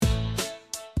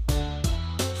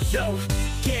Yo,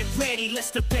 get ready,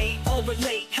 let's debate or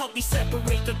relate. Help me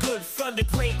separate the good from the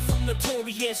great, from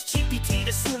notorious GPT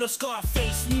to Suno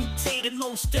Scarface, mutated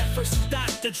most efforts,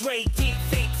 Dr. Dre, deep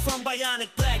fake from Bionic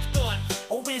Black Thought.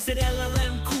 Or is it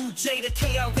LLM Cool J to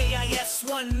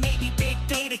KRAIS1? Maybe Big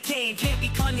Data came. Can't be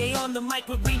Kanye on the mic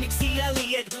with Remix E.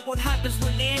 Elliott. What happens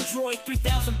when Android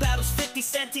 3000 battles 50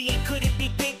 sentient? Could it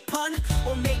be Big Pun?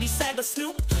 Or maybe Cyber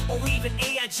Snoop? Or even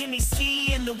AI Jimmy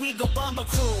C and the Wiggle Bomber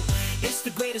crew? It's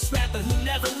the greatest rapper who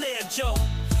never lived, yo.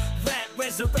 Rap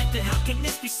resurrected, how can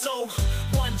this be so?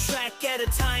 One track at a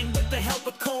time with the help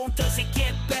of code. Does it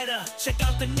get better? Check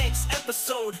out the next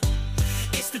episode.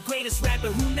 It's the greatest rapper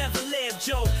who never lived,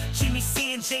 yo. Jimmy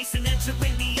C and Jason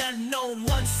entering the unknown.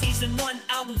 One season, one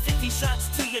album, 50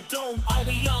 shots to your dome. Are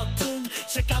we all doomed?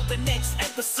 Check out the next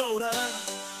episode,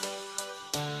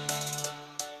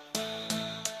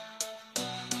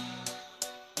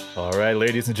 All right,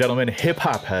 ladies and gentlemen,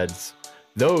 hip-hop heads,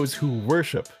 those who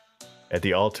worship at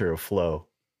the altar of flow.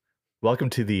 Welcome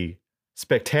to the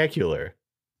spectacular,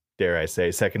 dare I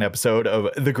say, second episode of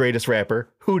The Greatest Rapper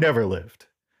Who Never Lived,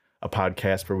 a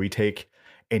podcast where we take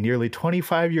a nearly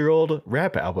 25-year-old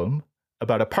rap album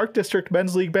about a Park District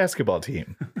Men's League basketball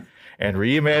team and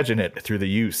reimagine it through the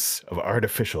use of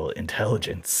artificial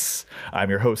intelligence. I'm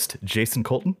your host, Jason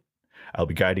Colton. I'll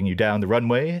be guiding you down the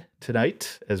runway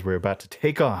tonight as we're about to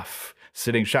take off.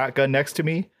 Sitting shotgun next to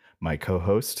me, my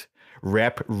co-host,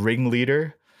 rap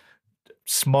ringleader,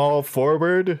 small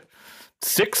forward,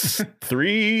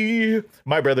 6'3",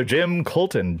 my brother Jim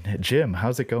Colton. Jim,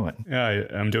 how's it going? Yeah,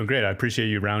 I'm doing great. I appreciate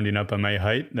you rounding up on my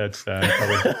height. That's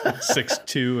probably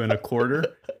 6'2" and a quarter.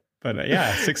 But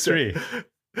yeah, 6'3".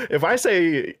 If I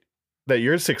say that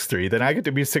you're 6'3", then I get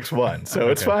to be 6'1", so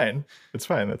Okay. it's fine. It's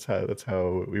fine. That's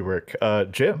how we work.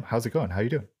 Jim, how's it going? How you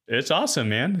doing? It's awesome,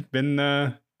 man.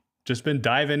 Been just been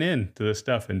diving into this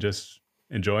stuff and just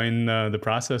enjoying the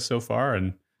process so far.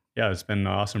 And yeah, it's been an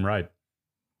awesome ride.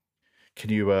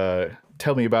 Can you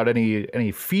tell me about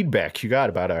any feedback you got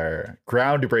about our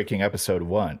groundbreaking episode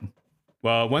 1?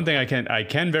 Well, one thing I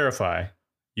can verify,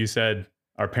 you said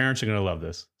our parents are going to love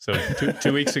this. So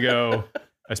two weeks ago,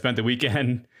 I spent the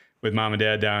weekend with mom and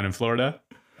dad down in Florida.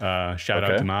 Shout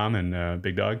out to mom and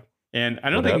Big Dog. And I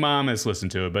don't think mom has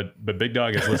listened to it, but Big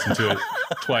Dog has listened to it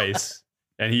twice,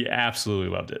 and he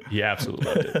absolutely loved it. He absolutely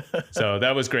loved it. So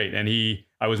that was great. And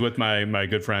I was with my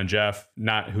good friend Jeff,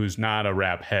 who's not a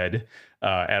rap head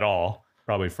at all.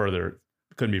 Probably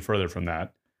couldn't be further from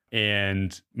that.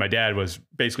 And my dad was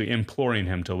basically imploring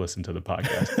him to listen to the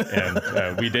podcast.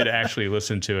 And we did actually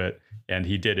listen to it, and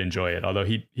he did enjoy it. Although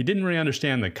he didn't really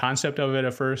understand the concept of it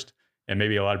at first. And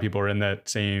maybe a lot of people are in that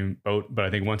same boat. But I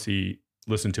think once he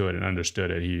listened to it and understood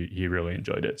it, he really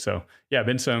enjoyed it. So yeah,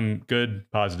 been some good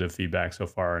positive feedback so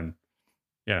far. And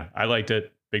yeah, I liked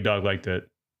it. Big Dog liked it.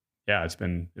 Yeah, it's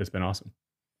been awesome.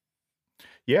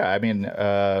 Yeah, I mean,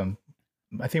 I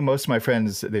think most of my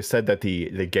friends, they said that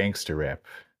the gangster rap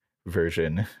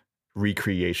version,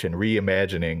 recreation,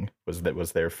 reimagining was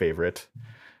their favorite.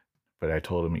 But I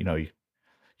told them,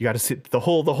 you got to see the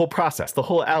whole process, the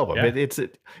whole album. Yeah.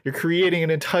 You're creating an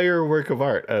entire work of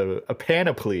art, a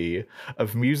panoply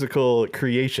of musical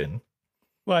creation.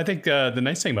 Well, I think the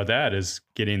nice thing about that is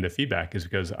getting the feedback, is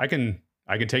because I can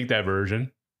take that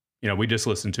version. We just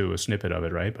listened to a snippet of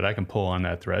it, right? But I can pull on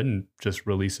that thread and just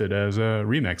release it as a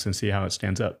remix and see how it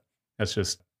stands up. That's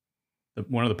just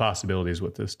one of the possibilities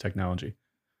with this technology.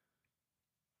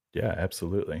 Yeah,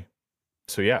 absolutely.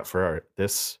 So yeah, for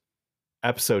this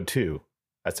episode 2,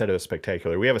 I said it was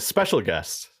spectacular. We have a special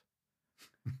guest,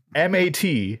 MAT,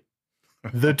 the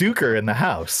Duker in the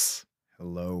house.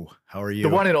 Hello, how are you? The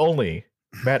one and only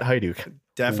Matt Hyduk.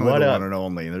 Definitely the one and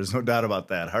only. There's no doubt about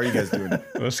that. How are you guys doing?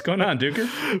 What's going on, Duker?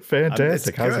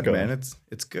 Fantastic. How's it going? Man.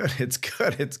 It's good. It's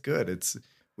good.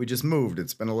 We just moved.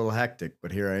 It's been a little hectic,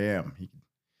 but here I am.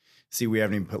 See, we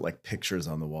haven't even put like pictures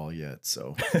on the wall yet,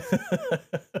 so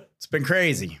it's been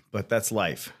crazy. But that's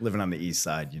life. Living on the east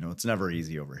side, it's never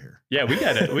easy over here. Yeah, we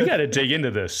gotta dig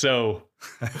into this. So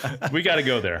we gotta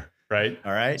go there, right?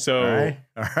 All right. So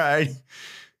all right.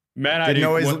 Matt,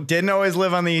 didn't always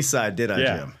live on the east side, did I,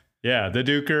 Jim? Yeah, the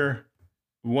Duker,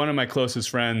 one of my closest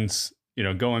friends,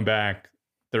 going back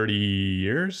 30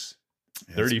 years,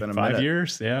 35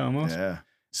 years. Yeah, almost. Yeah.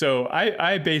 So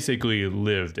I basically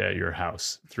lived at your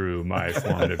house through my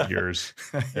formative years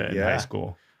in high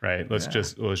school, right? Let's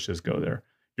just go there.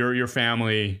 Your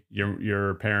family,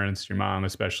 your parents, your mom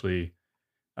especially,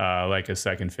 like a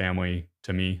second family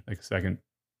to me, like a second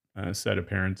set of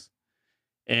parents.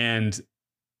 And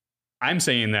I'm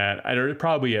saying that there are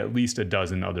probably at least a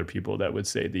dozen other people that would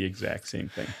say the exact same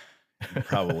thing.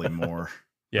 Probably more.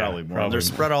 Yeah, Probably more. probably They're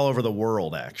more. spread all over the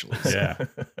world, actually. So, Yeah,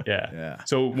 yeah. yeah.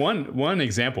 So one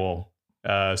example.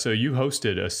 So you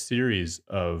hosted a series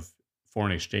of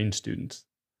foreign exchange students,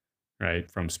 right,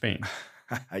 from Spain.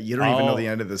 You don't even know the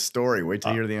end of the story. Wait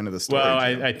till you hear the end of the story. Well,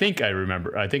 Jim. I think I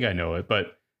remember. I think I know it,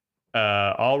 but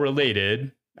all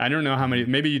related. I don't know how many.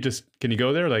 Maybe you just can you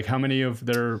go there? Like how many of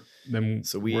them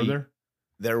were there?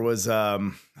 There was, I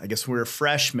guess we were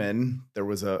freshmen. There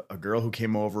was a girl who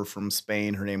came over from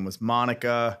Spain. Her name was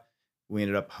Monica. We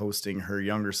ended up hosting her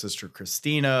younger sister,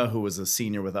 Christina, who was a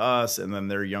senior with us. And then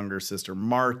their younger sister,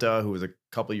 Marta, who was a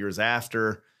couple years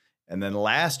after. And then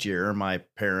last year, my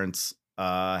parents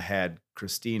had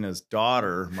Christina's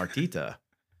daughter, Martita,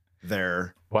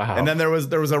 there. Wow. And then there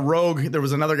was a rogue. There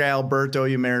was another guy, Alberto,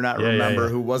 you may or not remember, yeah.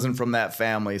 who wasn't from that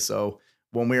family. So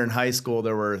when we were in high school,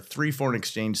 there were 3 foreign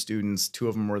exchange students. 2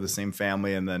 of them were the same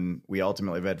family. And then we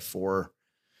ultimately have had four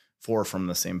from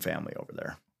the same family over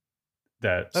there.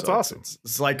 That's awesome.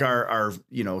 It's like our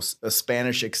a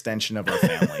Spanish extension of our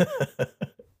family.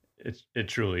 It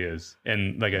truly is.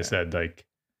 And like I said, like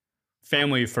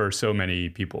family for so many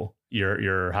people.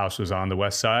 Your house was on the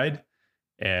west side,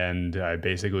 and I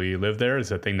basically lived there.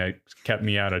 It's a thing that kept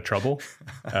me out of trouble,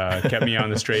 kept me on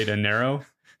the straight and narrow.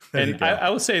 And I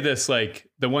will say this, like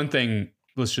the one thing,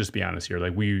 let's just be honest here.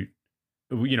 Like we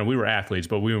were athletes,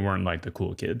 but we weren't like the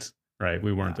cool kids, right?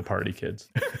 We weren't the party kids,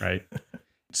 right?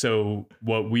 So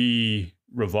what we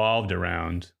revolved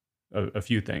around a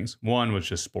few things. One was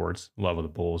just sports, love of the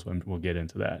Bulls. We'll get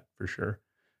into that for sure.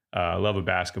 Love of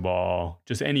basketball,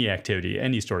 just any activity,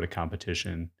 any sort of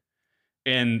competition.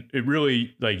 And it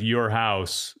really, like your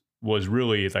house was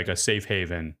really like a safe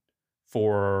haven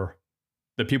for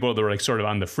the people that were like sort of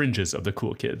on the fringes of the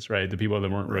cool kids, right? The people that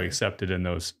weren't really accepted in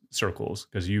those circles,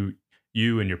 because you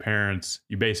and your parents,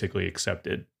 you basically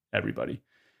accepted everybody.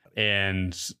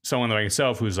 And someone like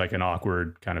myself, who's like an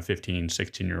awkward kind of 15,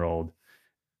 16-year-old,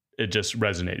 it just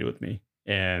resonated with me.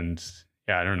 And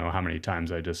yeah, I don't know how many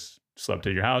times I just slept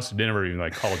at your house. Never even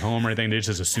like called home or anything. They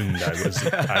just assumed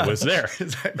I was there,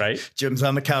 right? Jim's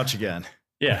on the couch again.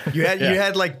 Yeah. You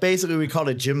had like basically we called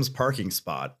it Jim's parking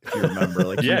spot, if you remember.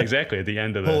 Like yeah, exactly. At the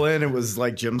end of pull in, it was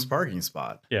like Jim's parking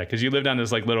spot. Yeah, because you lived on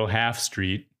this like little half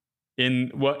street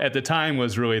in what at the time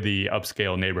was really the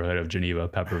upscale neighborhood of Geneva,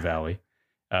 Pepper Valley.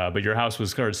 But your house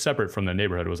was sort of separate from the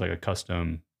neighborhood. It was like a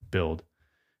custom build,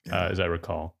 as I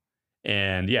recall.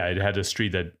 And yeah, it had a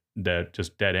street that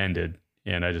just dead ended,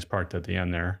 and I just parked at the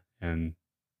end there. And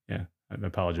yeah, I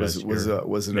apologize.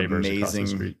 Was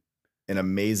an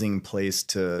amazing place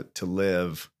to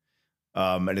live.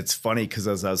 And it's funny because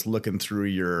as I was looking through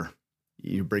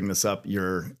you bring this up,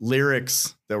 your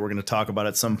lyrics that we're going to talk about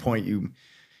at some point, you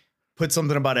put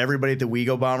something about everybody at the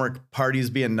Wego Bomber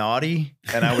parties being naughty.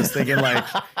 And I was thinking like,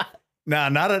 nah,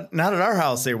 not at our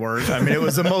house. They weren't. I mean, it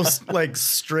was the most like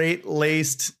straight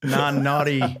laced,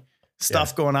 non-naughty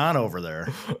stuff going on over there.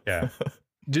 Yeah.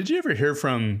 Did you ever hear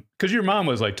from, cause your mom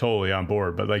was like totally on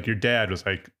board, but like your dad was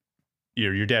like,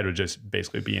 your dad would just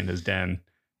basically be in his den,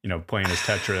 playing his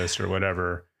Tetris or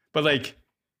whatever. But like,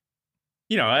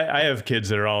 I have kids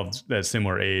that are all that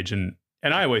similar age, and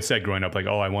I always said growing up, like,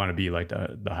 oh, I want to be like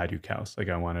the Hajduk house. Like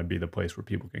I want to be the place where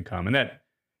people can come. And that,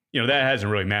 that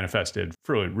hasn't really manifested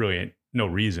for really no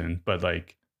reason, but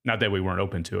like, not that we weren't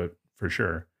open to it for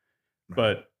sure. Right.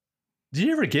 But did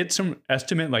you ever get some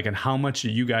estimate like on how much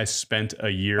you guys spent a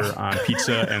year on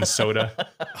pizza and soda?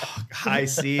 High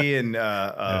C and,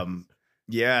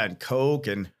 and Coke,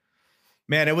 and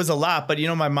man, it was a lot. But,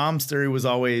 my mom's theory was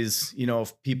always,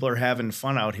 if people are having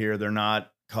fun out here, they're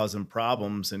not causing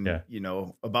problems. And,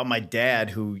 about my dad,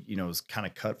 who, is kind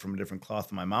of cut from a different cloth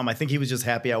than my mom. I think he was just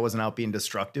happy I wasn't out being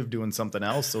destructive doing something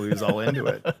else. So he was all into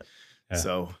it. Yeah.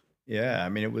 So, yeah, I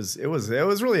mean, it was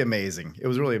really amazing. It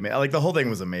was really amazing. Like the whole thing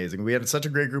was amazing. We had such a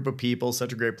great group of people,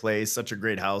 such a great place, such a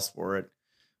great house for it.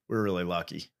 We were really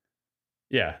lucky.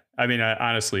 Yeah. I mean, I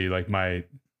honestly, like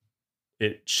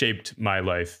it shaped my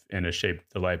life, and it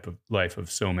shaped the life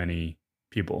of so many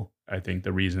people. I think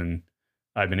the reason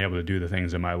I've been able to do the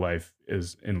things in my life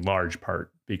is in large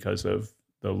part because of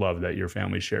the love that your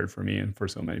family shared for me and for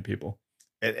so many people.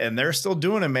 And they're still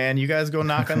doing it, man. You guys go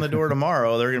knock on the door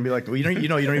tomorrow. They're going to be like, well, you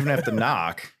don't even have to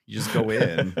knock. You just go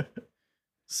in.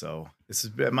 So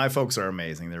my folks are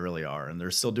amazing. They really are. And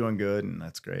they're still doing good. And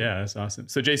that's great. Yeah, that's awesome.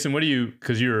 So Jason,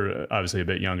 because you're obviously a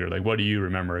bit younger, like, what do you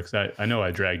remember? Because I know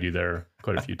I dragged you there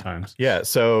quite a few times. Yeah.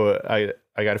 So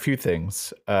I got a few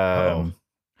things. Well,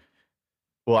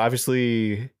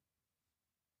 obviously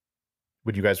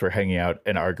when you guys were hanging out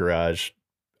in our garage,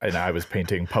 and I was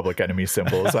painting Public Enemy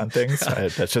symbols on things.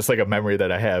 That's just like a memory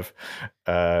that I have.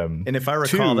 And if I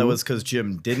recall, that was because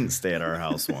Jim didn't stay at our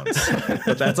house once.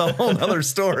 But that's a whole other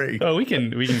story. Oh, we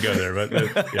can go there,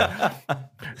 but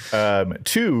yeah.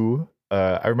 2,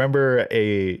 I remember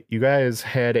you guys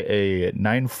had a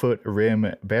 9-foot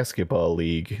rim basketball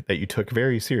league that you took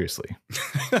very seriously.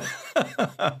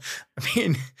 I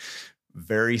mean,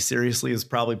 very seriously is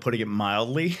probably putting it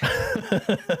mildly.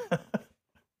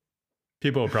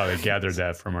 People probably gathered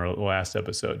that from our last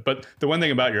episode. But the one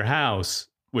thing about your house,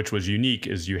 which was unique,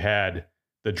 is you had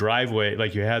the driveway,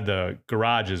 like you had the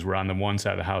garages were on the one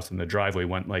side of the house and the driveway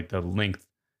went like the length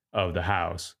of the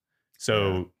house.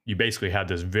 So you basically had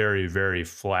this very, very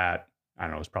flat, I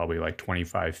don't know, it's probably like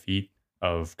 25 feet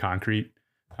of concrete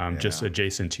just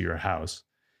adjacent to your house.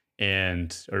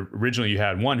 And originally you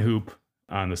had one hoop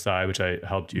on the side, which I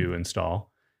helped you install.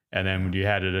 And then you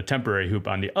had a temporary hoop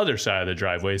on the other side of the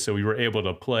driveway. So we were able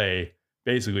to play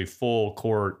basically full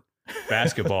court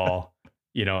basketball,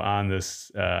 on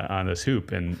this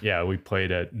hoop. And yeah, we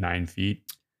played at 9 feet.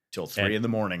 Till 3 in the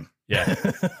morning. Yeah.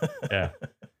 Yeah.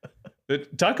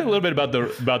 Talk a little bit about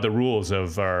the rules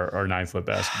of our 9-foot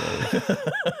basketball.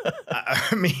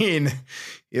 I mean,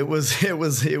 it was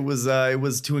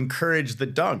to encourage the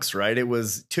dunks, right? It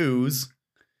was 2s.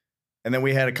 And then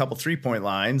we had a couple 3-point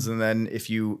lines. And then if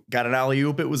you got an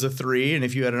alley-oop, it was a 3. And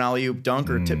if you had an alley-oop dunk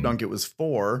or a tip dunk, it was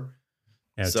 4.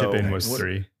 Yeah, so, tip in was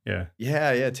 3. Yeah.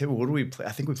 Yeah. Tip, what did we play?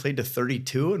 I think we played to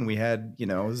 32 and we had, it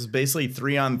was basically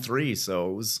 3-on-3.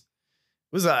 So it was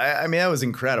I mean, that was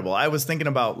incredible. I was thinking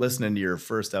about listening to your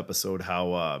first episode,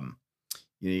 how,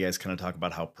 you guys kind of talk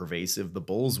about how pervasive the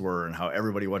Bulls were and how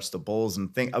everybody watched the Bulls,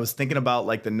 and I was thinking about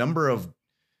like the number of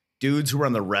dudes who were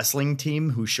on the wrestling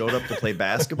team who showed up to play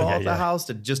basketball at the house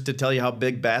to tell you how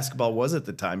big basketball was at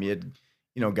the time. You had,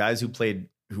 guys who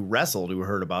wrestled, who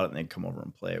heard about it and they'd come over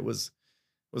and play. It was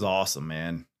awesome,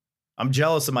 man. I'm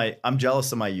jealous of my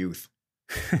youth.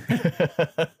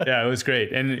 Yeah, it was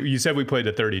great. And you said we played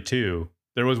to 32.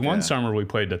 There was one summer we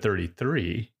played to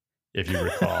 33, if you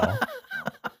recall,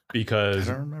 because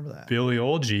I don't remember that. Billy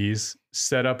Olgies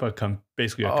set up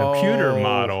basically a computer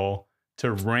model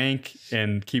to rank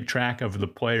and keep track of the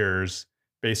players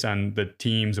based on the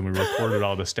teams, and we recorded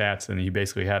all the stats, and he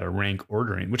basically had a rank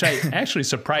ordering, which I actually,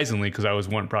 surprisingly, because I was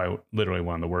probably literally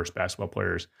one of the worst basketball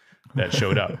players that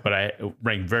showed up, but I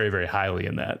ranked very, very highly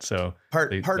in that. So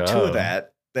part 2 of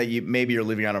that maybe you're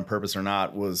leaving out on purpose or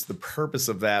not, was the purpose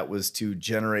of that was to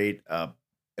generate an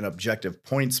objective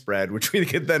point spread, which we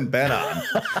could then bet on.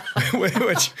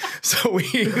 So we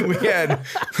had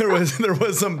there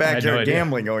was some backyard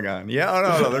gambling going on.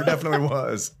 Yeah, no, there definitely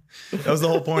was. That was the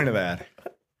whole point of that.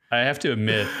 I have to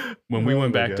admit, when we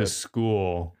went back to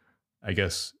school, I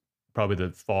guess probably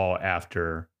the fall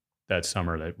after that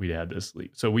summer that we had this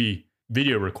league. So we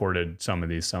video recorded some of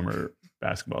these summer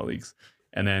basketball leagues.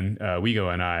 And then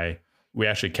Wigo and I,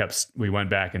 we went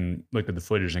back and looked at the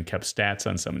footage and kept stats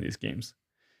on some of these games.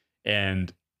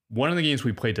 And one of the games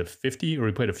we played to 50, or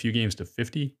we played a few games to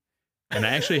 50. And we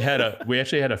actually had a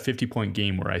 50-point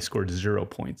game where I scored 0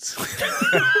 points.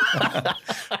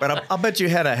 But I'll bet you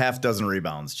had a half dozen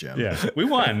rebounds, Jim. Yeah, we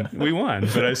won,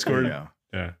 but I scored.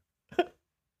 Yeah.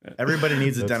 Everybody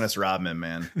needs a Dennis Rodman,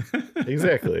 man.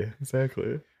 Exactly.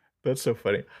 That's so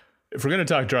funny. If we're going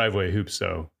to talk driveway hoops,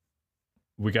 though,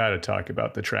 we got to talk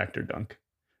about the tractor dunk.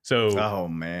 So, oh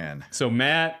man. So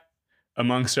Matt,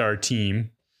 amongst our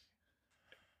team,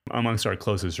 amongst our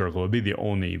closest circle, would be the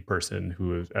only person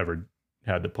who has ever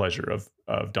had the pleasure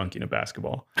of dunking a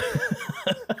basketball.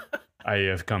 I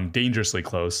have come dangerously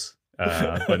close,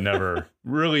 but never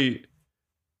really.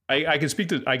 I can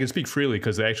speak freely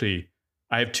because I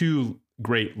have 2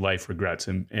 great life regrets,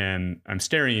 and I'm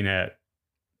staring at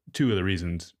 2 of the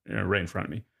reasons right in front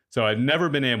of me. So I've never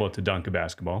been able to dunk a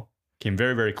basketball. Came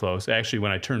very, very close. Actually,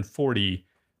 when I turned 40,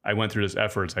 I went through this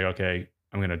effort. It's like, okay,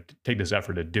 I'm going to take this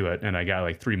effort to do it. And I got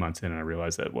like 3 months in and I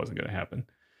realized that it wasn't going to happen.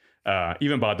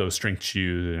 Even bought those strength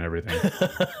shoes and everything.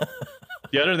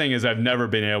 The other thing is I've never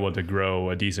been able to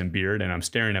grow a decent beard, and I'm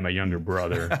staring at my younger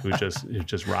brother who's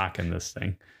just rocking this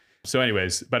thing. So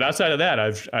anyways, but outside of that,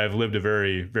 I've lived a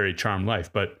very, very charmed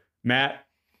life. But Matt,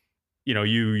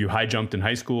 you high jumped in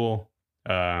high school.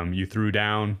 You threw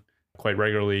down quite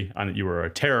regularly. You were a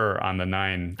terror on the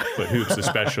 9-foot hoops,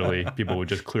 especially. People would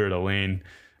just clear the lane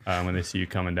when they see you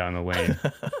coming down the lane.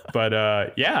 But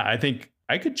I think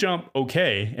I could jump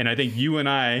okay. And I think you and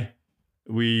I,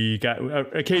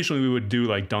 occasionally we would do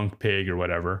like dunk pig or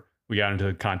whatever. We got into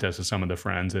a contest with some of the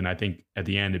friends. And I think at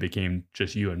the end it became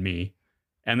just you and me.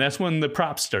 And that's when the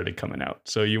props started coming out.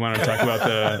 So you want to talk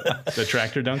about the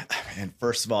tractor dunk? And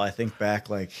first of all, I think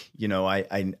back, like, you know,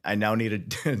 I now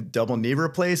need a double knee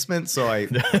replacement. So I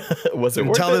Was it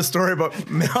worth tell it? this story, but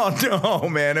no,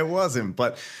 man, it wasn't.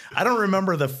 But I don't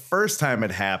remember the first time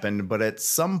it happened. But at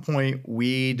some point,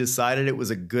 we decided it was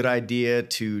a good idea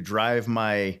to drive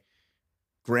my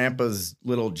grandpa's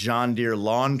little John Deere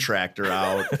lawn tractor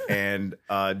out and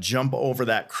jump over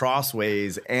that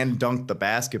crossways and dunk the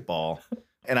basketball.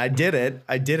 And I did it.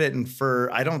 And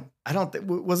for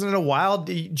wasn't it a while?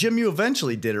 Jim, you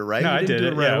eventually did it, right? No, You I did do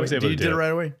it. right Yeah, I away? was able to You do did it it. right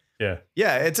away. Yeah.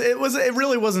 Yeah, it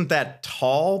really wasn't that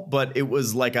tall, but it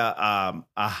was like a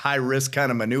high risk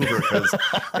kind of maneuver because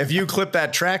if you clip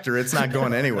that tractor, it's not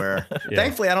going anywhere. Yeah.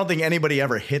 Thankfully, I don't think anybody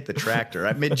ever hit the tractor.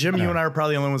 I mean, Jim, you and I are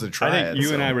probably the only ones that try I think it. you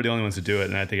and so. I were the only ones to do it.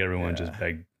 And I think everyone just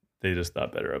begged. They just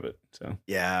thought better of it. So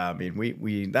Yeah, I mean,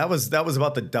 we that was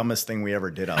about the dumbest thing we ever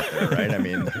did out there, right? I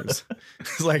mean, it's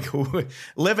like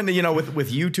living, you know,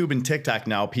 with YouTube and TikTok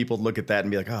now, people look at that and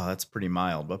be like, "Oh, that's pretty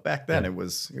mild." But back then,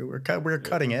 we were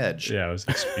cutting edge. yeah, it was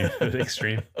extreme.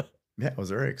 extreme. Yeah, it was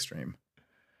very extreme.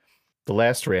 The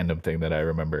last random thing that I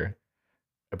remember,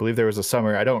 I believe there was a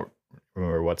summer, I don't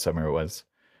remember what summer it was,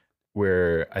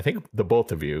 where I think the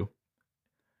both of you,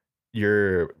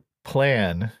 your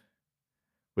plan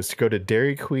was to go to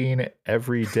Dairy Queen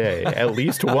every day, at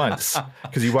least once,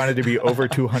 because you wanted to be over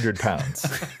 200 pounds.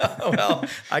 Well,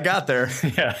 I got there.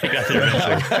 Yeah, I got there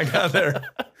eventually. I got there.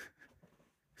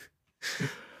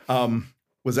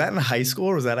 Was that in high school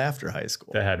or was that after high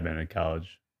school? That had been in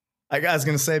college. I was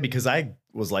going to say, because I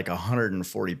was like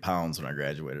 140 pounds when I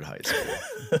graduated high school.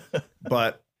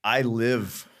 But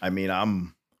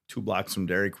I'm 2 blocks from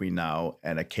Dairy Queen now.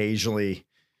 And occasionally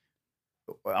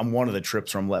I'm one of the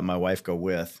trips where I'm letting my wife go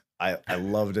with. I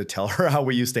love to tell her how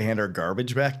we used to hand our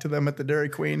garbage back to them at the Dairy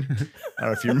Queen. I don't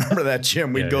know if you remember that,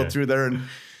 Jim. We'd go through there and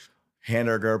hand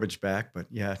our garbage back. But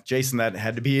yeah, Jason, that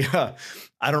had to be,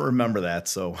 I don't remember that.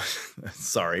 So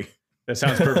sorry. That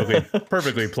sounds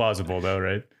perfectly plausible though,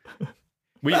 right?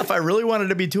 If I really wanted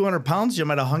to be 200 pounds, Jim,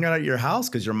 I'd have hung out at your house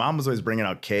because your mom was always bringing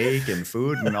out cake and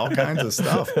food and all kinds of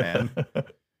stuff, man.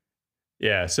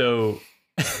 Yeah. So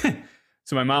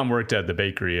my mom worked at the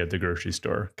bakery at the grocery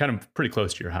store, kind of pretty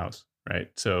close to your house,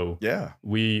 right? So Yeah.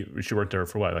 she worked there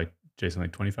for what, like Jason,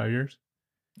 like 25 years?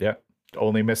 Yeah.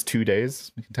 Only missed 2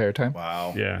 days the entire time.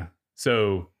 Wow. Yeah.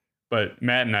 So, but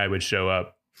Matt and I would show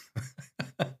up.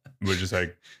 We're just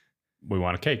like, we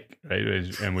want a cake, right?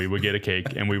 And we would get a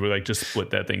cake and we would like just split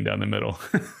that thing down the middle.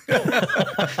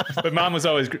 But mom was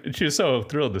she was so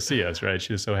thrilled to see us, right?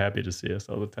 She was so happy to see us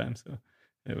all the time. So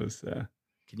it was, Can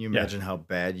you imagine how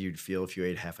bad you'd feel if you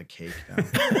ate half a cake now?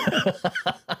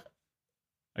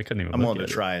 I couldn't even I'm look willing to at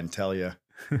it. try and tell you.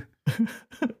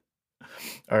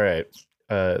 All right.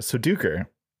 So Duker,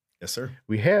 Yes, sir.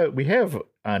 we have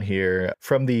on here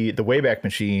from the Wayback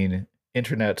Machine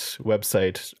internet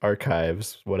website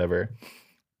archives, whatever,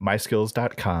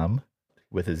 myskills.com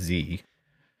with a Z,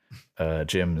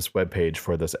 Jim's webpage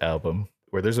for this album,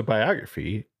 where there's a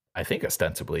biography, I think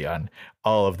ostensibly on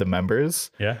all of the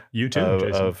members Yeah. You too,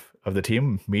 Jason. of the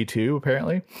team. Me too,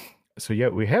 apparently. So yeah,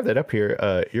 we have that up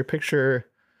here. Your picture,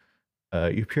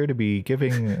 you appear to be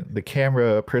giving the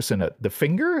camera person the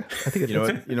finger. I think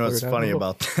it's You know what's funny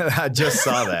about that? I just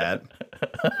saw that.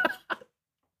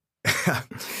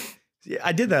 Yeah,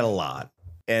 I did that a lot.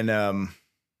 And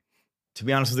to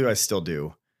be honest with you, I still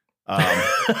do.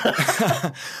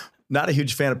 Not a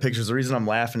huge fan of pictures. The reason I'm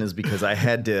laughing is because I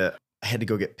had to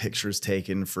go get pictures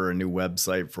taken for a new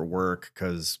website for work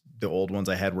because the old ones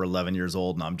I had were 11 years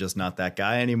old and I'm just not that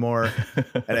guy anymore.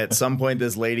 And at some point,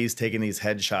 this lady's taking these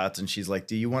headshots and she's like,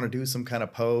 "Do you want to do some kind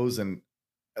of pose?" And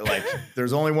like,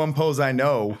 there's only one pose I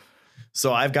know.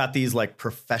 So I've got these like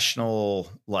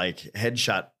professional like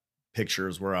headshot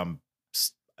pictures where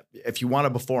if you want a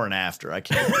before and after, I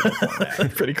can't.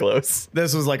 pretty close.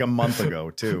 This was like a month ago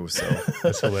too. So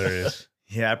That's hilarious.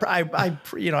 yeah,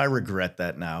 I regret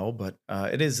that now, but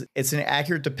it's an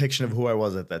accurate depiction of who I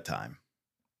was at that time.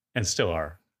 And still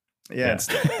are. Yeah.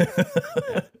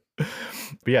 But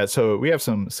yeah, so we have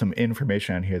some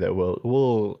information on here that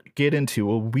we'll get into.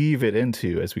 We'll weave it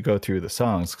into as we go through the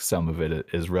songs. Some of it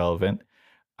is relevant.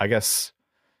 I guess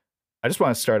I just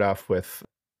want to start off with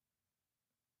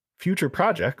future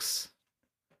projects.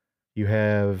 You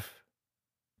have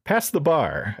Past the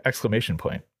Bar, !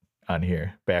 On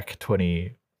here back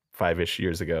 25-ish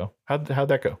years ago. How'd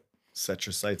that go? Set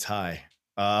your sights high.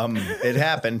 It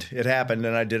happened, and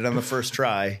I did it on the first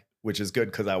try, which is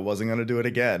good because I wasn't going to do it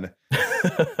again.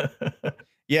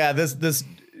 Yeah, this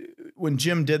when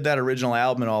Jim did that original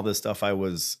album and all this stuff, I don't know,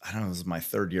 this was my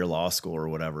third year law school or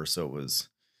whatever, so it was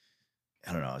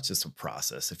I don't know. It's just a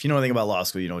process. If you know anything about law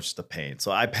school, you know it's just a pain.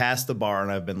 So I passed the bar,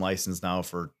 and I've been licensed now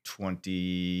for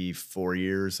 24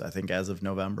 years, I think, as of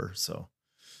November. So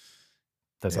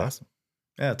That's awesome.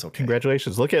 Yeah, it's okay.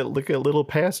 Congratulations. Look at little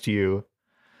past you.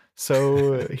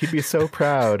 So he'd be so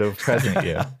proud of present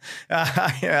you.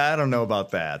 Yeah, I don't know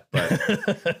about that,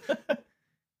 but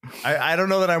I don't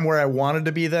know that I'm where I wanted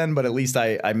to be then, but at least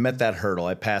I met that hurdle.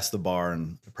 I passed the bar,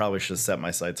 and I probably should have set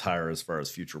my sights higher as far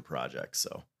as future projects.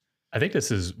 So I think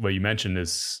this is what you mentioned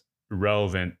is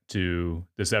relevant to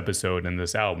this episode and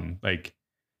this album. Like,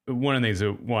 one of the things I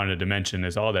wanted to mention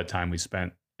is all that time we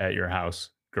spent at your house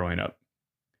growing up.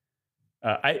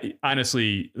 I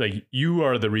honestly, like, you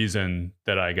are the reason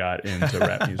that I got into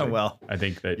rap music. Well, I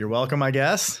think that you're welcome, I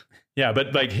guess. Yeah,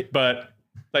 but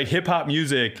hip hop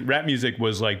music, rap music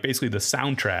was like basically the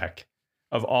soundtrack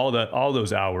of all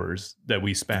those hours that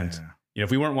we spent. Yeah. You know,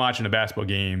 if we weren't watching a basketball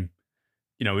game,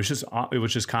 you know, it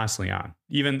was just constantly on.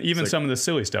 Even like, some of the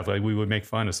silly stuff, like we would make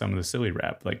fun of some of the silly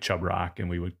rap, like Chub Rock, and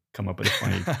we would come up with a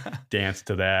funny dance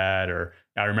to that. Or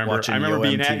I remember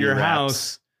being at your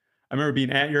house. I remember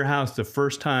being at your house the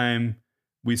first time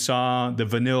we saw the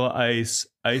Vanilla Ice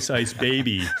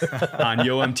Baby on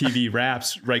Yo MTV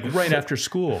Raps, like right after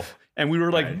school. And we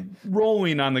were like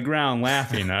rolling on the ground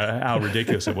laughing at how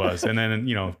ridiculous it was. And then,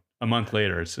 you know, a month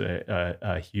later, it's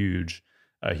a huge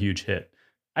hit.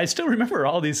 I still remember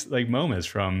all these like moments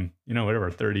from, you know,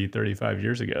 whatever, 30, 35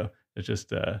 years ago. It's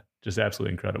just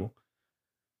absolutely incredible.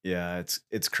 Yeah,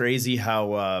 it's crazy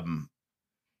how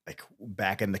like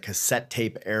back in the cassette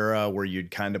tape era where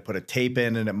you'd kind of put a tape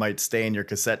in and it might stay in your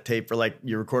cassette tape for like,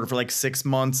 you recorded for like 6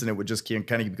 months and it would just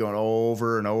kind of keep going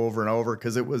over and over and over.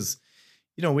 Cause it was,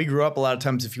 you know, we grew up a lot of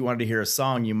times, if you wanted to hear a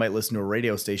song, you might listen to a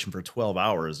radio station for 12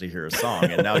 hours to hear a song.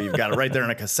 And now you've got it right there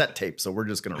in a cassette tape. So we're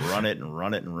just going to run it and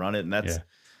run it and run it. And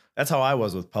that's how I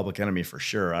was with Public Enemy for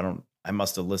sure. I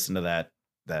must have listened to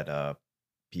that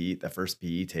first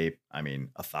PE tape. I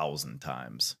mean, 1,000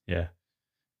 times. Yeah.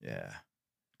 Yeah.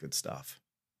 Good stuff.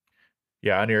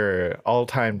 Yeah, on your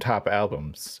all-time top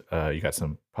albums, you got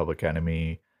some Public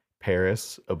Enemy,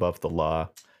 Paris, Above the Law.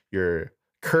 Your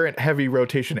current heavy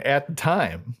rotation at the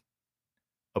time,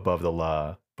 Above the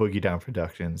Law, Boogie Down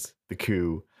Productions, The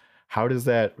Coup. How does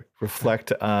that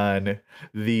reflect on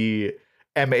the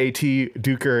MAT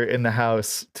Duker in the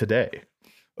house today?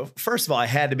 Well, first of all, I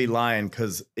had to be lying,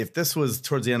 because if this was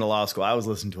towards the end of law school, I was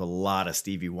listening to a lot of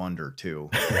Stevie Wonder too.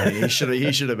 He should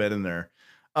have been in there.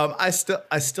 I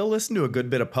still listen to a good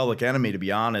bit of Public Enemy, to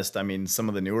be honest. I mean, some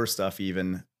of the newer stuff,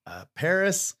 even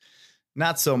Paris,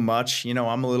 not so much. You know,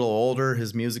 I'm a little older.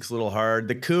 His music's a little hard.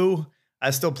 The Coup, I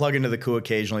still plug into The Coup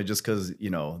occasionally just because, you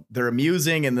know, they're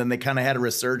amusing. And then they kind of had a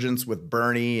resurgence with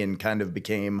Bernie and kind of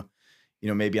became, you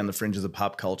know, maybe on the fringes of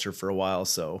pop culture for a while.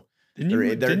 So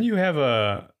didn't you have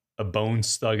a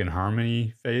Bones Thug and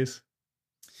Harmony phase?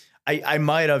 I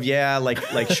might have, yeah,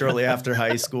 like shortly after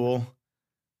high school.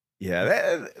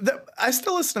 Yeah, I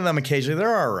still listen to them occasionally.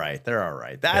 They're all right.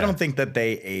 Yeah. I don't think that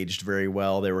they aged very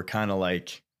well. They were kind of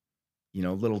like, you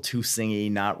know, a little too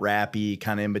singy, not rappy,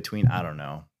 kind of in between. I don't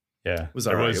know. Yeah, it was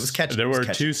all right. It was catchy. There were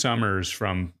 2 summers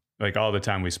from like all the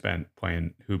time we spent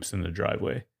playing hoops in the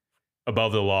driveway.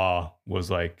 Above the Law was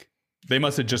like, they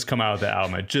must have just come out with the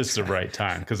album at just the right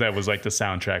time, because that was like the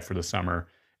soundtrack for the summer.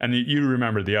 And you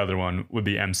remember the other one would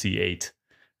be MC8,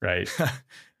 right?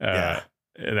 Yeah,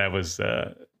 that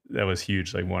was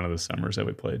huge. Like one of the summers that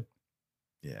we played.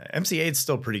 Yeah, MC8's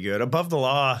still pretty good. Above the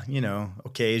Law, you know,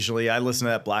 occasionally I listen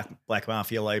to that Black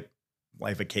Mafia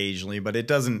life occasionally, but it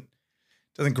doesn't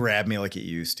grab me like it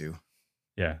used to.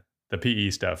 Yeah, the PE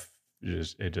stuff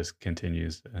just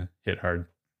continues to hit hard.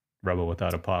 Rebel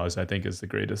Without a Pause, I think, is the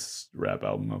greatest rap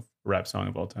song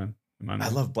of all time. I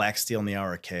love Black Steel in the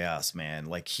Hour of Chaos, man.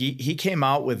 Like he came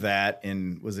out with that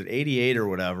in, was it 88 or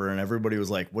whatever? And everybody was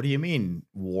like, what do you mean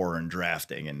war and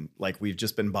drafting? And like, we've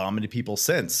just been bombing people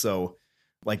since. So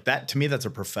like that, to me, it's a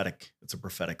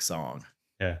prophetic song.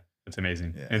 Yeah, it's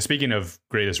amazing. Yeah. And speaking of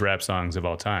greatest rap songs of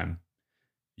all time,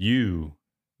 you,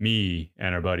 me,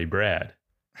 and our buddy Brad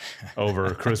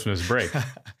over Christmas break,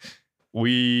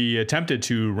 we attempted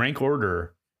to rank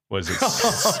order, was it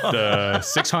the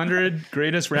 600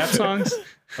 greatest rap songs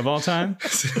of all time?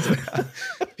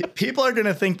 People are going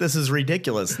to think this is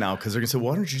ridiculous now, because they're going to say,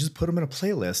 why don't you just put them in a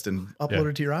playlist and upload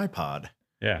it to your iPod?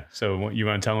 Yeah. So you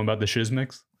want to tell them about the Shiz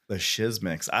Mix? The Shiz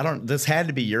Mix. This had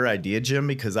to be your idea, Jim,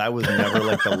 because I was never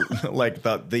like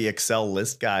the Excel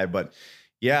list guy. But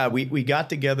yeah, we got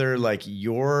together like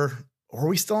were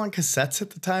we still on cassettes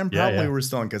at the time? Probably we were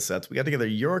still on cassettes. We got together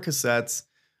your cassettes,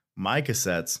 my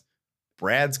cassettes,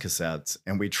 Brad's cassettes,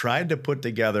 and we tried to put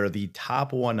together the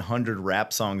top 100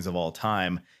 rap songs of all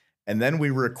time. and then we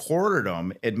recorded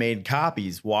them and made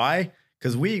copies. Why?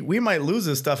 Because we might lose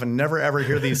this stuff and never ever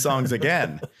hear these songs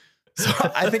again. So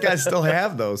I think I still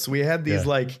have those. So we had these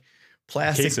like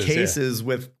plastic cases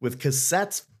with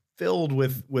cassettes filled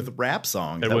with rap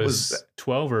songs. There was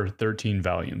 12 or 13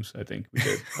 volumes, I think we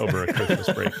did over a Christmas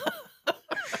break.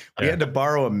 We had to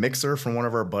borrow a mixer from one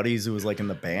of our buddies who was like in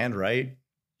the band, right?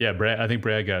 Yeah, I think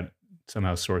Brad got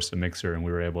somehow sourced a mixer and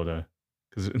we were able to,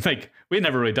 because like we had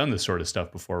never really done this sort of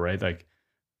stuff before, right? Like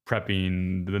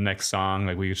prepping the next song,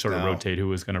 like we could sort of rotate who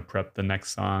was going to prep the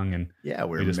next song, and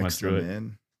we just went through it.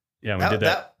 Yeah, we did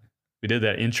that. We did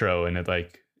that intro, and it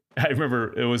like I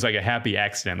remember it was like a happy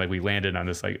accident. Like we landed on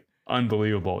this like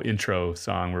unbelievable intro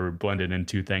song where we blended in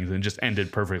two things and it just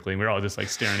ended perfectly. And we were all just like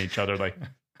staring at each other like,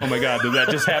 oh my God, did that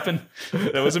just happen?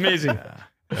 That was amazing.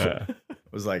 It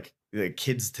was like the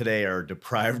kids today are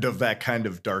deprived of that kind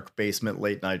of dark basement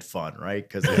late night fun, right?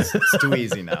 Because it's too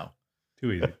easy now.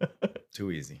 Too easy.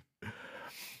 Too easy.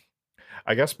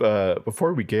 I guess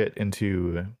before we get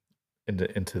into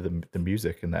the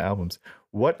music and the albums,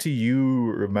 what do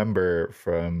you remember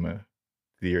from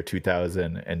the year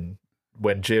 2000 and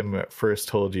when Jim first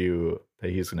told you that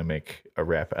he's going to make a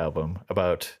rap album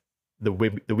about the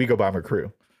Wego Bomber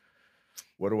crew?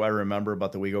 What do I remember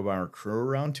about the Wego Bomber crew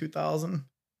around 2000?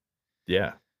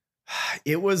 Yeah.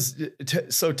 It was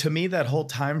so to me that whole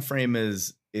time frame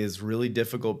is really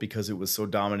difficult because it was so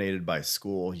dominated by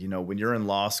school. You know, when you're in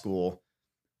law school,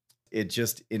 it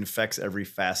just infects every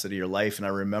facet of your life. And I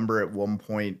remember at one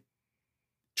point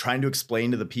trying to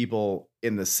explain to the people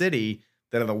in the city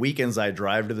that on the weekends I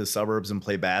drive to the suburbs and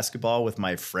play basketball with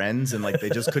my friends, and like they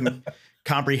just couldn't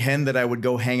comprehend that I would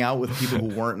go hang out with people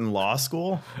who weren't in law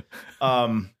school.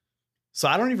 So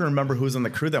I don't even remember who was on the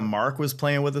crew. That Mark was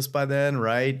playing with us by then,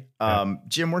 right?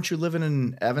 Jim, weren't you living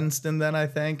in Evanston then, I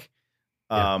think?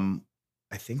 I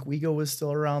think Wego was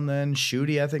still around then.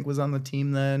 Shooty, I think, was on the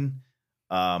team then.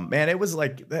 Man, it was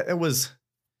like, it was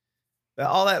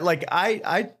all that. Like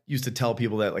I used to tell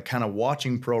people that like kind of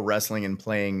watching pro wrestling and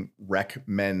playing rec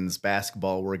men's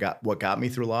basketball what got me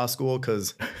through law school.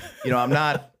 Cause you know, I'm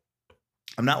not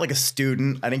like a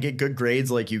student. I didn't get good grades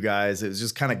like you guys. It was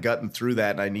just kind of gutting through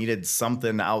that. And I needed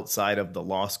something outside of the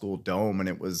law school dome. And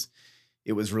it was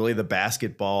really the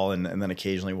basketball and then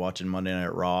occasionally watching Monday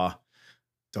Night Raw.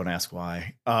 Don't ask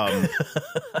why.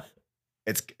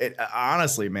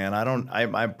 Honestly, man,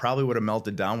 I probably would have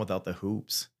melted down without the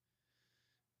hoops.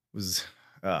 It was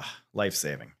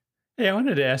life-saving. Hey, I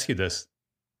wanted to ask you this.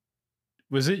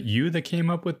 Was it you that came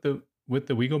up with the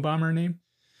Wego Bomber name?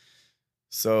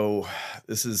 So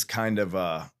this is kind of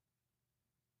I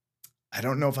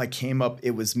don't know if I came up.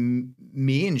 It was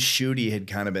me and Shooty had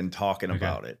kind of been talking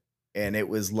about it, and it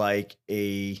was like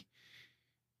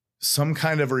some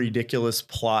kind of a ridiculous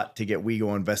plot to get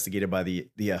Wego investigated by the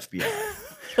FBI.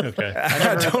 Okay,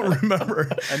 I don't remember.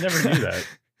 I never knew that.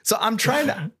 So I'm trying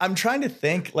to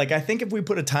think. Like, I think if we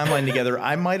put a timeline together,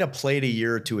 I might have played a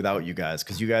year or two without you guys,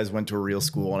 because you guys went to a real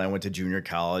school and I went to junior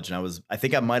college, and I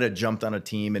think I might have jumped on a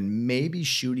team, and maybe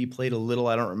Shooty played a little.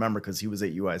 I don't remember because he was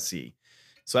at UIC.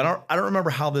 So I don't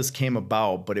remember how this came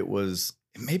about, but it was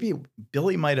maybe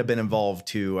Billy might have been involved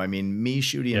too. I mean, me,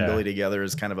 Shooty, and Billy together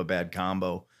is kind of a bad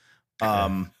combo.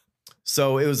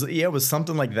 So it was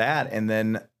something like that. And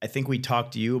then I think we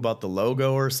talked to you about the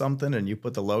logo or something, and you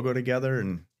put the logo together,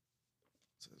 and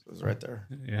it was right there.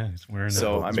 Yeah, he's wearing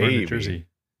the jersey.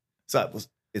 So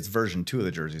it's version 2 of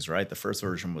the jerseys, right? The first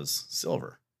version was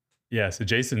silver. Yeah, so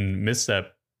Jason missed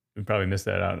that. We probably missed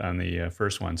that out on the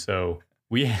first one. So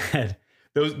we had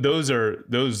those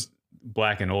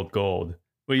black and old gold.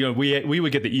 Well, you know, we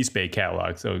would get the East Bay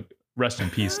catalog. So rest in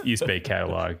peace, East Bay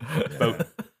catalog. But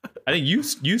I think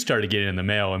you started getting in the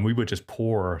mail, and we would just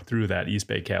pour through that East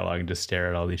Bay catalog and just stare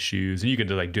at all these shoes. And you could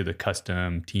like do the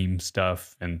custom team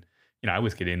stuff. And, you know, I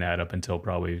was getting that up until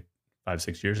probably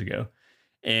 5-6 years ago.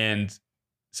 And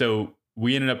so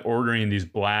we ended up ordering these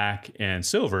black and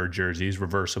silver jerseys,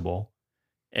 reversible.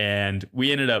 And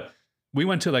we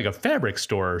went to like a fabric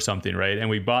store or something, right? And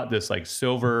we bought this like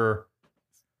silver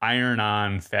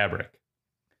iron-on fabric,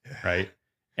 right?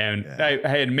 And I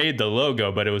had made the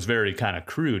logo, but it was very kind of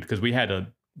crude because we had to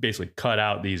basically cut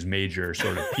out these major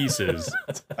sort of pieces.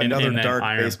 Another dark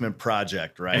basement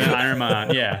project, right? And Iron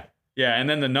On, yeah. And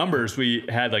then the numbers, we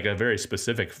had like a very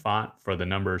specific font for the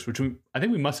numbers, which I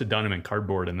think we must have done them in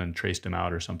cardboard and then traced them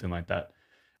out or something like that.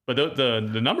 But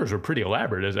the numbers were pretty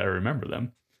elaborate as I remember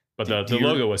them. But the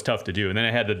logo was tough to do. And then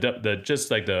it had the just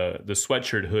like the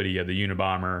sweatshirt hoodie of the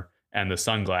Unabomber and the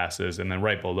sunglasses. And then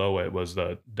right below it was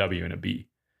the W and a B.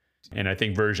 And I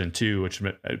think version 2, which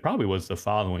it probably was the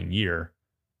following year,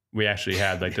 we actually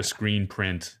had like the screen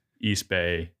print East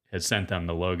Bay had sent them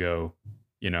the logo,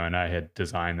 and I had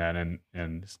designed that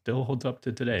and still holds up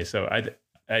to today. So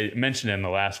I mentioned in the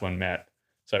last one, Matt,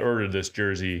 so I ordered this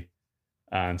jersey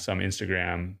on some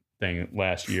Instagram thing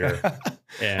last year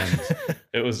and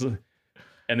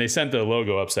and they sent the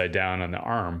logo upside down on the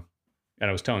arm. And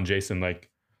I was telling Jason, like,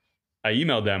 I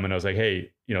emailed them and I was like,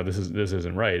 hey, this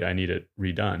isn't right. I need it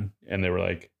redone. And they were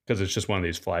like, because it's just one of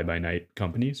these fly by night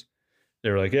companies. They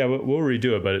were like, yeah, we'll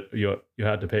redo it, but you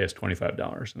have to pay us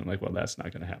 $25. And I'm like, well, that's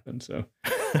not going to happen. So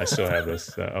I still have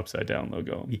this upside down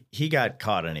logo. He got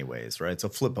caught anyways, right? So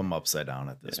flip him upside down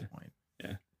at this point.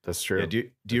 Yeah, that's true. Yeah,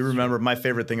 do you remember my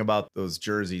favorite thing about those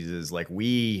jerseys is like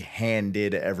we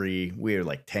were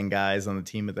like 10 guys on the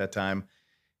team at that time.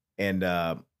 And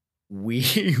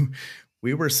we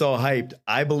were so hyped.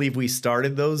 I believe we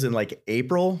started those in like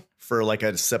April for like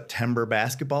a September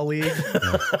basketball league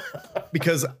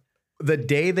because the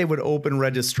day they would open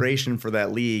registration for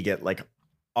that league at like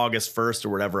August 1st or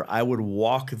whatever, I would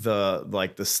walk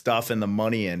the stuff and the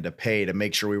money in to pay to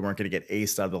make sure we weren't going to get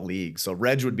aced out of the league. So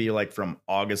Reg would be like from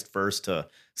August 1st to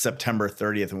September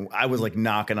 30th. And I was like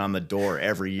knocking on the door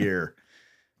every year.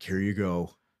 Here you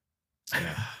go.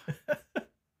 Yeah. It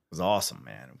was awesome,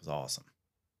 man. It was awesome.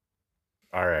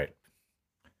 All right.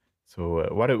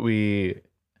 So why don't we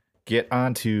get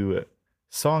on to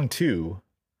song 2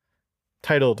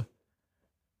 titled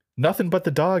Nothing But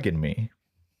the Dog in Me.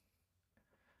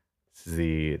 This is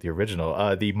the original.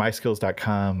 The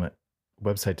myskills.com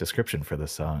website description for the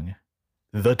song.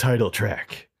 The title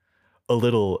track. A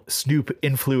little Snoop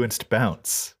influenced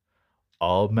bounce.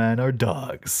 All men are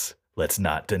dogs. Let's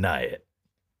not deny it.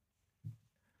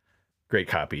 Great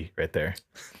copy right there.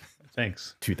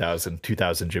 Thanks. 2000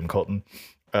 Jim Colton.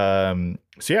 So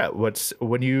yeah,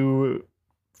 when you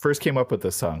first came up with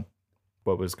this song,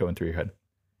 what was going through your head?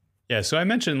 Yeah, so I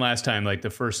mentioned last time, like the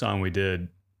first song we did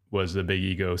was the Big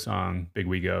Ego song, Big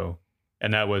We Go.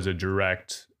 And that was a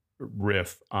direct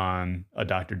riff on a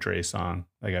Dr. Dre song.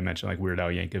 Like I mentioned, like Weird Al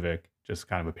Yankovic, just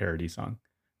kind of a parody song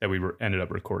that we ended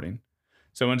up recording.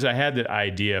 So once I had the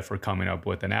idea for coming up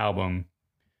with an album,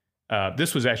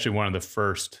 this was actually one of the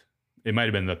first, it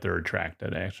might've been the third track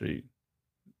that I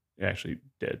actually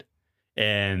did.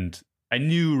 And I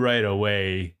knew right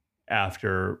away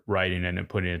after writing it and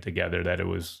putting it together that it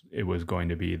was going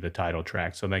to be the title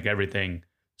track. So like everything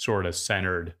sort of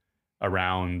centered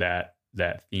around that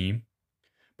theme.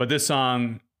 But this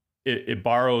song, it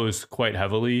borrows quite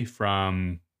heavily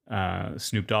from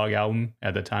Snoop Dogg album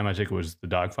at the time. I think it was The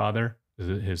Dogfather,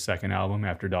 his second album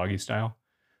after Doggy Style.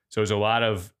 So there's a lot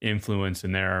of influence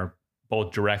in there,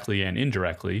 both directly and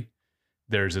indirectly.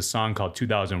 There's a song called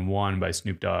 2001 by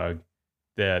Snoop Dogg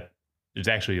that is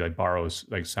actually like borrows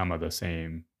like some of the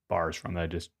same bars from that. I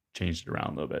just changed it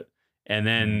around a little bit. And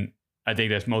then I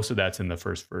think most of that's in the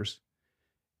first verse.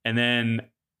 And then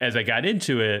as I got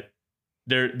into it,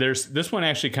 there's this one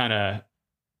actually kind of,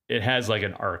 it has like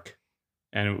an arc,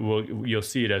 and you'll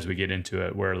see it as we get into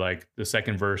it, where like the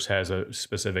second verse has a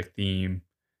specific theme,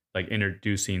 like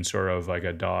introducing sort of like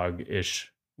a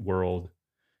dog-ish world.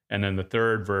 And then the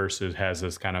third verse has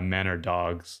this kind of men are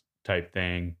dogs type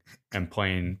thing and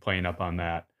playing up on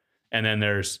that. And then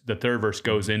there's the third verse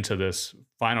goes into this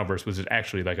final verse, which is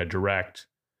actually like a direct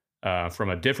from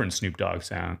a different Snoop Dogg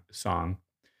song.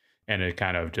 And it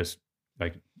kind of just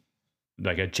like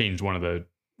I changed one of the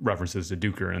references to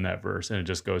Duker in that verse, and it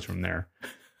just goes from there.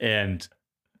 And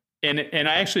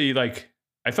I actually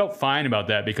I felt fine about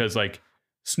that because like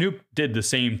Snoop did the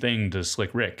same thing to Slick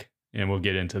Rick. And we'll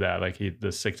get into that, like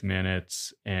the 6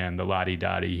 minutes and the Lottie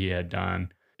Dottie he had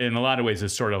done. In a lot of ways,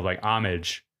 it's sort of like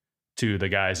homage to the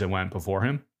guys that went before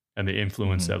him and the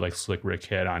influence that like Slick Rick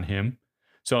had on him.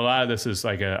 So a lot of this is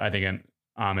like I think an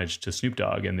homage to Snoop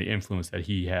Dogg and the influence that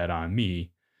he had on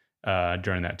me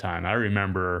during that time. I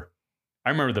remember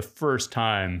the first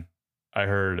time I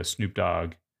heard a Snoop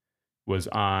Dogg was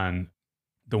on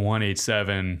the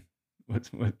 187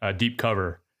 Deep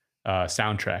Cover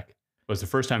soundtrack. Was the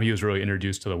first time he was really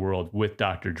introduced to the world with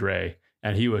Dr. Dre.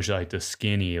 And he was like the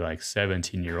skinny, like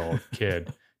 17-year-old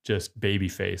kid, just baby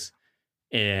face.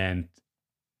 And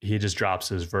he just drops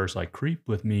his verse like, creep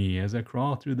with me as I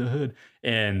crawl through the hood.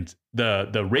 And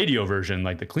the radio version,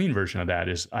 like the clean version of that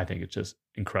I think it's just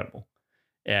incredible.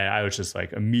 And I was just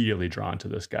like immediately drawn to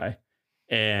this guy.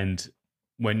 And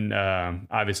when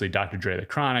obviously Dr. Dre, The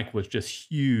Chronic was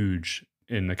just huge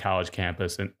in the college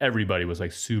campus, and everybody was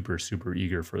like super, super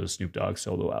eager for the Snoop Dogg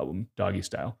solo album, Doggy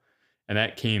Style. And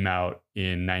that came out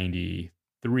in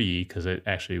 93 because it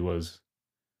actually was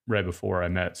right before I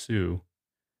met Sue,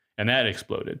 and that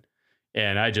exploded.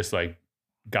 And I just like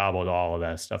gobbled all of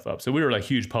that stuff up. So we were like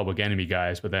huge Public Enemy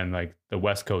guys, but then like the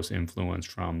West Coast influence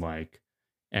from like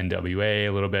NWA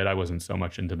a little bit. I wasn't so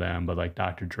much into them, but like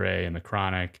Dr. Dre and the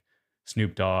Chronic,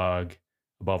 Snoop Dogg,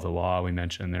 Above the Law, we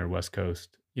mentioned their West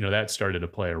Coast, that started to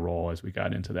play a role as we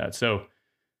got into that. So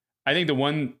I think the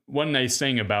one nice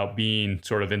thing about being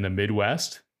sort of in the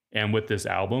Midwest and with this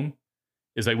album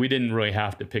is like we didn't really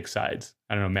have to pick sides.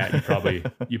 I don't know, Matt,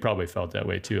 you probably felt that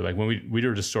way too. Like when we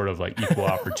were just sort of like equal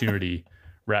opportunity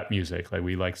rap music. Like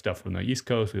we like stuff from the East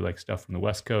Coast, we like stuff from the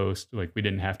West Coast. Like we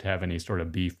didn't have to have any sort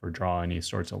of beef or draw any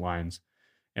sorts of lines.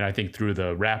 And I think through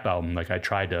the rap album, like I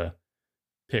tried to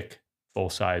pick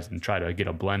both sides and try to get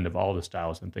a blend of all the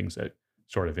styles and things that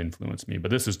sort of influenced me. But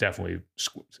this is definitely,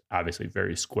 obviously,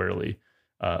 very squarely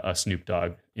a Snoop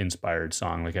Dogg inspired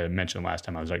song. Like I mentioned last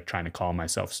time, I was like trying to call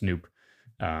myself Snoop.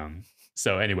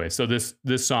 So anyway, so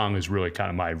this song is really kind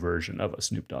of my version of a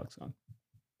Snoop Dogg song.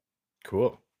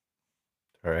 Cool.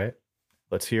 All right.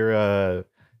 Let's hear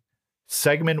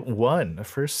segment 1, the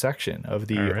first section of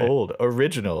the old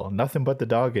original Nothing But the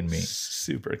Dog in Me.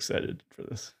 Super excited for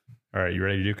this. All right, you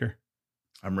ready, Duker?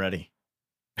 I'm ready.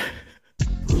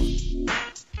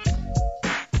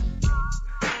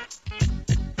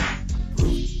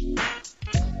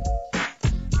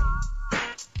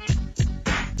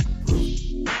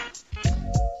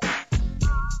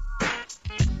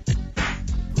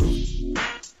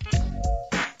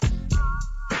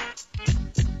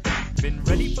 Been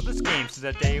ready for this game since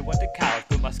the day I went to college.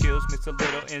 But my skills mix a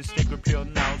little instinct with pure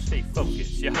knowledge. Stay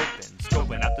focused, you're hoping,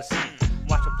 scoping out the scene.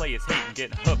 Watch the players hate and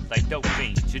get hooked like dope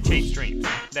fiends. You chase dreams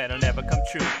that'll never come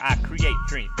true. I create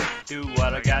dreams, do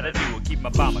what I gotta do. Keep my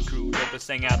bomber crew, dope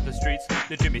sing out the streets.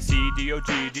 The Jimmy C,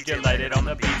 D.O.G, DJ light it on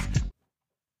the beats.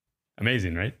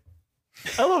 Amazing, right?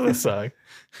 I love this song.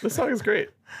 This song is great.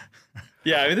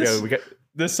 Yeah, I mean,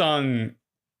 this song,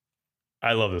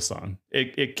 I love this song.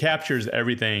 It captures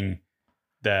everything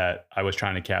that I was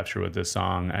trying to capture with this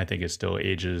song. I think it still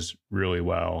ages really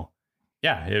well.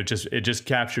 Yeah, it just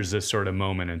captures this sort of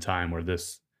moment in time where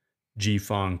this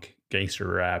G-funk gangster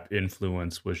rap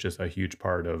influence was just a huge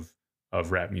part of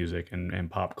rap music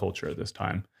and pop culture at this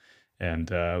time.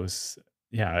 And I was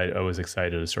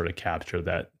excited to sort of capture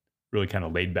that really kind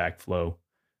of laid back flow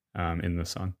in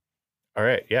this song. All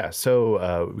right, yeah.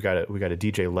 So we got a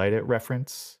DJ Light It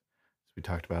reference. As we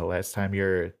talked about last time,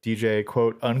 your DJ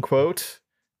quote unquote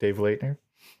Dave Leitner.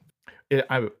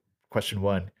 Question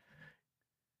 1.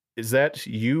 Is that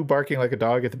you barking like a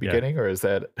dog at the beginning, or is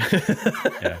that?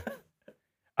 Yeah.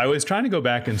 I was trying to go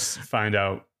back and find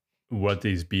out what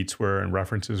these beats were and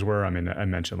references were. I mean, I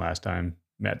mentioned last time,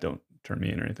 Matt, don't turn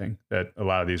me in or anything, that a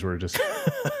lot of these were just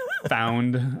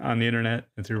found on the internet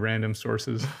and through random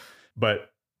sources.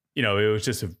 But, it was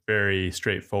just a very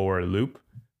straightforward loop.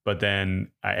 But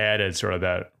then I added sort of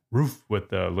that roof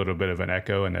with a little bit of an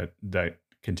echo, and that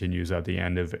continues at the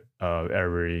end of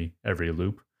every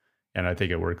loop. And I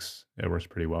think it works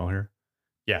pretty well here.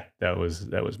 Yeah, that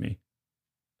was me.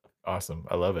 Awesome.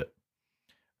 I love it.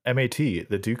 MAT,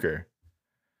 the Duker.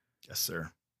 Yes,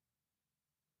 sir.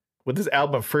 When this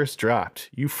album first dropped,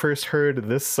 you first heard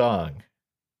this song,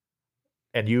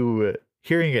 and you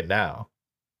hearing it now,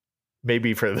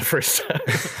 maybe for the first time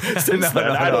since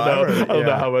then. I don't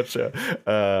know how much.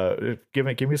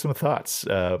 Give me some thoughts,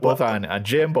 both on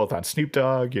Jim, both on Snoop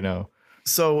Dogg.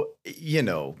 So,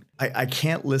 I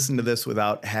can't listen to this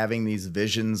without having these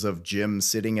visions of Jim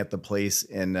sitting at the place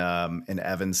in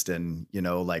Evanston,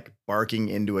 like barking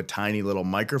into a tiny little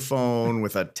microphone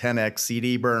with a 10x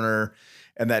CD burner,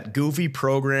 and that goofy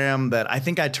program that I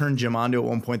think I turned Jim onto at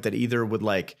one point that either would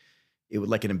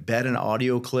embed an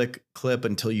audio clip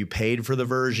until you paid for the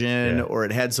version, or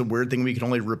it had some weird thing we could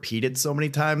only repeat it so many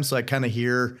times. So I kind of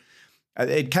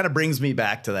it kind of brings me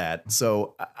back to that.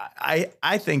 So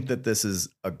I think that this is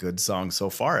a good song so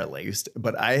far, at least.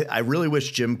 But I really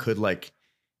wish Jim could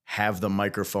have the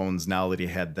microphones now that he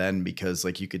had then, because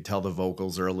you could tell the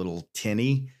vocals are a little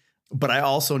tinny. But I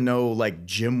also know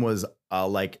Jim was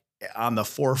on the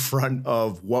forefront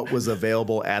of what was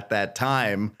available at that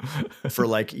time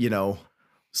for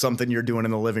something you're doing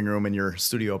in the living room in your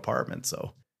studio apartment.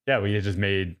 So yeah, we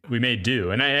made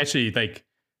do. And I actually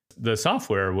the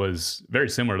software was very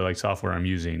similar to software I'm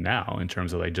using now in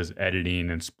terms of just editing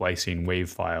and splicing wave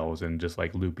files and just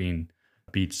looping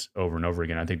beats over and over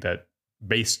again. I think that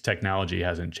base technology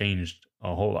hasn't changed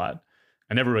a whole lot.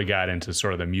 I never really got into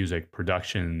sort of the music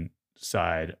production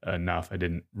side enough. I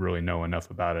didn't really know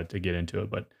enough about it to get into it,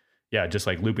 but yeah, just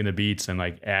looping the beats and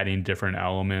adding different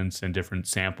elements and different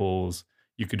samples,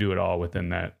 you could do it all within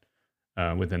that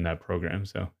program.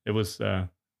 So it was a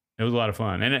lot of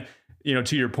fun. And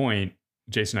to your point,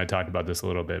 Jason and I talked about this a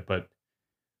little bit, but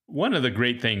one of the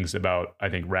great things about, I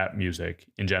think, rap music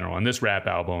in general, and this rap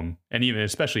album, and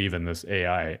especially this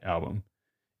AI album,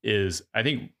 is I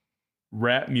think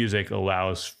rap music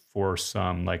allows for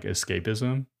some like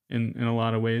escapism in a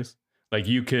lot of ways. Like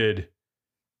you could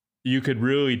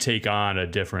really take on a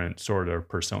different sort of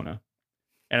persona.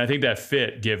 And I think that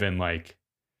fit, given like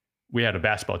we had a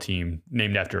basketball team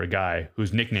named after a guy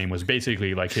whose nickname was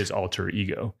basically like his alter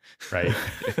ego, right?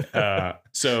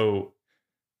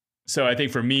 So I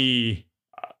think for me,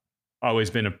 always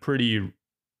been a pretty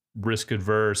risk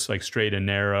adverse, like straight and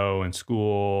narrow in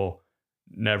school,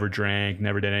 never drank,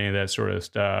 never did any of that sort of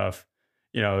stuff.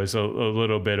 You know, it's a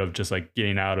little bit of just like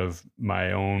getting out of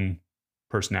my own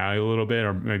personality a little bit,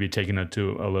 or maybe taking it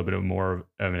to a little bit of more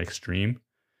of an extreme.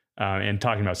 And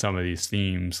talking about some of these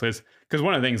themes, because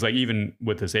one of the things, like even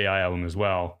with this AI album as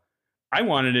well, I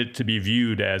wanted it to be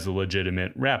viewed as a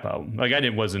legitimate rap album. Like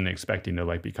wasn't expecting to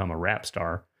like become a rap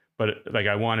star, but like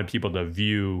I wanted people to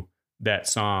view that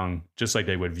song just like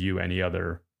they would view any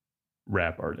other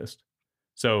rap artist.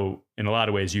 So in a lot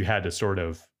of ways, you had to sort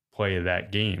of play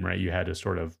that game, right? You had to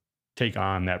sort of take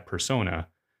on that persona,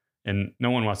 and no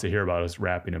one wants to hear about us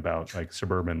rapping about like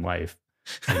suburban life.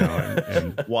 You know,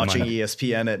 and watching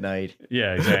ESPN at night.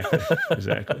 Yeah,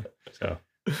 exactly. So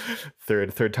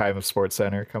third time of Sports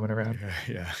Center coming around.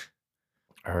 Yeah.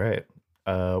 All right.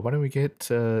 Why don't we get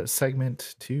section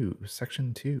 2?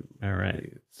 All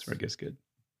right. This where it gets good.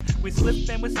 We slip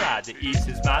and we slide, the east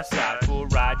is my side. Full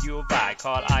ride, you'll buy,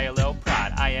 called ILL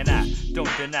Pride. I don't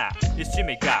deny, it's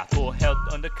Jimmy Guy. Full health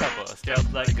undercover,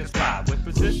 stealth like a spy. With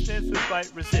persistence, with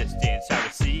fight resistance, I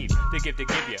receive to give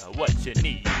you what you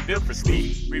need. Built for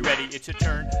speed, ready, it's your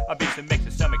turn. I'll be some makes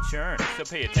your stomach churn. So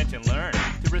pay attention, learn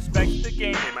to respect the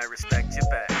game. They might respect you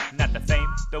back. Not the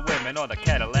fame, the women, or the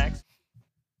Cadillacs.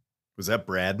 Was that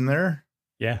Brad in there?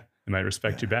 Yeah, they might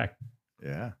respect you back.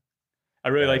 Yeah. I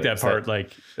really like that part,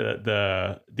 like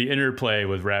the interplay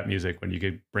with rap music when you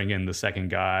could bring in the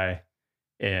second guy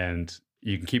and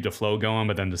you can keep the flow going,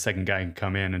 but then the second guy can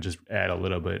come in and just add a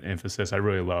little bit of emphasis. I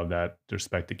really love that. To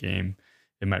respect the game,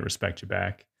 it might respect you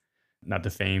back. Not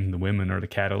the fame, the women, or the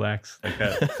Cadillacs. Like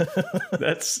that.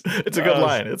 It's a good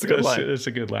line. It's a good line. It's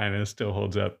a good line, and it still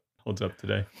holds up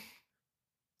today.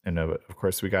 And of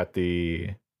course, we got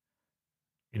the,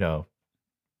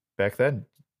 back then,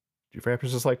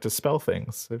 rappers just like to spell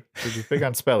things. They're just big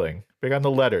on spelling, big on the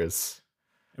letters.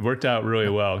 It worked out really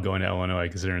well going to Illinois,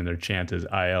 considering their chant is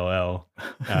ILL,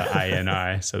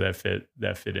 INI. So that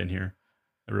fit in here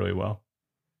really well.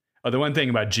 Oh, the one thing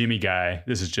about Jimmy Guy,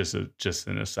 this is just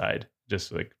an aside,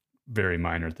 just like very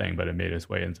minor thing, but it made its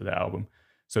way into the album.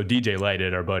 So DJ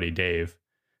Lighted, our buddy Dave.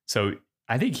 So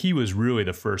I think he was really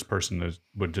the first person that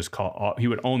he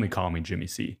would only call me Jimmy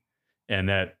C. And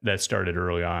that started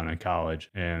early on in college,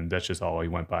 and that's just all he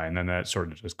went by. And then that sort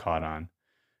of just caught on.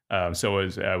 So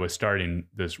as I was starting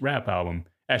this rap album,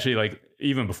 actually, like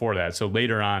even before that, so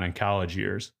later on in college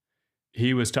years,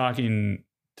 he was talking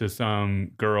to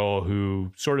some girl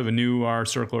who sort of knew our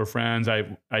circle of friends. I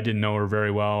didn't know her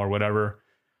very well or whatever,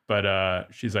 but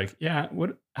she's like, "Yeah,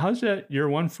 how's that? Your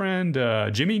one friend,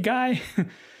 Jimmy Guy?"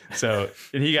 So,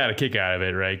 and he got a kick out of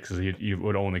it, right? Because he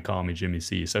would only call me Jimmy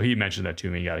C. So he mentioned that to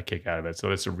me. He got a kick out of it. So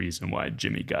that's the reason why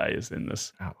Jimmy Guy is in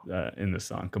this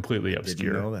song. Completely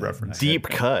obscure reference. Deep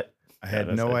cut. I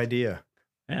had no idea.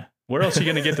 Yeah. Where else are you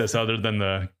going to get this other than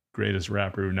the greatest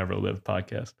rapper who never lived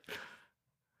podcast?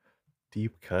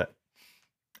 Deep cut.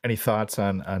 Any thoughts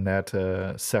on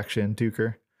that section,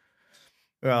 Duker?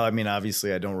 Well, I mean,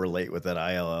 obviously, I don't relate with that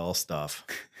ILL stuff.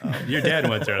 Your dad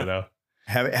went there, though.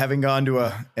 Having gone to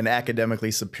an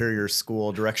academically superior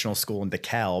school, directional school in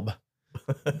DeKalb.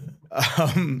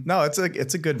 No,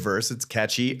 it's a good verse. It's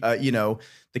catchy. The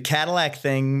Cadillac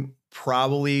thing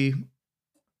probably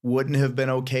wouldn't have been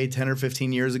okay 10 or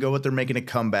 15 years ago, but they're making a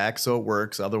comeback, so it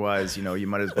works. Otherwise, you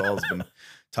might as well have been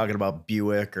talking about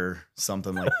Buick or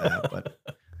something like that. But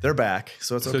they're back,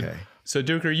 so it's okay. So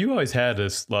Duker, you always had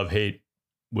this love-hate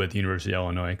with the University of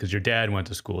Illinois because your dad went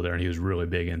to school there and he was really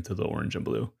big into the orange and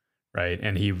blue. Right.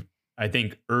 And I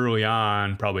think early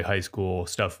on, probably high school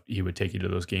stuff, he would take you to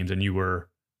those games, and you were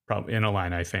probably an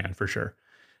Illini fan for sure.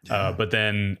 Yeah. But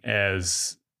then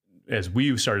as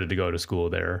we started to go to school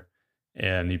there,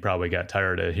 and you probably got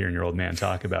tired of hearing your old man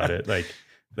talk about it, like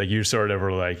you sort of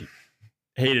were like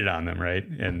hated on them. Right.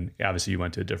 And obviously you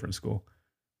went to a different school.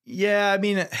 Yeah. I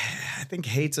mean, I think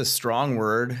hate's a strong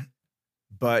word,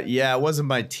 but yeah, it wasn't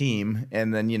my team.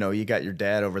 And then, you got your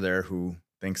dad over there who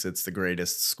thinks it's the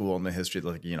greatest school in the history.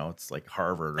 Like, it's like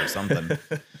Harvard or something.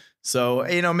 So,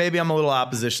 maybe I'm a little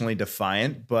oppositionally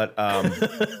defiant, but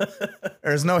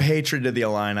there's no hatred to the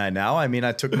Illini now. I mean,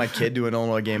 I took my kid to an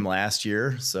Illinois game last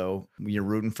year, so you're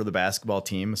rooting for the basketball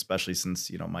team, especially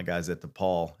since, my guys at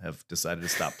DePaul have decided to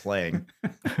stop playing.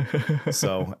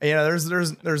 So,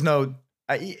 there's no,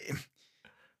 I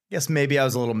guess maybe I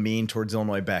was a little mean towards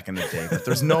Illinois back in the day, but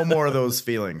there's no more of those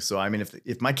feelings. So, I mean,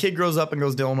 if my kid grows up and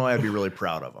goes to Illinois, I'd be really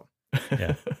proud of him.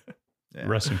 Yeah. Yeah.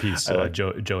 Rest in peace,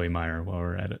 Joey Meyer, while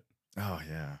we're at it. Oh,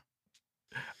 yeah.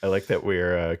 I like that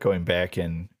we're going back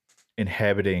and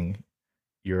inhabiting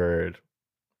the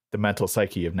mental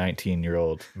psyche of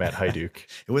 19-year-old Matt Hyduk.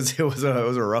 It was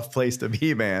a rough place to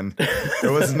be, man.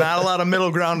 There was not a lot of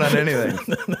middle ground on anything.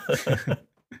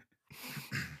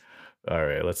 All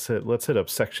right, let's hit up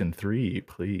section 3,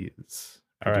 please.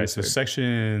 All right, so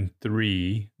section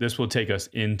 3, this will take us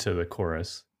into the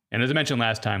chorus. And as I mentioned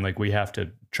last time, like we have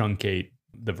to truncate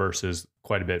the verses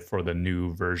quite a bit for the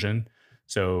new version.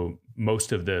 So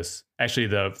most of this, actually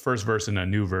the first verse in a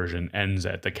new version ends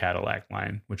at the Cadillac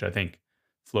line, which I think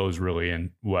flows really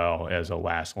in well as a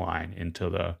last line into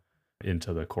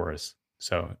the chorus.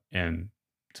 So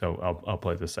I'll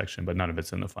play this section, but none of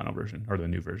it's in the final version or the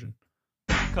new version.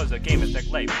 Cause a game is like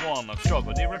life, one long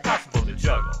struggle, they're impossible to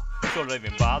juggle. So don't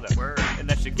even bother,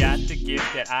 unless you got the gift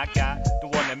that I got, the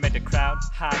one that made the crowd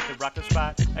hide the rock the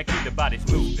spot, and keep the bodies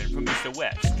moving from east to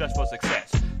west. Dress for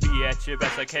success, be at your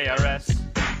best like KRS.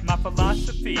 My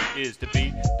philosophy is to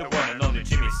be the one and only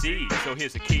Jimmy C. So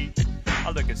here's the key,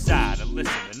 I look inside and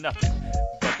listen to nothing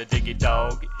but the diggy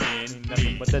dog in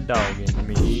me. But the dog in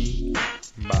me,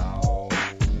 bow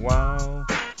wow,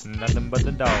 nothing but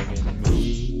the dog in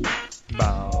me.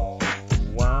 Bow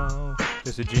wow,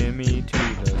 it's a Jimmy to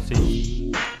the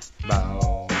sea.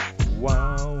 Bow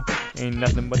wow, ain't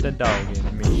nothing but the dog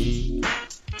in me.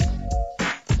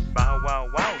 Bow wow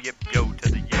wow, yip yo to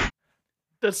the yip.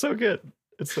 That's so good.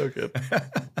 It's so good.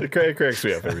 It cracks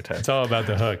me up every time. It's all about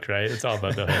the hook, right? It's all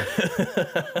about the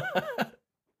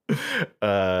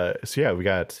hook. So yeah, we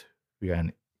got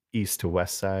an east to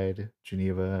west side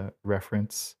Geneva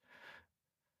reference.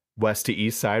 West to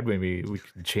east side, maybe we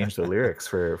can change the lyrics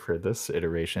for this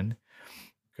iteration.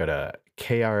 Got a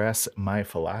KRS My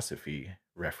Philosophy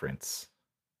reference.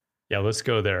 Yeah, let's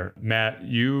go there. Matt,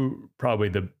 you probably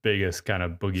the biggest kind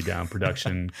of Boogie Down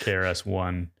production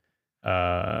KRS-One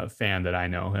fan that I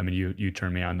know. I mean, you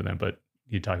turned me on to them, but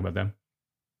you talk about them?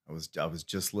 I was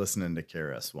just listening to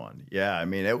KRS-One. Yeah, I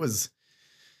mean, it was,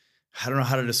 I don't know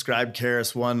how to describe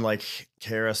KRS-One. Like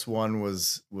KRS-One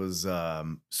was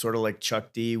sort of like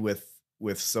Chuck D with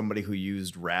somebody who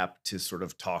used rap to sort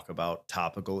of talk about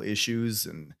topical issues,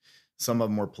 and some of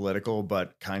them were political,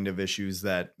 but kind of issues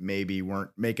that maybe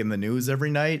weren't making the news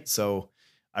every night. So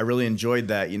I really enjoyed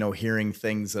that, hearing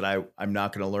things that I'm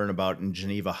not going to learn about in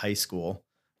Geneva High School.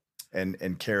 And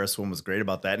KRS-One was great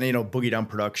about that. And, Boogie Down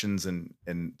Productions and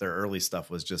their early stuff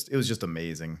was just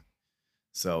amazing.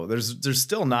 So there's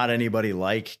still not anybody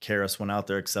like KRS-One out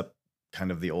there, except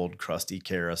kind of the old crusty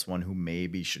KRS-One who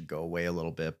maybe should go away a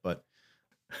little bit. But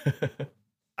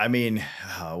I mean,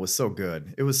 it was so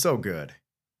good. It was so good.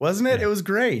 Wasn't it? Yeah. It was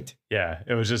great. Yeah.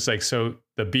 It was just like, so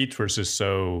the beats were just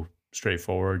so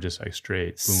straightforward, just like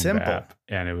straight boom Simple. bap.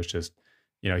 And it was just,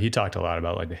 he talked a lot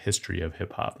about like the history of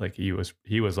hip hop. Like he was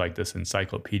like this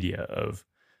encyclopedia of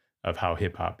how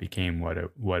hip hop became what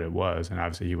it was. And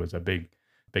obviously he was a big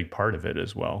part of it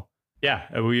as well. Yeah.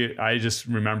 I just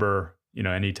remember,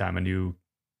 anytime a new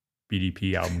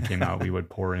BDP album came out, we would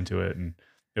pour into it, and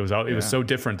it was so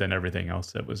different than everything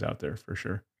else that was out there for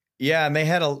sure. Yeah, and they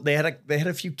had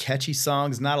a few catchy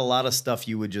songs, not a lot of stuff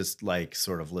you would just like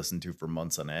sort of listen to for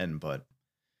months on end, but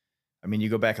I mean, you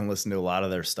go back and listen to a lot of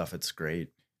their stuff, it's great.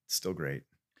 It's still great.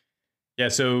 Yeah,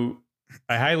 so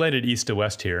I highlighted east to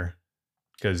west here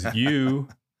because you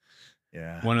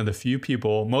yeah. one of the few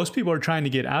people, most people are trying to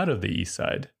get out of the east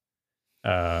side.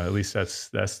 At least that's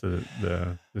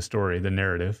the story, the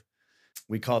narrative.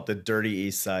 We call it the dirty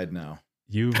east side now.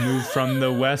 You've moved from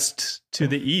the west to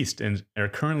the east and are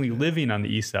currently living on the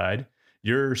east side.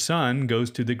 Your son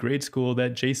goes to the grade school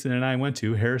that Jason and I went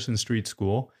to, Harrison Street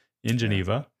School in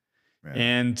Geneva. Yeah.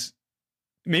 And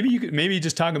maybe you could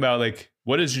just talk about like,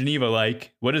 what is Geneva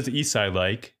like? What is the east side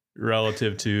like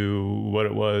relative to what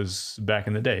it was back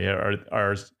in the day?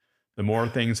 Are the more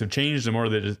things have changed, the more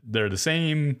they're the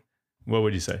same? What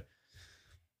would you say?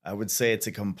 I would say it's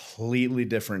a completely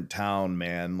different town,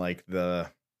 man. Like the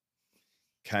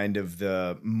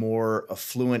more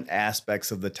affluent aspects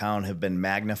of the town have been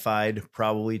magnified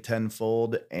probably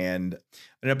tenfold. And I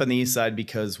ended up on the east side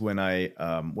because when I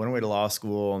went away to law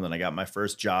school and then I got my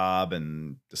first job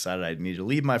and decided I needed to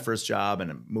leave my first job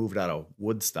and moved out of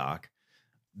Woodstock,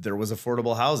 there was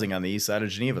affordable housing on the east side of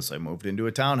Geneva. So I moved into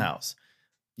a townhouse.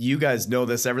 You guys know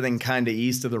this, everything kind of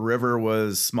east of the river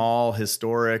was small,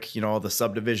 historic, you know, the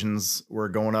subdivisions were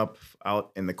going up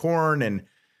out in the corn, and,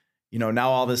 you know,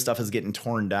 now all this stuff is getting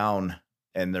torn down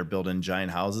and they're building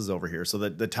giant houses over here. So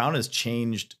the town has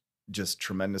changed just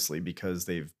tremendously because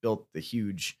they've built the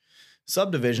huge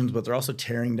subdivisions, but they're also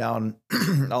tearing down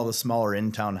all the smaller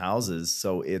in-town houses.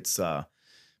 So it's,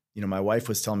 you know, my wife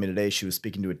was telling me today, she was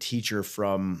speaking to a teacher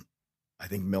from, I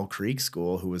think, Mill Creek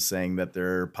School, who was saying that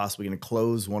they're possibly going to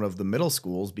close one of the middle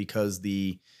schools because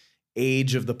the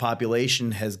age of the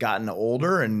population has gotten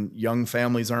older and young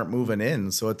families aren't moving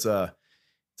in. So it's a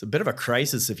bit of a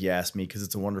crisis, if you ask me, because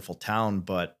it's a wonderful town.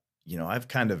 But, you know, I've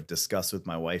kind of discussed with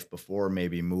my wife before,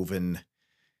 maybe moving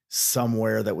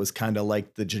somewhere that was kind of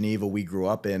like the Geneva we grew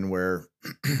up in, where,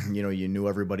 you know, you knew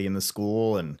everybody in the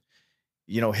school, and,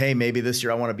 you know, hey, maybe this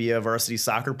year I want to be a varsity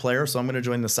soccer player, so I'm going to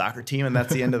join the soccer team, and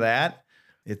that's the end of that.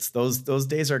 It's those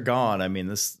days are gone. I mean,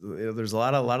 there's a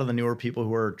lot of the newer people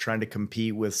who are trying to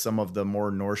compete with some of the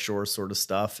more North Shore sort of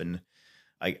stuff. And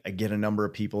I get a number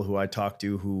of people who I talk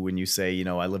to who, when you say, you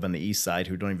know, I live on the east side,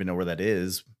 who don't even know where that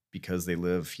is because they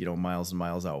live, you know, miles and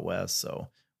miles out west. So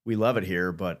we love it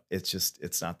here, but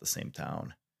it's not the same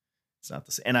town. It's not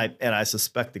the same. And I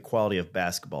suspect the quality of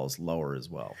basketball is lower as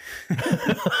well.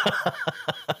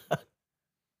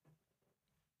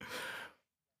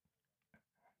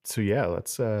 So yeah,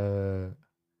 let's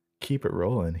keep it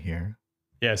rolling here.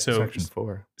 Yeah. So section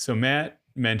 4. So Matt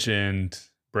mentioned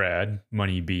Brad,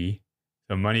 Money B.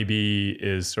 So Money B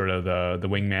is sort of the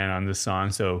wingman on this song.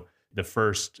 So the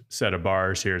first set of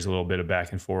bars here is a little bit of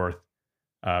back and forth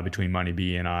between Money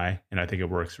B and I think it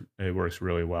works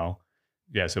really well.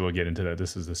 Yeah. So we'll get into that.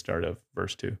 This is the start of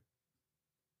verse 2.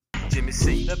 Jimmy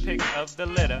C, The pick of the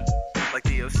litter, like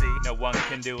DOC, no one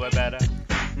can do it better.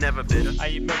 never bitter. I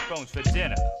eat milk bones for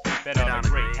dinner. Bet on a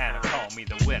great hand, call me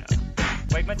the winner.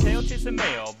 Wag my tail, chase a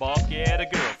mail, balk, yeah, the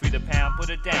girl. Feed a pound, put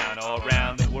it down all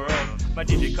around the world. My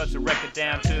DJ cuts the record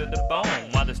down to the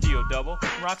bone, while the steel double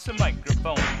rocks the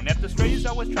microphone. After strays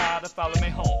always try to follow me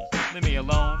home. Leave me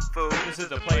alone, fool. This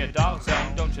is a player dog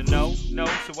zone, don't you know? No,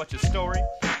 so what's your story?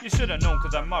 You should have known,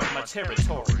 cause I marked my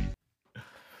territory.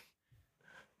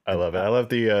 I love it. I love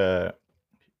the,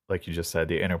 like you just said,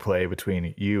 the interplay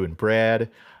between you and Brad.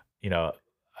 You know,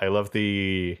 I love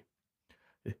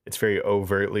it's very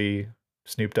overtly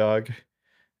Snoop Dogg.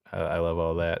 I love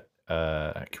all that.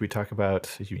 Can we talk about,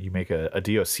 you make a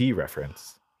DOC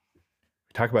reference.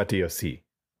 Talk about DOC.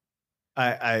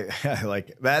 I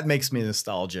like, that makes me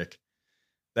nostalgic.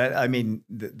 That, I mean,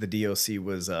 the DOC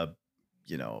was a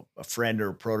friend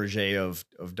or protege of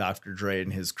Dr. Dre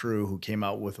and his crew, who came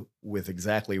out with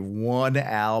exactly one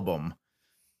album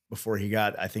before he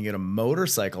got, I think, in a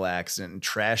motorcycle accident and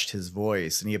trashed his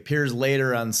voice. And he appears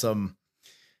later on some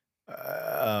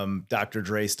Dr.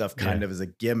 Dre stuff kind of as a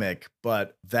gimmick.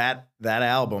 But that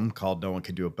album called No One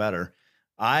Can Do It Better,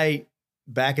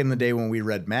 back in the day when we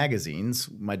read magazines,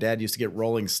 my dad used to get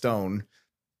Rolling Stone,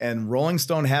 and Rolling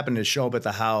Stone happened to show up at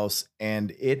the house,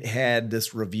 and it had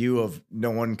this review of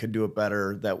No One Could Do It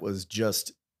Better that was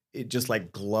just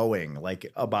like glowing, like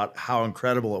about how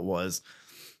incredible it was.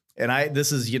 And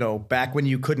this is, back when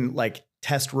you couldn't like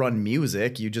test run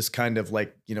music, you just kind of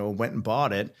like, went and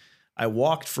bought it. I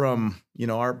walked from,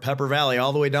 our Pepper Valley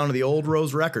all the way down to the old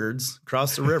Rose Records,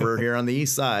 across the river here on the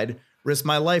east side, risked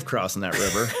my life crossing that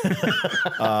river.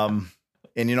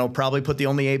 And, probably put the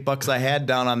only $8 I had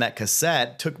down on that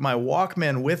cassette, took my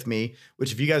Walkman with me,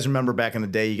 which, if you guys remember back in the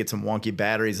day, you get some wonky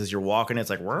batteries as you're walking. It's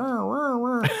like,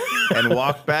 and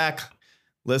walked back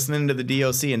listening to the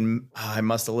DOC. And I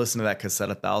must have listened to that cassette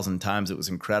 1,000 times. It was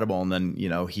incredible. And then,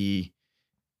 he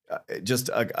just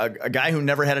a guy who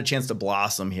never had a chance to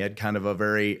blossom. He had kind of a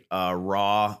very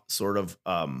raw sort of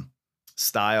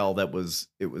style that was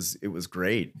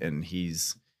great. And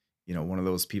he's, one of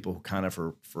those people who kind of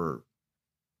for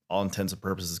all intents and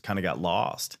purposes kind of got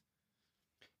lost.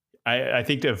 I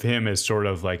think of him as sort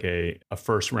of like a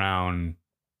first round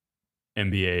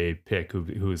NBA pick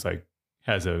who's like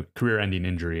has a career ending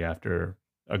injury after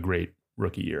a great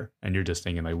rookie year. And you're just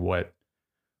thinking like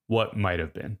what might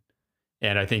have been.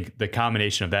 And I think the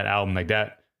combination of that album like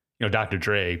that, Dr.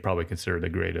 Dre probably considered the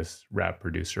greatest rap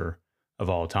producer of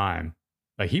all time.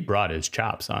 Like he brought his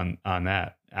chops on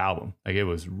that album. Like it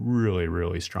was really,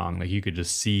 really strong. Like you could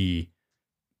just see,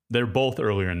 they're both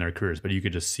earlier in their careers, but you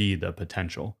could just see the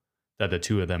potential that the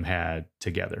two of them had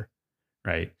together.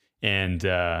 Right. And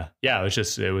it was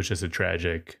just a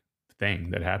tragic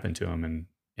thing that happened to him.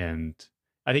 And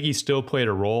I think he still played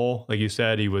a role. Like you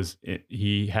said,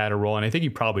 he had a role, and I think he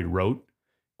probably wrote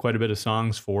quite a bit of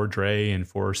songs for Dre and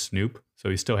for Snoop. So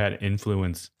he still had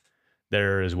influence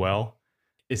there as well.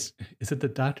 Is it the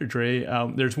Dr. Dre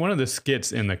album? There's one of the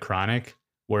skits in the Chronic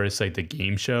where it's like the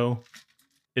game show.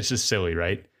 It's just silly,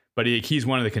 right? But he's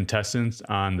one of the contestants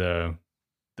on the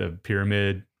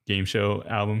Pyramid game show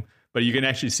album. But you can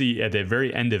actually see at the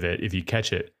very end of it, if you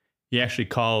catch it, he actually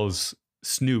calls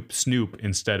Snoop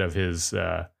instead of his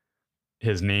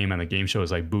name on the game show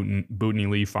is like Bootney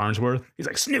Lee Farnsworth. He's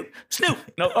like Snoop.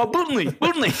 No, Bootney.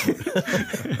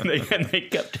 and they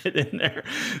kept it in there.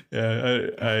 Yeah,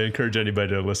 I encourage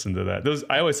anybody to listen to that.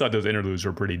 I always thought those interludes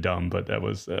were pretty dumb, but that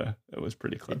was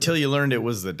pretty clever. Until you learned it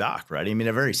was the Doc, right? I mean,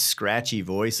 a very scratchy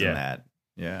voice in that.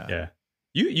 Yeah. Yeah.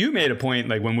 You made a point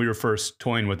like when we were first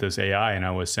toying with this AI and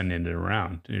I was sending it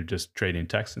around, just trading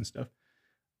texts and stuff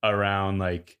around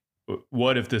like,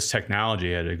 what if this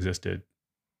technology had existed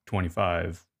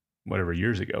 25 whatever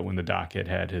years ago when the Doc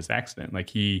had his accident? Like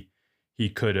he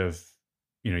could have,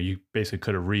 you basically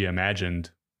could have reimagined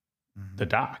the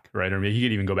Doc, right? I mean, he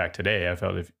could even go back today. I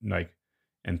felt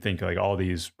and think like all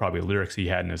these probably lyrics he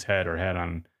had in his head or had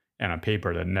on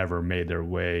paper that never made their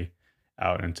way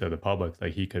out into the public.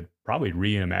 Like he could probably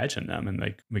reimagine them, and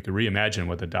like we could reimagine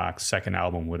what the Doc's second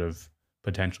album would have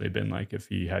potentially been like if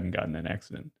he hadn't gotten an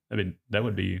accident. I mean, that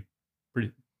would be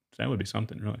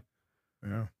something, really.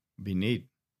 Yeah, it'd be neat.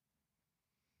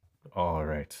 All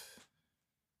right.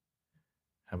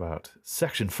 How about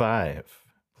section 5,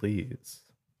 please?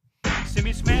 See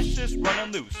me smash this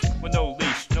running loose with no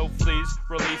leash, no fleas,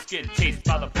 release, getting chased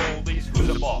by the police. Who's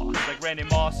a boss? Like Randy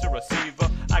Moss, a receiver.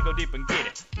 I go deep and get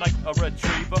it, like a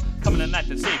retriever. Coming tonight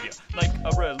to save you, like a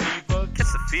reliever.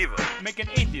 Kiss the fever. Make an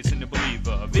atheist into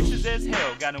believer. Vicious as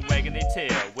hell, got them wagging their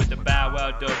tail with the Bow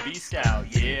Wow Dubby style,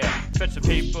 yeah. Fetch the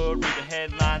paper, read the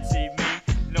headline, see me.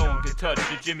 No one can touch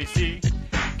the Jimmy C.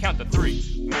 Count to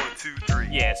 3. 1, 2, 3.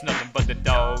 Yeah, it's nothing but the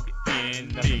dog in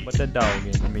me. Nothing but the dog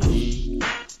in me.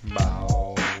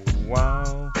 Bow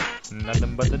wow.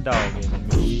 Nothing but the dog in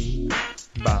me.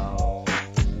 Bow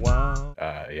wow.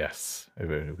 Yes.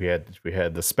 We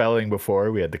had the spelling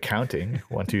before. We had the counting.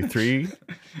 1, 2, 3.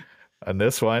 On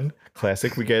this one,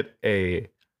 classic, we get a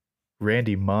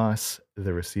Randy Moss,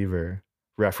 the receiver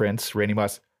reference. Randy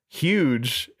Moss,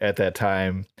 huge at that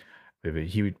time.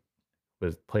 He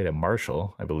was played at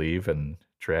Marshall, I believe, and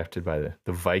drafted by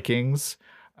the Vikings.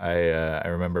 I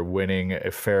remember winning a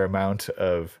fair amount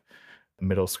of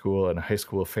middle school and high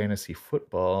school fantasy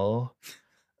football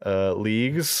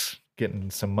leagues,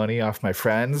 getting some money off my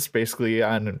friends, basically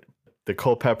on the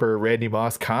Culpepper Randy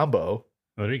Moss combo.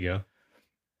 Oh, there you go.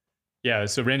 Yeah,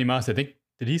 so Randy Moss, I think,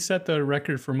 did he set the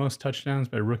record for most touchdowns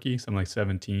by rookie? Something like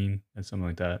 17 and something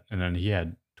like that. And then he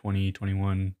had 20,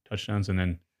 21 touchdowns, and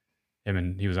then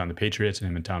he was on the Patriots, and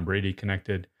him and Tom Brady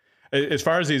connected. As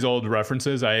far as these old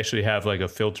references, I actually have like a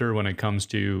filter when it comes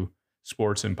to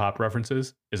sports and pop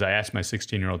references. Is I ask my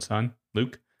 16-year-old son,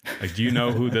 Luke, like, do you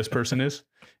know who this person is?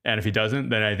 And if he doesn't,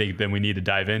 then I think we need to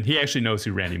dive in. He actually knows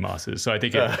who Randy Moss is. So I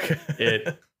think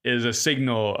it is a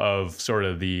signal of sort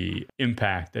of the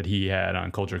impact that he had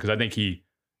on culture. Because I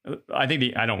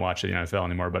don't watch the NFL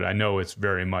anymore, but I know it's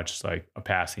very much like a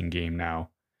passing game now.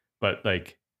 But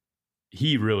like,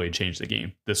 he really changed the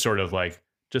game. This sort of like,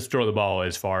 just throw the ball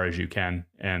as far as you can,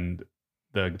 and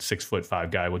the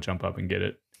 6'5" guy will jump up and get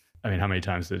it. I mean, how many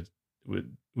times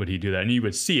would he do that? And you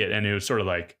would see it, and it was sort of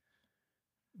like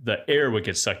the air would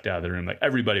get sucked out of the room. Like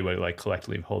everybody would like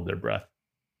collectively hold their breath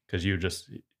because he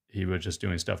was just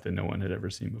doing stuff that no one had ever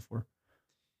seen before.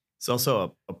 It's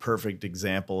also a perfect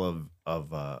example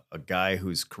of a guy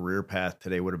whose career path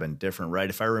today would have been different, right?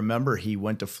 If I remember, he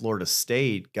went to Florida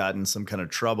State, got in some kind of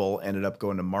trouble, ended up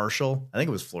going to Marshall. I think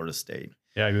it was Florida State.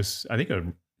 Yeah,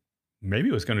 maybe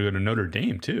he was going to go to Notre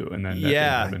Dame too, and then that didn't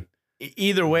happen.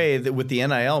 Either way, with the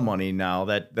NIL money now,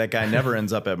 that guy never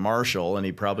ends up at Marshall, and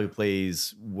he probably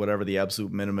plays whatever the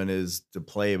absolute minimum is to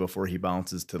play before he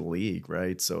bounces to the league,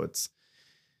 right? So it's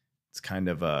kind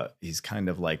of he's kind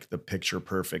of like the picture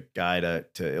perfect guy to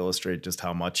illustrate just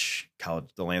how much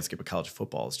the landscape of college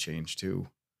football has changed too.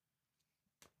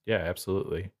 Yeah,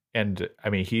 absolutely. And I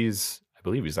mean, I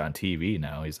believe he's on TV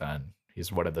now.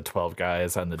 He's one of the 12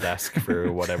 guys on the desk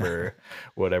for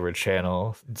whatever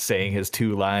channel, saying his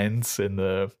 2 lines in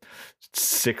the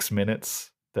 6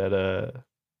 minutes that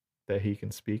he can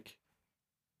speak.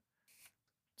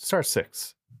 Star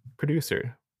 6,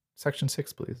 producer, section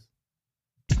 6, please.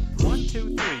 1,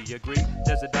 2, 3, agree.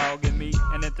 There's a dog in me,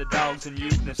 and if the dog's in you,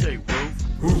 then say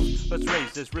woof. Woof. Let's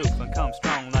raise this roof and come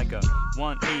strong like a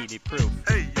 180 proof.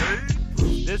 Hey, yeah.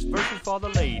 This verse is for the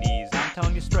ladies, I'm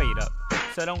telling you straight up.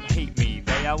 So don't hate me,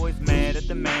 they always mad at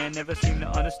the man, never seem to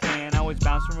understand. Always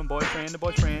bounce from boyfriend to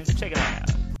boyfriend. Check it out.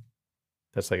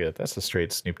 That's a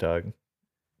straight Snoop Dogg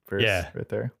verse Yeah. right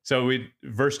there. So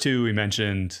verse 2, we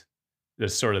mentioned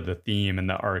this sort of the theme and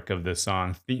the arc of the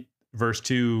song. Verse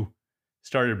 2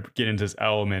 started getting this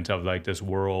element of like this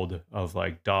world of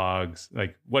like dogs.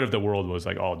 Like, what if the world was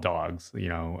like all dogs,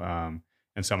 and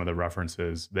some of the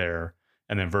references there.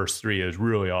 And then verse 3 is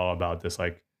really all about this,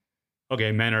 like,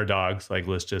 okay, men are dogs. Like,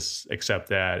 let's just accept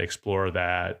that, explore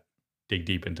that, dig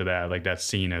deep into that. Like, that's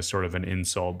seen as sort of an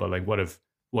insult, but like, what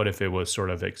if it was sort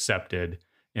of accepted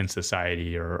in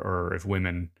society, or if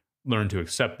women learn to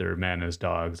accept their men as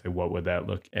dogs, like what would that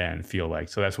look and feel like?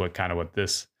 So that's what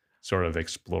this sort of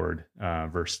explored,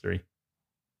 verse 3.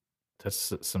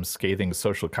 That's some scathing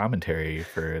social commentary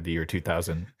for the year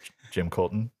 2000, Jim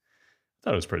Colton. I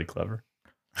thought it was pretty clever.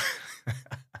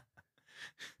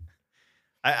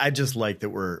 I just like that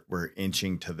we're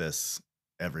inching to this.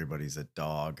 Everybody's a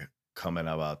dog coming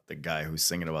about the guy who's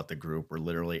singing about the group where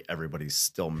literally everybody's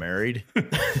still married.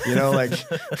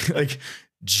 like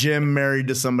Jim married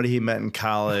to somebody he met in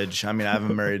college. I mean, I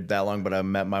haven't married that long, but I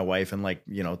met my wife in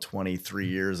 23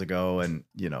 years ago. And,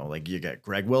 like you got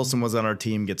Greg Wilson was on our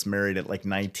team, gets married at like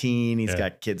 19. He's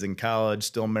got kids in college,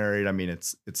 still married. I mean,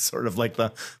 it's sort of like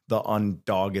the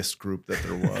undoggest group that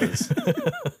there was.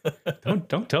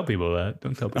 Don't tell people that.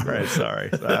 Don't tell people. All right,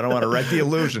 sorry. I don't want to wreck the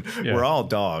illusion. Yeah. We're all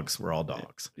dogs. We're all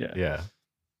dogs. Yeah.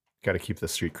 Got to keep the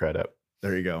street cred up.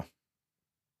 There you go.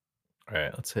 All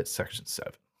right, let's hit section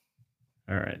 7.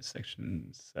 All right, section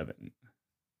 7.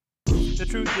 The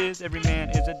truth is, every man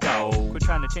is a dog. Quit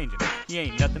trying to change him. He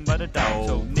ain't nothing but a dog.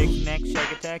 So knick-knack,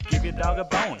 shack-attack, give your dog a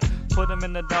bone. Put him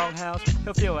in the doghouse,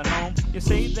 he'll feel at home. You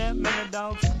say that men are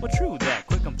dogs? Well, true that.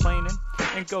 Quit complaining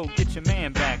and go get your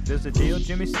man back. There's a deal,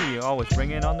 Jimmy C. Always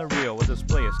bring it on the real with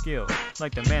display of skill,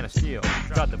 like the man of steel.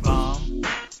 Drop the bomb.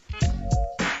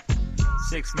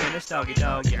 6 minutes, doggy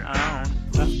dog, you're on.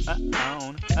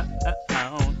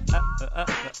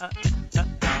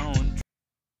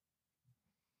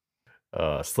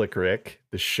 Slick Rick,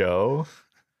 the show.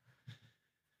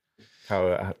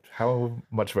 How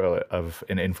much of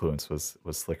an influence was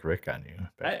Slick Rick on you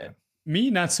back then? Me,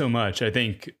 not so much, I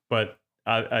think, but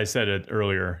I said it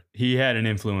earlier. He had an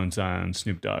influence on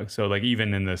Snoop Dogg. So like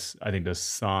even in this, I think this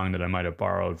song that I might have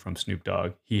borrowed from Snoop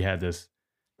Dogg, he had this.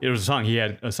 It was a song. He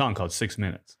had a song called 6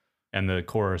 Minutes, and the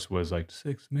chorus was like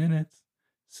 6 minutes,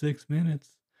 6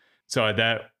 minutes. So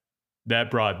that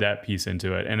brought that piece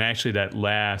into it, and actually that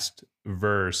last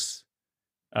verse,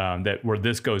 where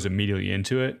this goes immediately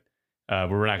into it.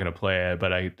 We're not going to play it,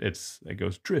 but it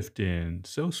goes drifting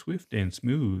so swift and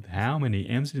smooth. How many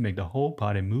MCs make the whole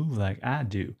party move like I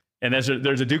do? And there's a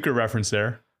Duker reference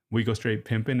there. We go straight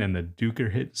pimping, and the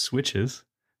Duker hit switches.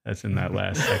 That's in that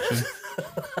last section.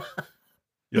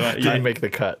 You Didn't make the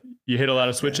cut. You hit a lot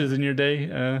of switches in your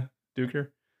day, Duker?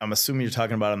 I'm assuming you're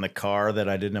talking about in the car that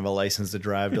I didn't have a license to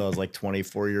drive till I was like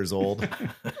 24 years old.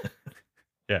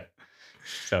 Yeah.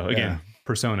 So again,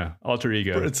 persona, alter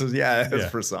ego. It's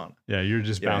persona. Yeah, you're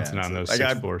just bouncing on those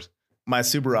 6-4s. My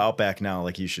Subaru Outback now,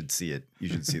 like you should see it. You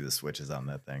should see the switches on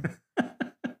that thing.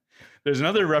 There's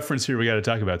another reference here we got to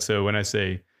talk about. So when I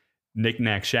say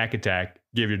knick-knack, shack-attack,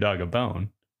 give your dog a bone,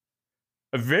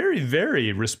 a very,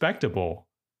 very respectable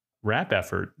rap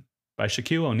effort by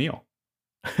Shaquille O'Neal.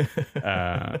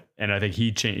 And I think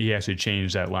he actually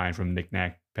changed that line from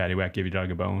knick-knack, paddywhack, give your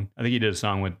dog a bone. I think he did a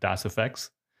song with Das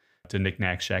Effects to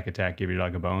knick-knack, shack-attack, give your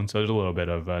dog a bone. So there's a little bit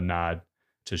of a nod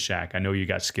to Shaq. I Know You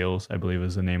Got Skills, I believe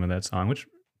is the name of that song, which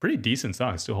pretty decent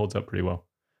song. It still holds up pretty well.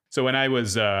 So when I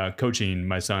was coaching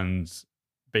my son's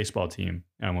baseball team,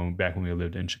 back when we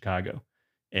lived in Chicago,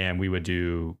 and we would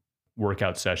do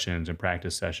workout sessions and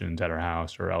practice sessions at our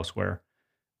house or elsewhere,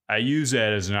 I use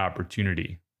that as an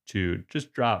opportunity to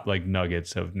just drop like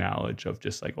nuggets of knowledge of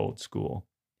just like old school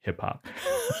hip hop.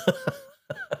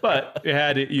 But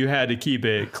you had to keep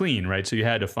it clean, right? So you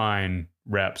had to find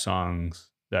rap songs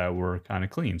that were kind of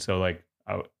clean. So like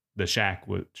the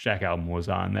Shaq album was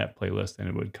on that playlist, and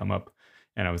it would come up,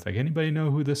 and I was like, anybody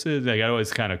know who this is? Like I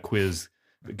always kind of quiz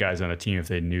the guys on the team if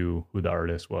they knew who the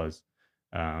artist was.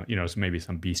 So maybe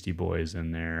some Beastie Boys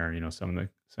in there, some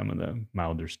of the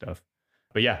milder stuff.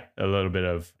 But yeah, a little bit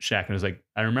of Shaq. And it was like,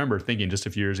 I remember thinking just a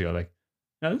few years ago, like,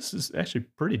 no, this is actually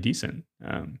pretty decent.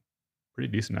 Pretty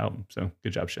decent album. So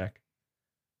good job, Shaq.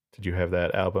 Did you have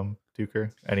that album,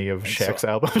 Duker? Any of Shaq's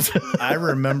albums? I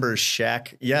remember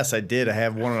Shaq. Yes, I did. I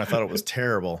have one, and I thought it was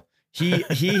terrible.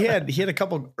 He had a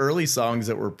couple early songs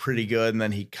that were pretty good, and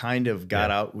then he kind of got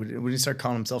out. Would he start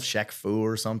calling himself Shaq Fu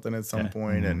or something at some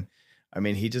point? Mm-hmm. And I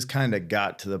mean, he just kind of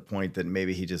got to the point that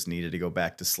maybe he just needed to go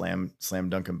back to slam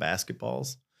dunking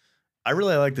basketballs. I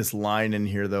really like this line in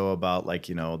here though about like,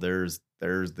 there's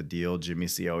there's the deal. Jimmy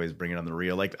C always bring it on the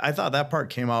reel. Like, I thought that part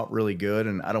came out really good,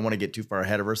 and I don't want to get too far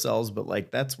ahead of ourselves, but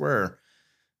like that's where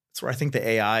I think the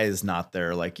AI is not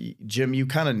there. Like, Jim, you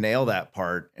kind of nail that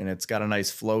part, and it's got a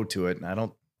nice flow to it. And I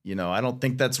don't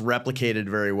think that's replicated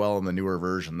very well in the newer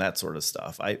version, that sort of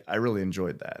stuff. I really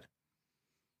enjoyed that.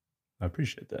 I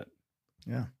appreciate that.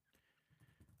 Yeah.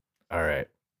 All right.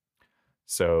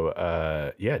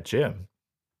 So, Jim,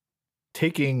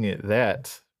 taking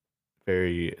that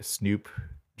very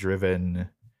Snoop-driven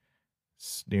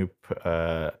Snoop,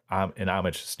 an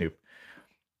homage to Snoop,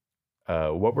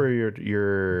 what were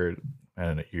your I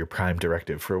don't know, your prime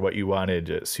directive for what you wanted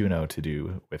Suno to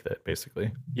do with it,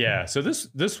 basically? Yeah. So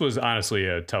this was honestly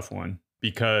a tough one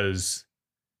because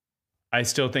I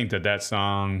still think that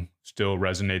song still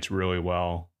resonates really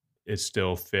well. It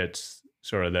still fits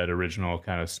sort of that original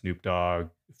kind of Snoop Dogg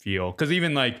feel. Because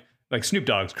even like Snoop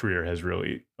Dogg's career has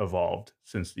really evolved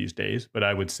since these days. But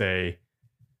I would say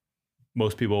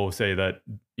most people will say that,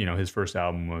 you know, his first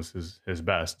album was his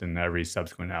best, and every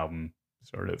subsequent album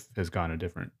sort of has gone a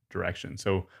different direction.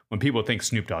 So when people think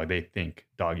Snoop Dogg, they think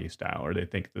Doggy Style, or they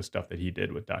think the stuff that he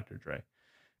did with Dr. Dre.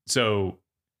 So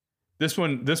this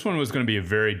one was going to be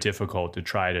very difficult to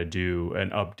try to do an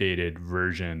updated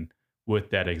version with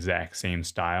that exact same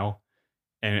style.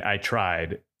 And I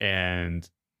tried, and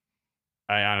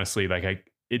I honestly,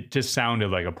 it just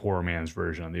sounded like a poor man's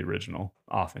version of the original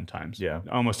oftentimes. Yeah.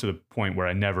 Almost to the point where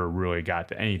I never really got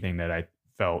to anything that I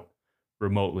felt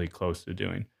remotely close to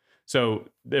doing. So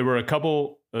there were a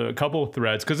couple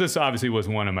threads, because this obviously was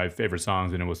one of my favorite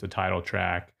songs, and it was the title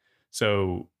track.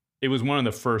 So it was one of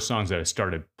the first songs that I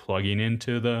started plugging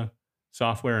into the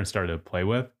software and started to play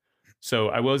with. So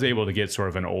I was able to get sort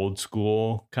of an old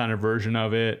school kind of version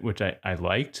of it, which I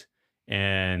liked,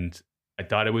 and I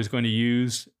thought I was going to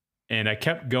use. And I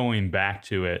kept going back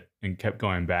to it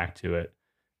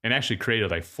and actually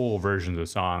created like full versions of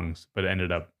songs, but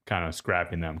ended up kind of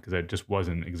scrapping them because it just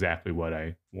wasn't exactly what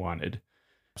I wanted.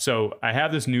 So I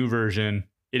have this new version.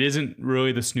 It isn't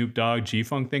really the Snoop Dogg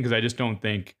G-Funk thing, because I just don't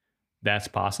think that's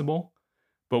possible.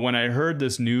 But when I heard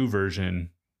this new version,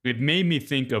 it made me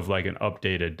think of like an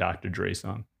updated Dr. Dre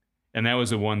song. And that was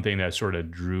the one thing that sort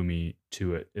of drew me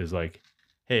to it, is like,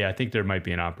 hey, I think there might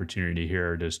be an opportunity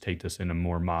here to just take this in a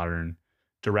more modern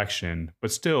direction,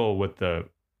 but still with the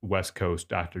West Coast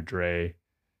Dr. Dre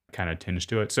kind of tinge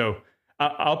to it. So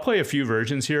I'll play a few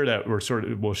versions here that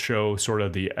will show sort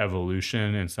of the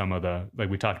evolution and some of the,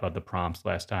 like we talked about the prompts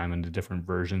last time and the different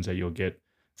versions that you'll get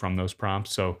from those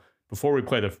prompts. So before we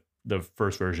play the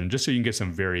first version, just so you can get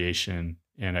some variation,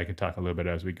 and I can talk a little bit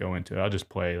as we go into it, I'll just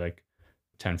play like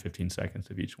 10, 15 seconds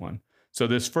of each one. So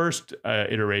this first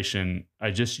iteration, I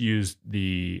just used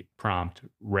the prompt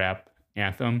rap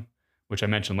anthem, which I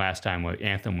mentioned last time. Like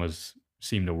anthem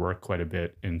seemed to work quite a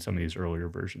bit in some of these earlier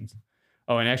versions.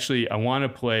 Oh, and actually, I want to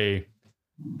play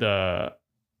the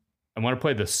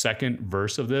second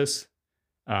verse of this,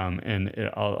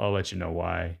 I'll let you know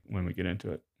why when we get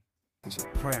into it.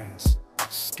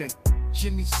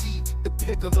 Jimmy C, the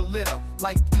pick of the litter,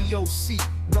 like EOC,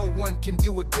 no one can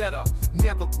do it better,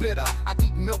 never bitter. I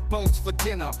eat milk bones for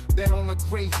dinner, then on a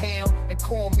gray ham and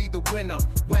call me the winner.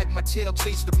 Wag my tail,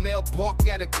 chase the mail, bark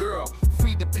at a girl,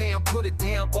 free the pound, put it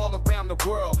down all around the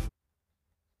world.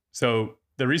 So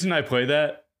the reason I play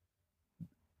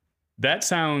that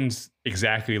sounds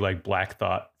exactly like Black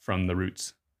Thought from The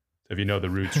Roots. So if you know The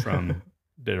Roots from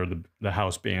they're the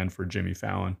house band for Jimmy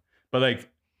Fallon, but like,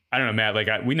 I don't know,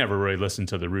 Matt, we never really listened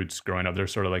to The Roots growing up. They're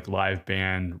sort of like live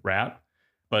band rap.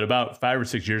 But about 5 or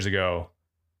 6 years ago,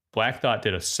 Black Thought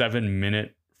did a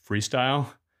 7-minute freestyle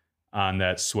on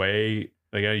that Sway.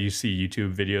 Like, you see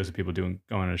YouTube videos of people go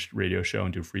on a radio show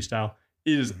and do freestyle.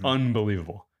 It is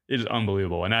unbelievable. It is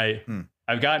unbelievable. And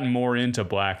I've gotten more into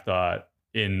Black Thought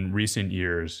in recent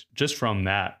years just from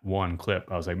that one clip.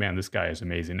 I was like, man, this guy is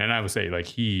amazing. And I would say, like,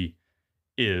 he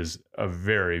is a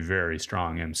very, very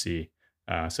strong MC.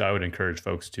 So I would encourage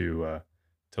folks to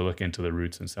look into The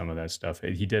Roots and some of that stuff.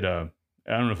 He did I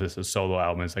don't know if this is a solo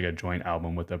album. It's like a joint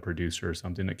album with a producer or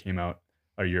something that came out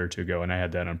a year or two ago. And I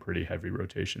had that on pretty heavy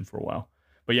rotation for a while.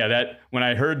 But yeah, when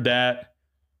I heard that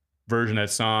version of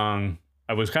that song,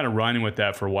 I was kind of running with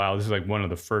that for a while. This is like one of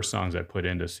the first songs I put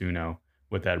into Suno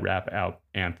with that rap out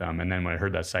anthem. And then when I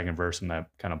heard that second verse and that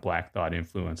kind of Black Thought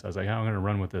influence, I was like, oh, I'm going to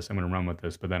run with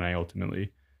this. But then I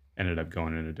ultimately ended up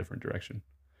going in a different direction.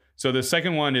 So the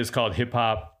second one is called Hip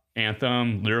Hop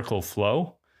Anthem Lyrical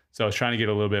Flow. So I was trying to get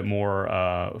a little bit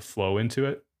more flow into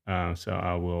it. So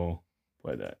I will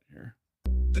play that here.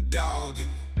 The Dogg.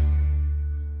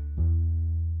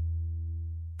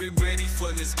 Been ready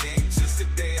for this game since the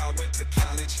day I went to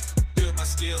college. Build my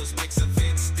skills, mix of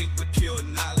instinct with pure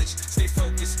knowledge. Stay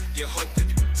focused, you're hoping,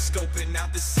 scoping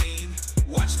out the scene.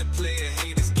 Watch the player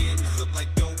haters get hooked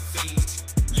like dope fiends.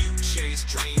 You chase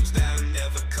dreams that'll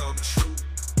never come true.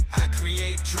 I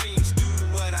create dreams, do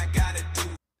what I gotta do.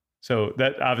 So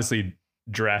that obviously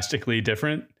drastically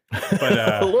different,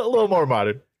 but A little more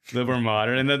modern. a little more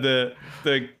modern. And then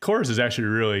the chorus is actually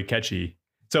really catchy.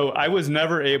 So I was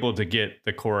never able to get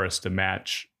the chorus to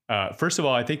match. First of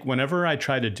all, I think whenever I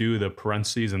tried to do the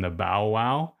parentheses and the bow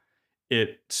wow,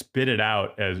 it spit it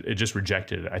out as it just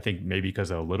rejected it. I think maybe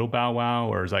because of a little bow wow,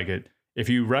 or it's like if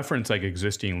you reference like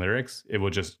existing lyrics, it will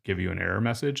just give you an error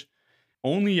message.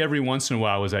 Only every once in a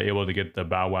while was I able to get the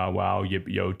bow wow wow yip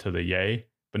yo to the yay,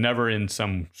 but never in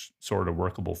some sort of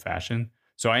workable fashion.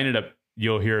 So I ended up,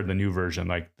 you'll hear the new version,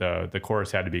 like the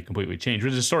chorus had to be completely changed,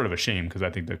 which is sort of a shame because I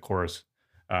think the chorus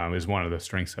is one of the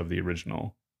strengths of the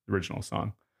original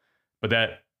song. But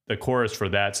the chorus for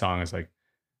that song is like,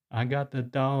 I got the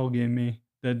dog in me,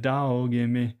 the dog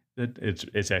in me.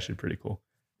 It's actually pretty cool.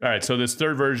 All right, so this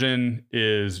third version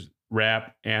is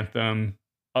rap, anthem,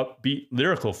 upbeat,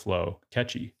 lyrical flow,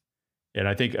 catchy. And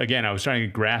I think, again, I was trying to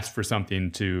grasp for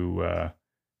something to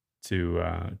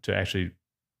actually,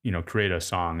 create a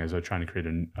song as I was trying to create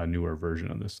a newer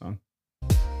version of this song.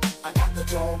 I got the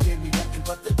dog in me, nothing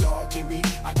but the dog in me.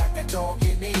 I got that dog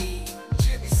in me.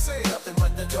 Jimmy say nothing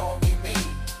but the dog in me.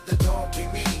 The dog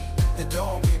in me, the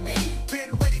dog in me.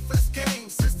 Been ready for this game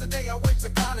since the day I went to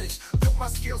college. Built my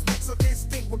skills, mix of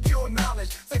instinct with pure knowledge.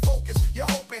 Stay focused, you're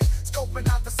hoping, scoping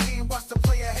out the scene. Watch the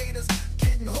player haters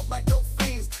getting hooked like dope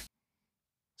fiends.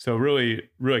 So really,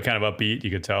 really kind of upbeat. You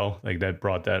could tell like that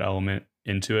brought that element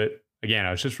into it. Again,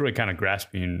 I was just really kind of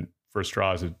grasping for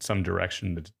straws at some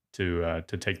direction to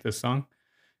take this song.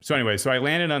 So anyway, so I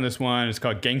landed on this one. It's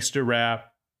called Gangster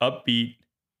Rap, upbeat,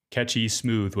 catchy,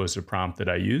 smooth was the prompt that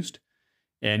I used.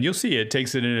 And you'll see it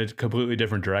takes it in a completely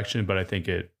different direction, but I think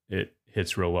it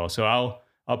hits real well. So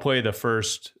I'll play the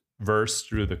first verse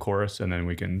through the chorus and then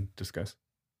we can discuss.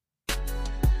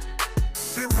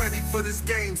 Been ready for this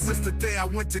game since the day I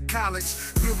went to college.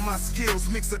 Built my skills,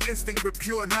 mix of instinct with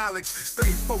pure knowledge.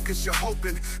 Stay focused, you're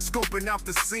hoping, scoping out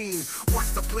the scene. Watch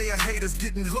the player haters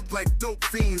getting hooked like dope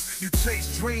fiends. You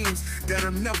chase dreams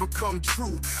that'll never come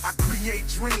true. I create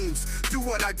dreams, do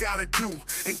what I gotta do,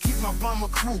 and keep my bomber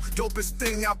crew dopest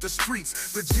thing out the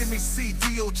streets. The Jimmy C,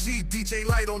 D.O.G, DJ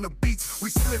Light on the beats. We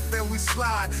slip and we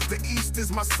slide, the east is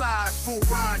my side. Full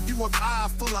ride, you and I,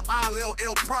 full of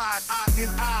ILL pride.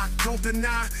 I don't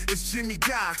deny, it's Jimmy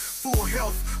Guy. Full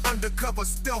health, undercover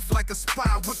stealth like a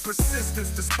spy with persistence.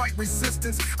 Despite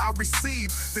resistance, I receive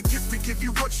the gift to give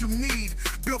you what you need.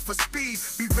 Built for speed,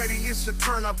 be ready, it's your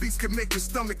turn. Our beats can make your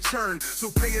stomach churn.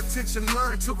 So pay attention,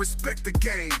 learn to respect the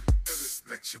game.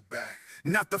 Respect your back,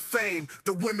 not the fame,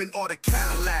 the women or the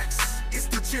Cadillacs. It's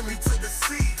the Jimmy to the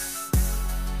sea.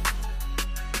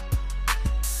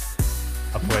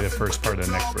 I'll play the first part of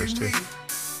the next verse too.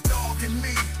 Dog in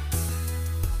me.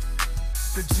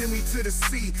 The Jimmy to the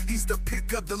sea, he's the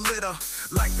pick of the litter.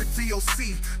 Like the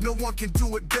DOC, no one can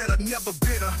do it better, never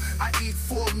bitter. I eat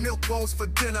 4 milk bones for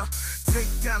dinner. Take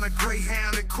down a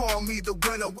Greyhound and call me the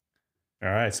winner. All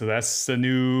right, so that's the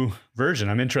new version.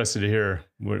 I'm interested to hear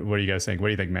what do you guys think? What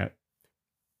do you think, Matt?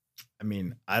 I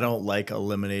mean, I don't like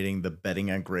eliminating the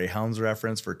betting on Greyhounds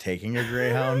reference for taking a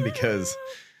Greyhound because,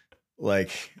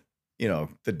 like,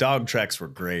 the dog tracks were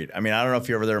great. I mean, I don't know if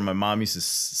you're ever there. My mom used to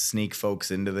sneak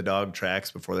folks into the dog tracks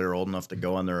before they were old enough to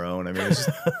go on their own. I mean, it's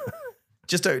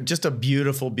just a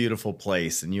beautiful, beautiful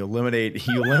place. And you eliminate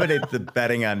the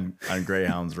betting on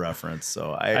Greyhounds reference.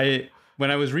 So when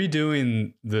I was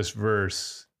redoing this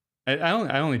verse,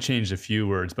 I only changed a few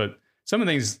words, but some of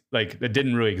the things like that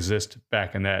didn't really exist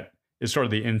back in that is sort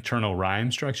of the internal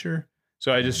rhyme structure.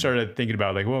 So I just started thinking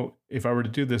about like, well, if I were to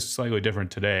do this slightly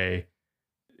different today,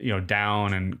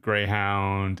 down and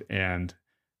Greyhound and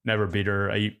never beat her.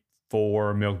 I eat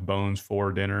 4 milk bones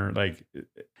for dinner. Like,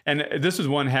 and this is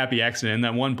one happy accident. In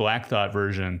that one Black Thought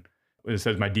version, it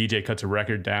says my DJ cuts a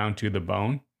record down to the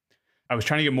bone. I was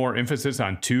trying to get more emphasis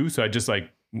on 2. So I just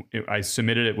I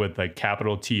submitted it with like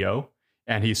capital T-O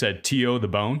and he said T-O the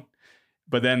bone.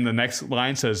 But then the next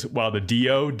line says, while the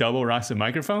D-O double rocks the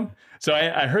microphone. So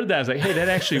I heard that. I was like, hey, that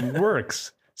actually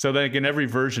works. So like in every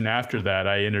version after that,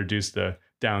 I introduced the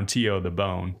down T-O the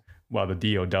bone while the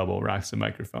D-O double rocks the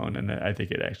microphone. And I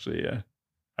think it actually,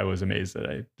 I was amazed that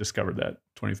I discovered that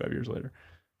 25 years later.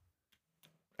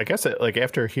 I guess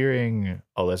after hearing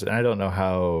all this, and I don't know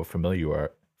how familiar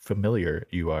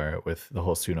you are with the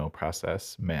whole Suno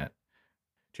process, Matt,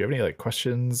 do you have any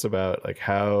questions about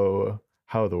how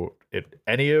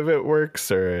any of it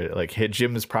works, or hit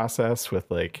Jim's process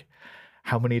with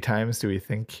how many times do we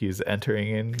think he's entering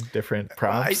in different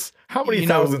prompts? How many you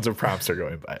know- thousands of prompts are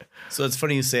going by? So it's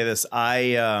funny you say this.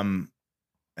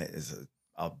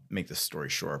 I'll make this story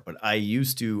short, but I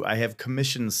have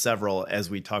commissioned several, as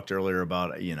we talked earlier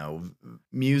about,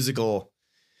 musical,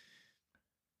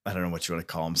 I don't know what you want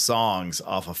to call them, songs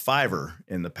off of Fiverr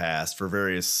in the past for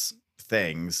various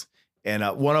things. And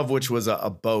one of which was a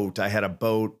boat. I had a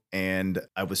boat and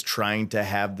I was trying to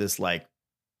have this like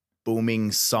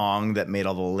booming song that made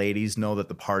all the ladies know that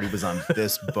the party was on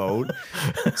this boat.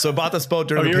 So I bought this boat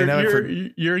during the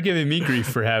pandemic. You're giving me grief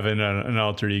for having an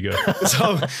alter ego.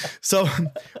 So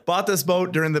bought this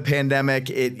boat during the pandemic.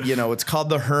 It's called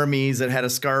the Hermes. It had a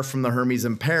scarf from the Hermes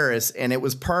in Paris, and it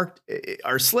was parked.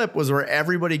 Our slip was where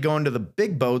everybody going to the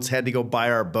big boats had to go buy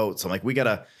our boat. So I'm like, we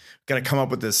gotta come up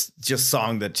with this just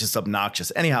song that's just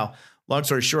obnoxious. Anyhow, long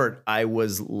story short,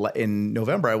 in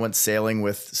November, I went sailing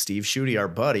with Steve Schutte, our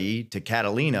buddy, to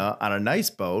Catalina on a nice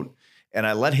boat. And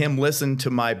I let him listen to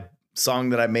my song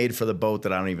that I made for the boat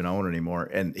that I don't even own anymore.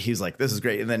 And he's like, this is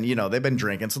great. And then, they've been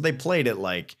drinking. So they played it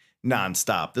like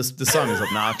nonstop. This song is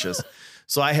obnoxious.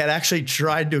 So I had actually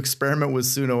tried to experiment with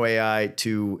Suno AI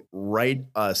to write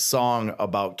a song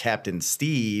about Captain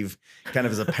Steve, kind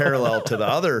of as a parallel to the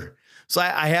other. So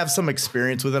I have some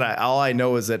experience with it. All I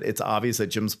know is that it's obvious that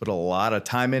Jim's put a lot of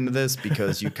time into this,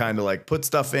 because you kind of like put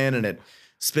stuff in and it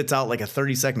spits out like a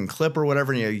 30-second clip or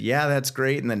whatever. And yeah, that's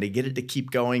great. And then to get it to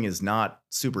keep going is not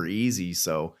super easy.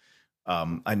 So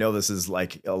I know this is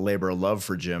like a labor of love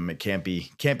for Jim. It can't be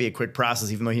a quick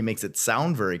process, even though he makes it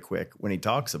sound very quick when he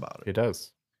talks about it. He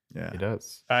does. Yeah, he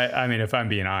does. I mean, if I'm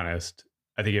being honest,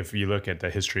 I think if you look at the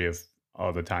history of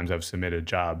all the times I've submitted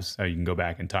jobs, you can go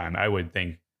back in time, I would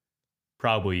think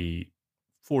probably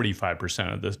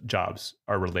 45% of the jobs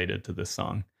are related to this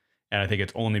song. And I think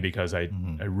it's only because I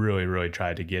really, really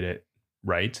tried to get it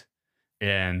right.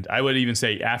 And I would even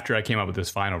say after I came up with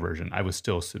this final version, I was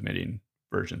still submitting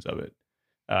versions of it.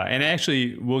 And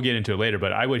actually, we'll get into it later,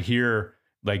 but I would hear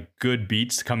like good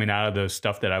beats coming out of the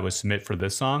stuff that I would submit for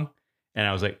this song. And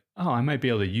I was like, oh, I might be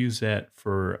able to use that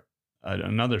for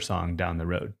another song down the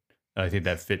road. I think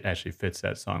that actually fits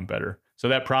that song better. So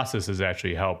that process has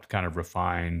actually helped kind of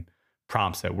refine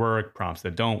prompts that work, prompts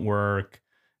that don't work.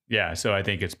 Yeah, so I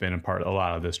think it's been a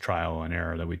lot of this trial and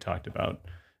error that we talked about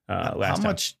last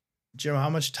time. Jim, how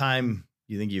much time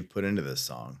do you think you've put into this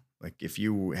song? Like if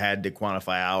you had to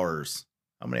quantify hours,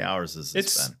 how many hours has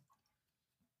this been?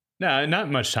 No,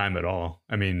 not much time at all.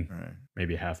 I mean,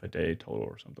 maybe half a day total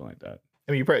or something like that.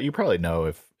 I mean, you probably know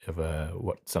if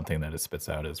what something that it spits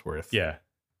out is worth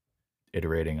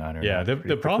iterating on. Or yeah,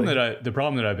 the problem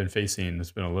that I've been facing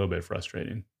that's been a little bit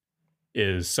frustrating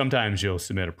is sometimes you'll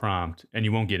submit a prompt and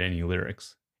you won't get any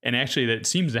lyrics. And actually that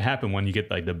seems to happen when you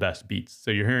get like the best beats.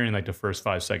 So you're hearing like the first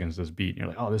 5 seconds of this beat and you're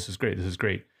like, oh, this is great. This is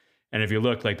great. And if you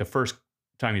look, like the first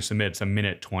time you submit, it's a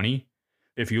minute 20.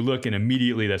 If you look and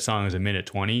immediately that song is a minute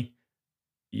 20,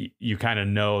 you kind of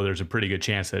know there's a pretty good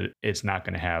chance that it's not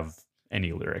going to have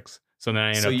any lyrics. So then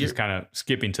I end up just kind of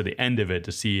skipping to the end of it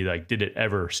to see like, did it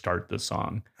ever start the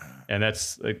song? And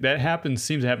that's like,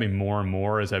 seems to happen more and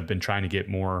more as I've been trying to get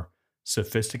more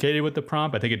sophisticated with the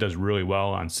prompt. I think it does really well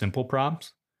on simple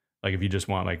prompts. Like if you just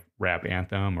want like rap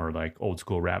anthem or like old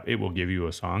school rap, it will give you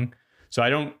a song. So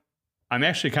I'm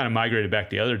actually kind of migrated back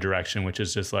the other direction, which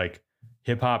is just like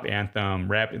hip hop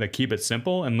anthem, rap, like keep it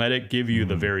simple and let it give you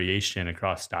the variation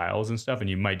across styles and stuff. And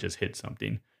you might just hit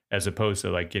something as opposed to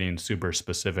like getting super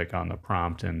specific on the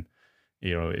prompt. And,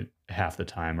 half the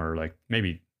time or like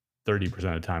maybe 30%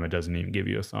 of the time, it doesn't even give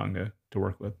you a song to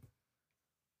work with.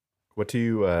 What do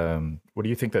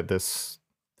you think that this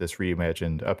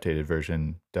reimagined, updated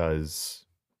version does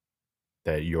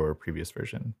that your previous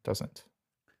version doesn't?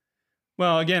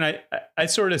 Well, again, I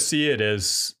sort of see it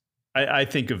as I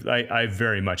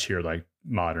very much hear like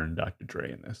modern Dr.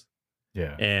 Dre in this.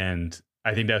 Yeah. And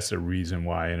I think that's the reason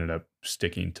why I ended up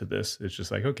sticking to this. It's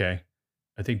just like, okay,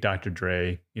 I think Dr.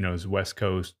 Dre, his West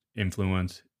Coast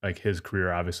influence, like his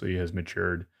career obviously has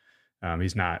matured.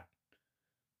 He's not,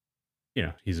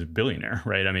 he's a billionaire,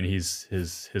 right? I mean,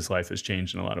 his life has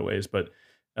changed in a lot of ways, but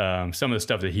some of the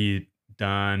stuff that he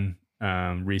done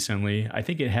recently, I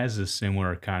think it has a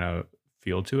similar kind of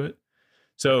feel to it.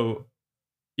 So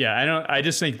yeah, I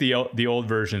just think the old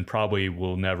version probably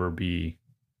will never be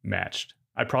matched.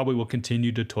 I probably will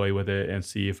continue to toy with it and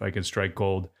see if I can strike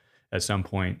gold at some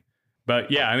point. But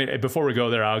yeah, I mean, before we go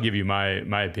there, I'll give you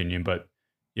my opinion. But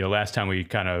last time we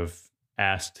kind of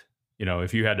asked,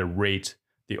 if you had to rate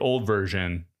the old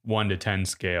version 1 to 10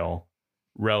 scale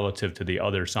relative to the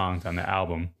other songs on the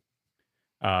album,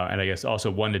 and I guess also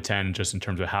 1 to 10 just in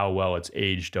terms of how well it's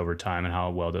aged over time and how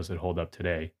well does it hold up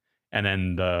today. And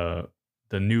then the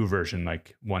new version,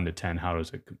 like 1 to 10, how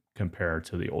does it compare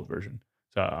to the old version?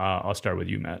 So I'll start with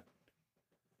you, Matt.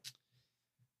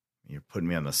 You're putting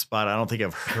me on the spot. I don't think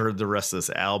I've heard the rest of this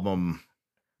album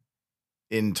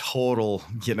in total,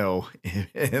 in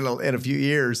a few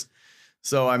years.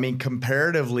 So, I mean,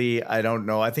 comparatively, I don't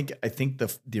know. I think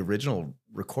the original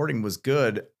recording was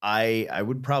good. I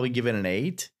would probably give it an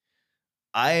 8.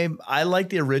 I like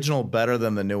the original better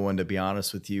than the new one, to be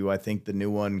honest with you. I think the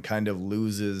new one kind of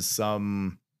loses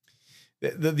some.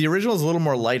 The original is a little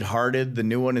more lighthearted. The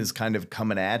new one is kind of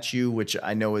coming at you, which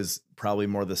I know is probably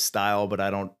more the style, but I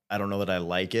don't know that I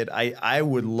like it. I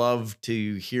would love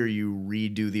to hear you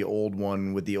redo the old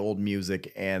one with the old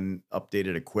music and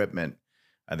updated equipment.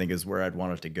 I think is where I'd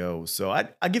want it to go. So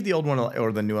I give the old one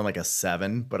or the new one like a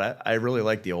 7, but I really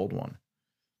like the old one.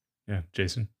 Yeah,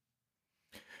 Jason.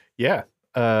 Yeah,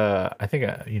 I think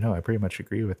I pretty much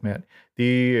agree with Matt.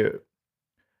 And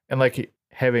like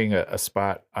having a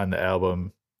spot on the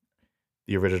album,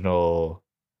 the original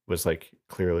was like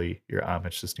clearly your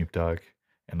homage to Snoop Dogg,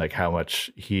 and like how much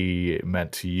he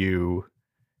meant to you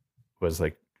was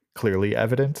like clearly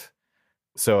evident.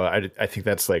 So I think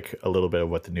that's like a little bit of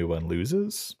what the new one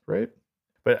loses, right?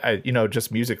 But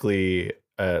just musically,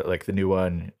 like the new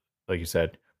one, like you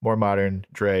said, more modern,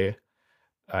 Dre.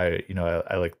 I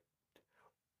like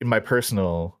in my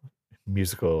personal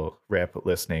musical rap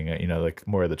listening, like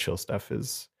more of the chill stuff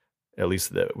is at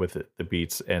least with the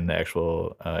beats and the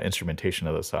actual instrumentation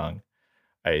of the song.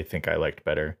 I think I liked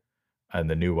better on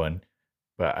the new one,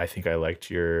 but I think I liked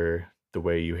the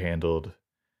way you handled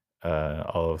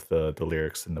all of the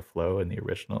lyrics and the flow in the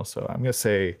original. So I'm gonna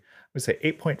say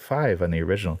 8.5 on the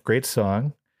original. Great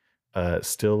song.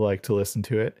 Still like to listen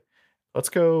to it. Let's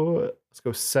go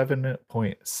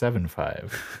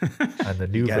 7.75 on the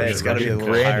new version. It's got to be a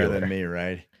little higher than me,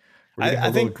 right?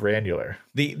 I think granular.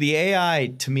 The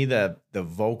AI, to me, the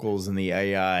vocals and the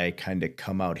AI kind of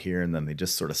come out here and then they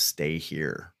just sort of stay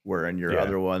here. Where in your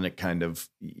other one, it kind of,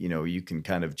 you can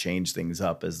kind of change things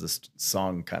up as the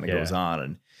song kind of goes on.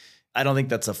 And I don't think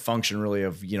that's a function really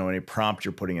of, any prompt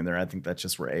you're putting in there. I think that's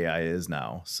just where AI is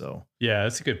now. So yeah,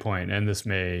 that's a good point. And this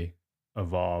may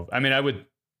evolve. I mean, I would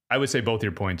say both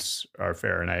your points are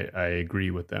fair, and I agree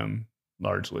with them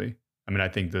largely. I mean, I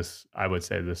would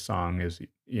say this song is, an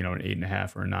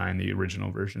 8.5 or a 9, the original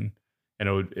version. And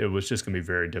it was just going to be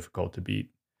very difficult to beat.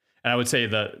 And I would say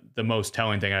the most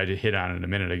telling thing I just hit on it a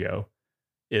minute ago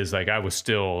is like, I was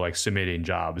still like submitting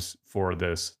jobs for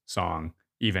this song,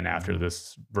 even after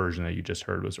this version that you just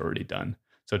heard was already done.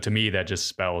 So to me, that just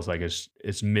spells like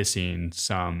it's missing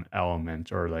some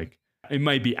element, or like it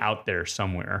might be out there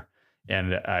somewhere.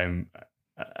 And I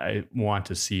want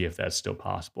to see if that's still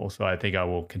possible. So I think I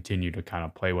will continue to kind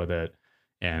of play with it.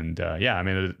 And I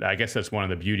mean, I guess that's one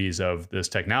of the beauties of this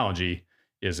technology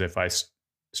is if I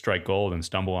strike gold and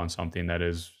stumble on something that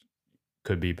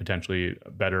could be potentially a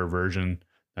better version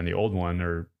than the old one,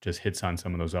 or just hits on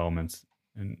some of those elements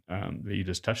and that you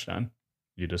just touched on,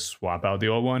 you just swap out the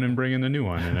old one and bring in the new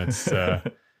one, and it's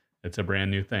it's a brand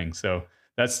new thing. So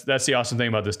that's the awesome thing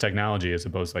about this technology, as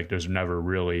opposed to like there's never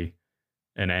really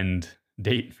an end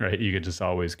date, right? You could just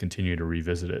always continue to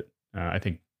revisit it. I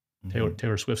think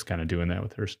Taylor Swift's kind of doing that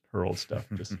with her old stuff,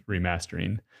 just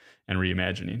remastering and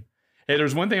reimagining. Hey,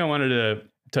 there's one thing I wanted to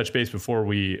touch base before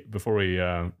we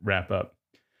wrap up.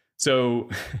 So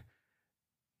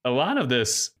a lot of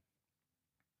this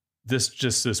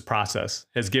process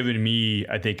has given me,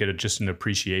 I think, just an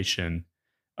appreciation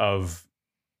of,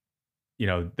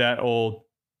 that old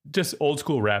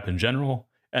school rap in general.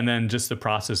 And then just the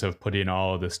process of putting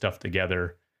all of this stuff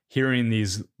together, hearing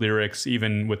these lyrics,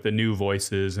 even with the new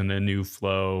voices and the new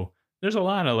flow, there's a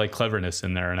lot of like cleverness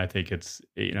in there. And I think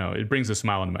it brings a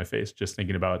smile into my face just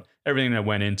thinking about everything that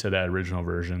went into that original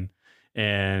version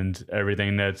and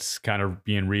everything that's kind of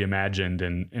being reimagined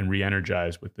and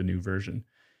re-energized with the new version.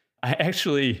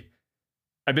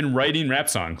 I've been writing rap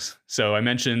songs. So I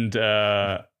mentioned,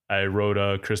 I wrote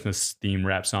a Christmas themed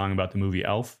rap song about the movie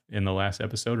Elf in the last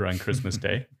episode, or on Christmas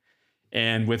Day.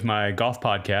 And with my golf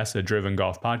podcast, a Driven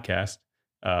Golf Podcast,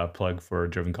 plug for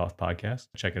Driven Golf Podcast,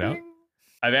 check it out.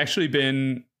 I've actually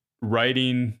been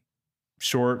writing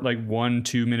short, like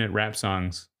 1-2 minute rap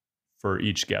songs for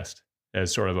each guest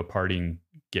as sort of a parting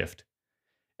gift.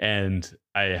 And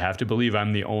I have to believe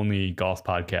I'm the only golf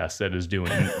podcast that is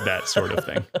doing that sort of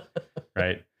thing.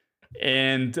 Right.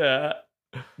 And,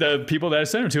 the people that I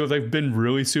sent them to have like been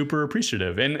really super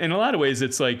appreciative. And in a lot of ways,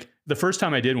 it's like the first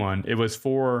time I did one, it was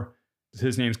for,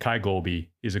 his name's Kai Golby.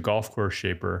 He's a golf course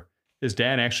shaper. His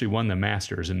dad actually won the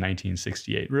Masters in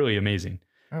 1968. Really amazing.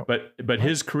 Oh, but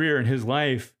his career and his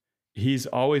life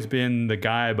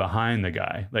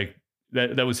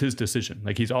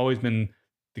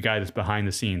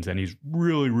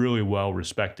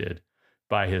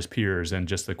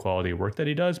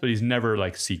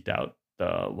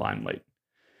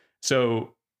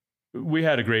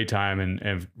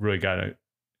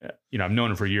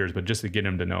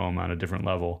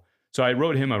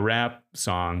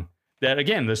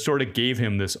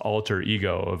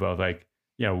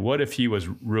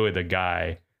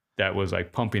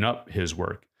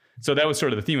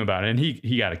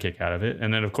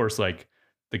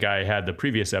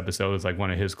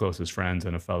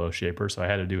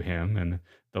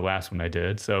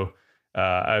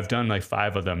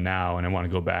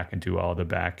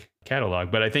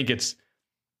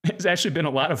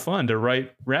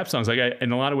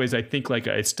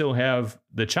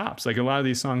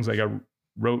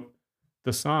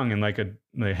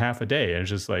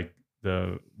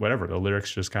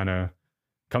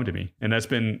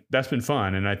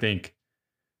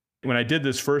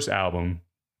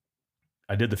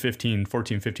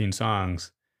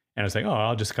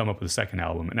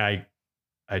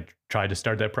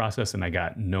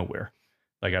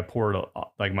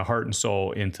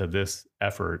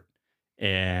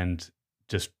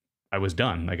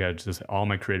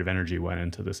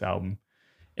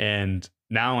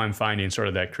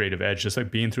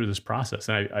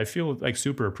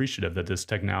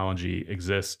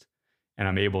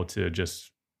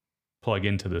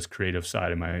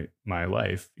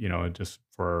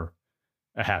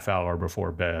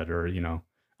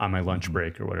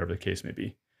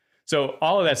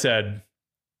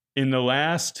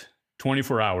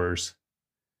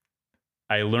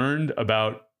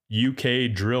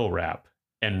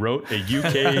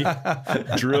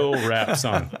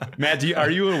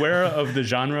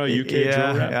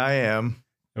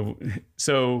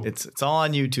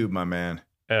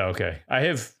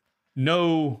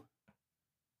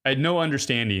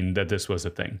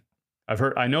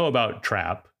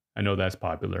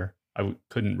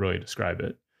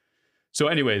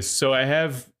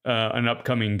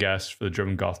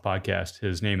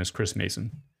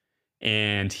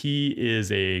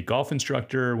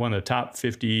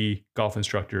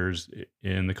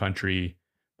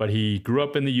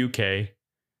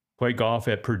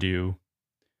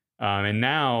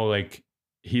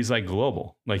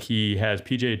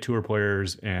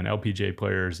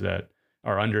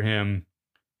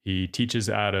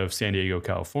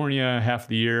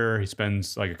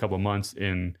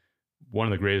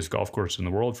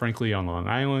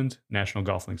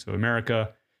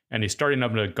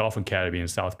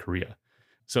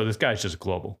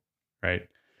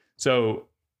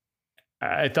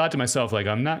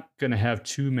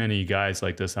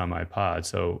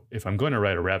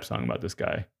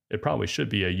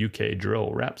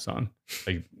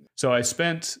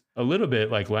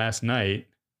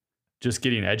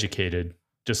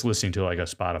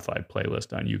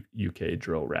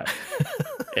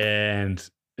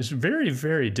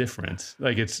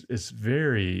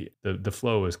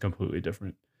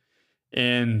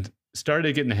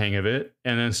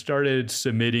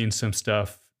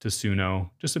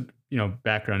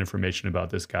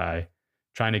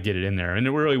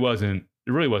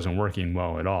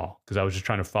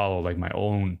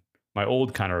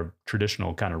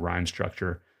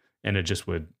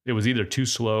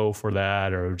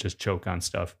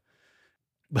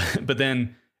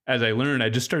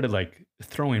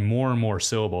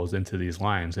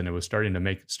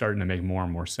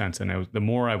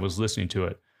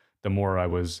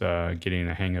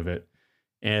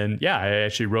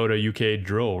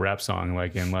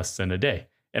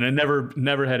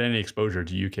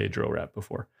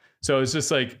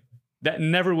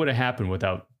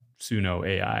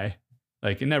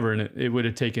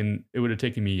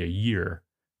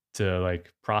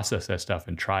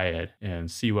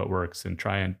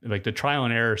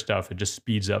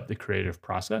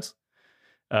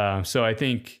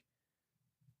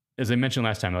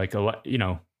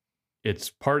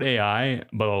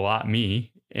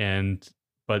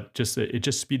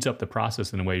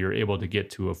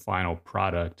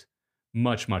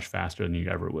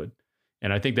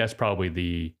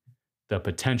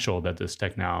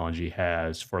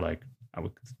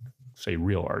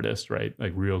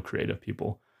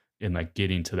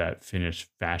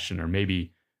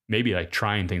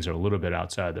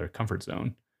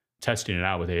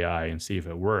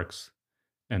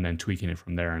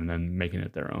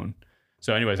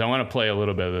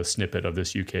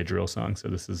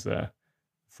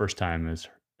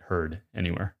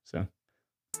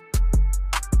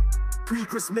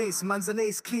Pre-Chris Mace, man's an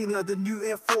ace cleaner, the new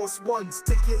Air Force Ones.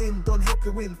 Take you in, don't help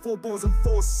you win, 4 balls and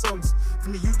 4 songs.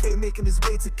 From the UK making his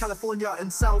way to California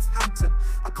and Southampton.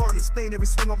 I can't explain every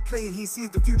swing I'm playing, he sees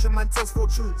the future, man tells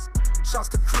fortunes. Shouts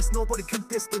to Chris, nobody can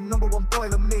diss the #1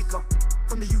 boiler maker.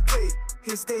 From the UK,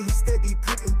 he'll stay, he's steady,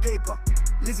 printing paper.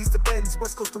 Lizzie's the Benz,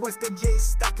 West Coast to West End, yeah,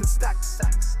 stacking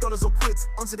stacks. Dollars or quids,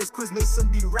 answer this quiz, Mason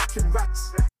be racking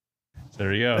racks.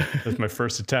 There you go. That's my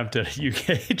first attempt at a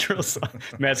UK drill song.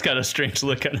 Matt's got a strange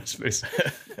look on his face.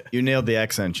 You nailed the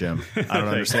accent, Jim. I don't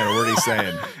understand a word he's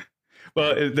saying.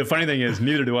 Well, the funny thing is,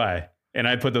 neither do I. And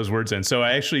I put those words in. So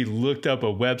I actually looked up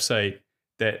a website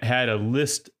that had a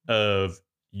list of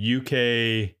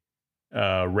UK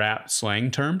rap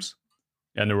slang terms.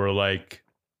 And there were like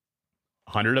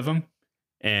 100 of them.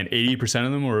 And 80%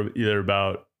 of them were either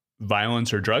about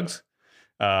violence or drugs.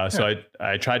 So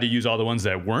I tried to use all the ones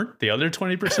that weren't, the other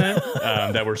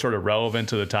 20% that were sort of relevant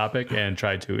to the topic, and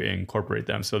tried to incorporate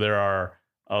them. So there are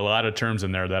a lot of terms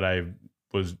in there that I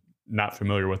was not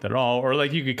familiar with at all, or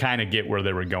like you could kind of get where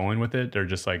they were going with it. They're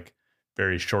just like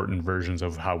very shortened versions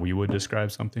of how we would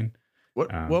describe something.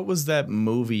 What was that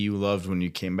movie you loved when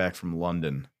you came back from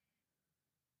London?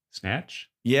 Snatch?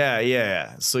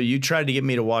 Yeah. So you tried to get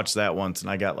me to watch that once,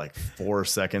 and I got like 4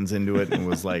 seconds into it and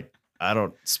was like, I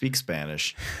don't speak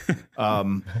Spanish.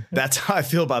 That's how I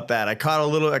feel about that. I caught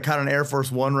an Air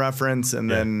Force One reference, and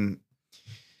then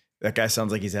that guy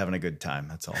sounds like he's having a good time.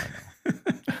 That's all I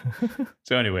know.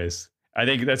 So anyways, I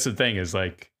think that's the thing is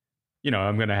like,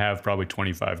 I'm going to have probably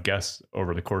 25 guests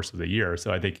over the course of the year.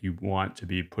 So I think you want to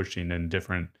be pushing in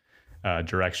different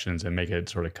directions and make it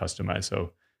sort of customized.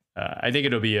 So I think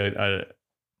it'll be a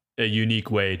unique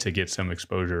way to get some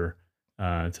exposure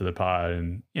to the pod.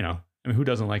 And, I mean, who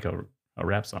doesn't like a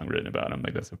rap song written about him?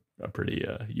 Like that's a pretty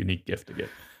unique gift to get.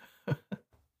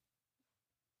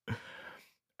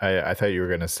 I thought you were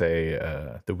going to say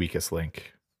the weakest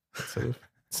link instead of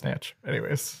Snatch.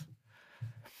 Anyways,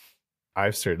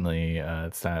 I've certainly,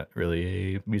 it's not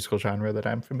really a musical genre that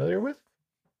I'm familiar with.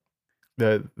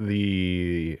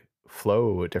 The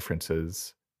flow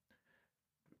differences,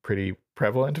 pretty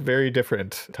prevalent, very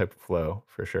different type of flow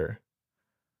for sure.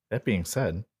 That being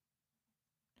said,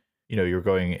 you're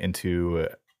going into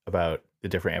about the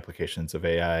different applications of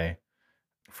AI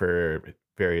for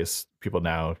various people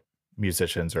now,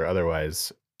 musicians or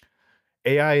otherwise.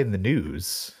 AI in the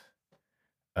news,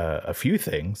 a few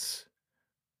things.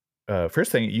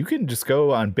 First thing, you can just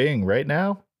go on Bing right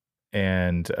now,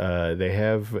 and they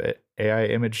have AI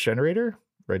image generator,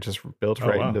 right? Just built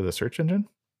into the search engine.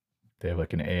 They have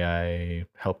like an AI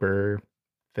helper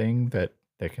thing that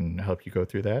can help you go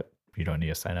through that. You don't need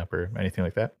to sign up or anything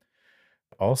like that.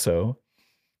 Also,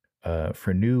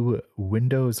 for new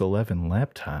Windows 11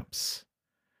 laptops,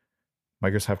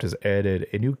 Microsoft has added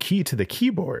a new key to the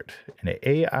keyboard, an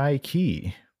AI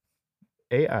key,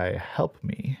 AI help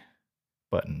me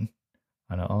button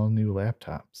on all new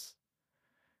laptops.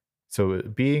 So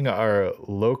being our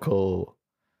local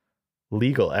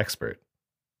legal expert,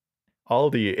 all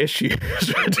the issues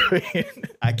between...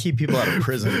 I keep people out of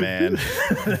prison, man.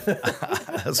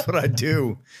 That's what I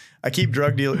do. I keep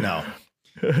drug dealers. No.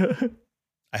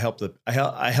 I help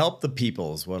the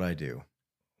people is what I do.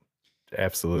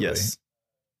 Absolutely. Yes.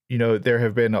 There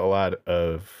have been a lot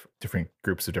of different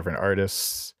groups of different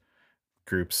artists,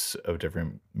 groups of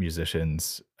different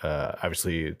musicians.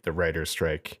 Obviously, the writer's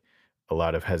strike, a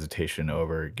lot of hesitation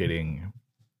over getting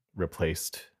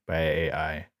replaced by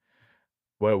AI.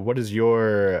 What is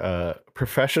your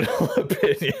professional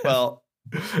opinion? Well,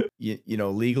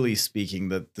 legally speaking,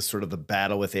 the sort of the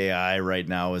battle with AI right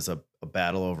now is a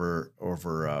battle over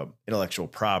intellectual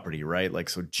property, right? Like,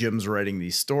 so Jim's writing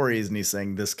these stories and he's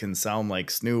saying this can sound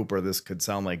like Snoop or this could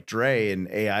sound like Dre, and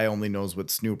AI only knows what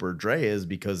Snoop or Dre is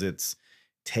because it's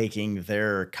taking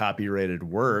their copyrighted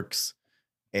works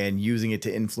and using it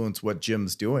to influence what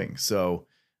Jim's doing. So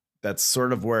that's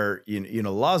sort of where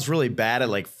law's really bad at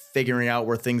like figuring out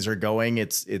where things are going.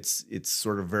 It's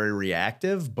sort of very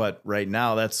reactive, but right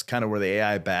now that's kind of where the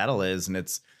AI battle is, and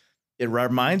it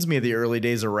reminds me of the early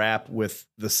days of rap with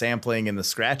the sampling and the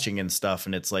scratching and stuff.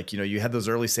 And it's like, you had those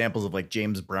early samples of like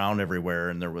James Brown everywhere,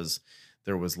 and there was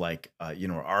like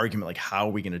an argument like, how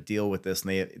are we going to deal with this? And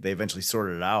they eventually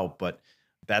sorted it out, but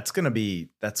that's gonna be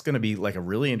like a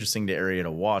really interesting area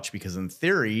to watch, because in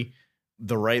theory,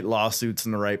 the right lawsuits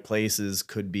in the right places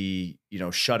could be,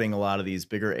 shutting a lot of these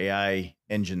bigger AI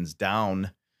engines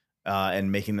down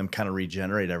and making them kind of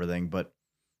regenerate everything. But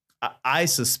I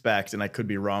suspect, and I could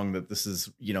be wrong, that this is,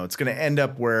 it's going to end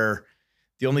up where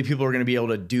the only people who are going to be able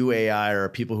to do AI are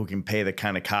people who can pay the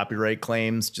kind of copyright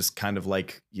claims, just kind of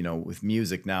like, with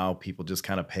music now, people just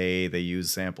kind of pay, they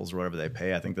use samples or whatever they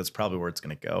pay. I think that's probably where it's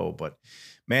going to go. But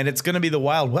man, it's going to be the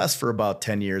Wild West for about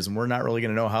 10 years, and we're not really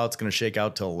going to know how it's going to shake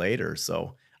out till later.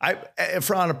 So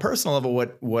on a personal level,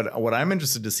 what I'm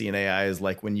interested to see in AI is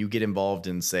like when you get involved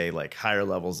in, say, like higher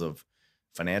levels of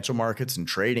financial markets and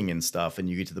trading and stuff, and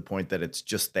you get to the point that it's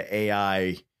just the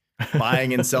AI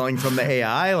buying and selling from the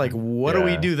AI. Like, what do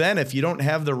we do then if you don't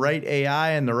have the right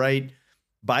AI and the right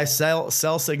buy sell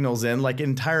signals in? Like,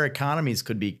 entire economies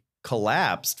could be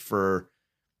collapsed for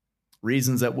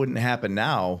reasons that wouldn't happen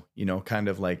now. Kind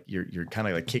of like you're kind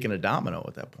of like kicking a domino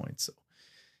at that point. So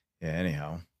yeah,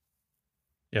 anyhow.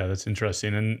 Yeah, that's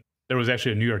interesting. And there was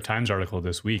actually a New York Times article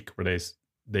this week where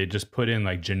they just put in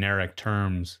like generic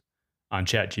terms on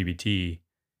ChatGPT,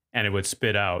 and it would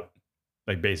spit out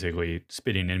like basically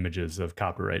spitting images of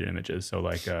copyrighted images. So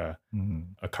like a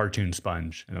cartoon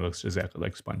sponge, and it looks exactly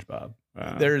like SpongeBob.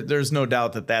 There's no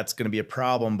doubt that that's going to be a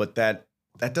problem, but that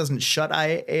doesn't shut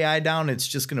AI down. It's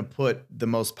just going to put the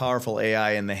most powerful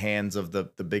AI in the hands of the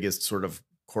biggest sort of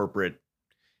corporate,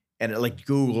 and like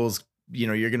Google's,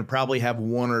 you're going to probably have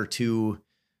one or two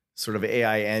sort of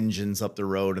AI engines up the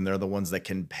road, and they're the ones that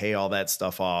can pay all that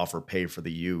stuff off or pay for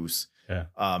the use. Yeah.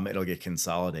 It'll get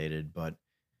consolidated, but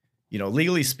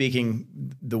legally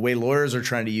speaking, the way lawyers are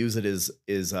trying to use it is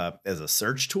as a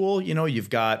search tool.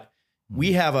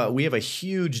 We have a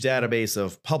huge database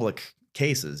of public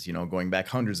cases, going back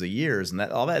hundreds of years, and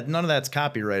none of that's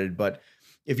copyrighted. But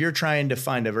if you're trying to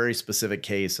find a very specific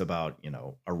case about,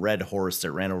 a red horse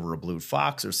that ran over a blue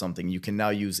fox or something, you can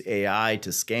now use AI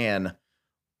to scan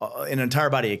an entire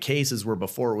body of cases, where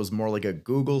before it was more like a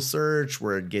Google search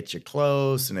where it'd get you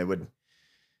close and it would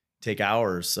take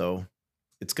hours. So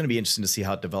it's going to be interesting to see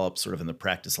how it develops sort of in the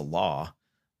practice of law,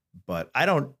 but I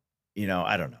don't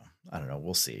know.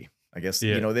 We'll see. I guess,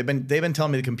 they've been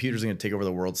telling me the computers are going to take over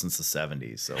the world since the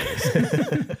 70s. So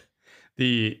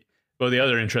the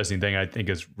other interesting thing I think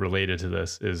is related to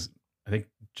this is, I think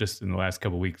just in the last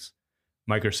couple of weeks,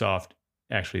 Microsoft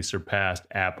actually surpassed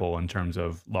Apple in terms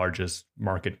of largest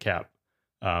market cap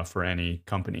for any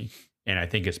company. And I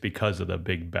think it's because of the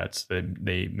big bets that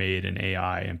they made in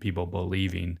AI and people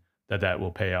believing that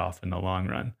will pay off in the long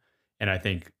run. And I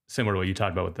think similar to what you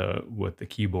talked about with the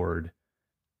keyboard,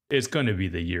 it's going to be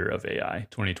the year of AI,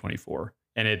 2024.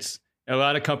 And it's a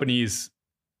lot of companies,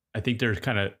 I think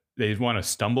they want to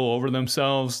stumble over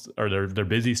themselves, or they're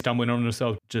busy stumbling over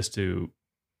themselves just to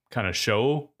kind of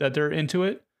show that they're into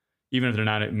it, even if they're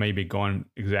not maybe going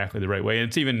exactly the right way. And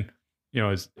it's even,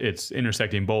 it's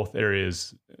intersecting both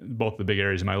the big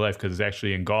areas of my life, because it's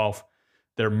actually in golf.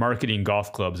 They're marketing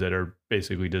golf clubs that are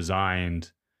basically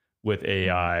designed with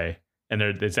AI, and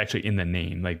it's actually in the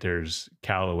name. Like there's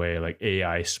Callaway, like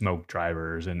AI smoke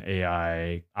drivers and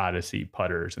AI Odyssey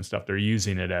putters and stuff. They're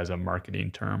using it as a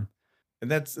marketing term. And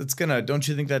don't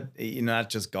you think that, not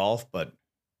just golf, but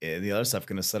the other stuff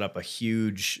going to set up a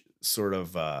huge sort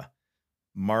of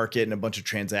market and a bunch of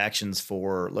transactions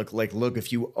for look,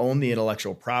 if you own the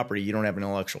intellectual property, you don't have an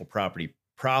intellectual property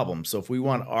problem. So if we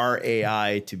want our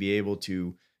AI to be able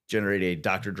to generate a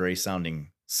Dr. Dre sounding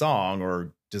song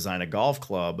or design a golf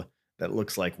club that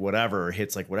looks like whatever, or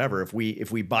hits like whatever, if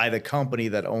we buy the company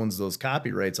that owns those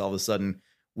copyrights, all of a sudden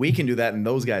we can do that and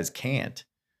those guys can't.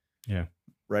 Yeah.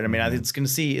 Right. I mean, I think it's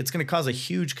going to cause a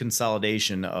huge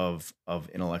consolidation of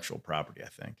intellectual property, I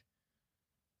think.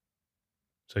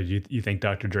 So you think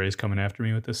Dr. Dre is coming after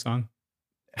me with this song?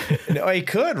 No, he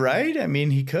could, right? I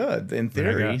mean, he could in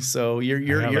theory. So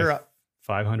you're like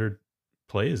 500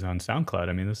 plays on SoundCloud.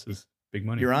 I mean, this is big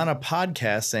money. You're on a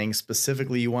podcast saying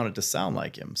specifically you want it to sound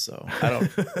like him. So I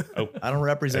don't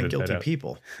represent guilty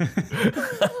people.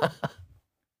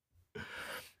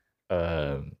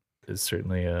 It's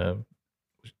certainly a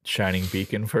shining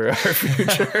beacon for our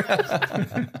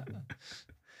future.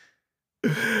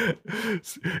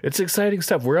 It's exciting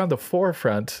stuff. We're on the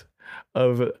forefront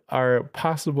of our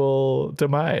possible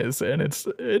demise, and it's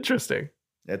interesting.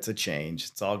 It's a change.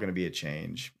 It's all going to be a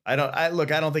change. I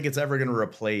don't think it's ever going to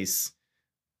replace,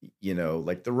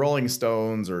 like the Rolling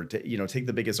Stones or, take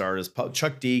the biggest artist.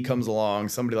 Chuck D comes along,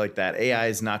 somebody like that. AI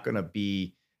is not going to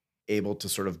be able to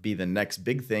sort of be the next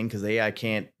big thing, because AI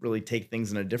can't really take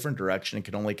things in a different direction. It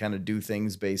can only kind of do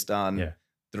things based on the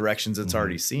directions it's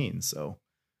already seen. So,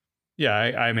 yeah,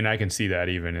 I mean, I can see that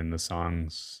even in the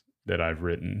songs that I've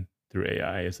written through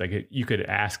AI. It's like you could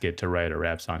ask it to write a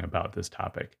rap song about this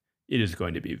topic. It is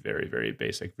going to be very, very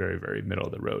basic, very, very middle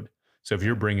of the road. So if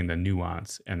you're bringing the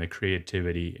nuance and the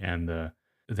creativity and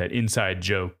that inside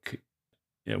joke,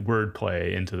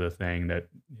 wordplay into the thing that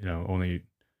only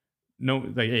no,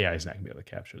 like AI is not gonna be able to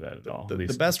capture that at all.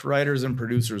 The best writers and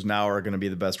producers now are going to be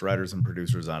the best writers and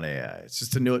producers on AI. It's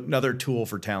just another tool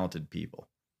for talented people.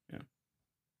 Yeah.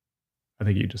 I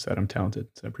think you just said I'm talented,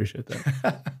 so I appreciate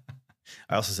that.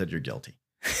 I also said you're guilty.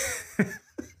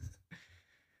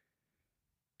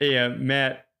 Yeah,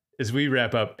 Matt, as we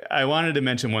wrap up, I wanted to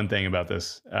mention one thing about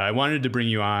this. I wanted to bring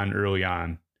you on early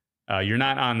on. You're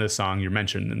not on this song. You're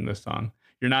mentioned in this song.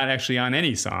 You're not actually on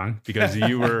any song because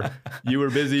you were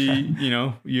busy. You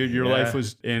know, your life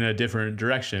was in a different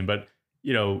direction. But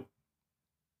you know,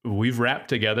 we've rapped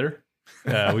together.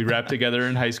 We rapped together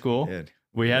in high school.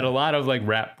 We had a lot of like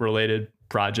rap related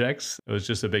projects. It was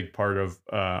just a big part of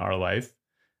our life.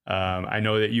 I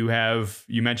know that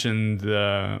you mentioned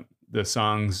the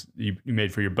songs you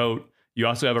made for your boat. You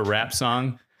also have a rap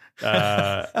song. You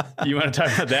want to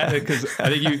talk about that? Because I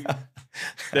think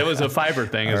that was a Fiverr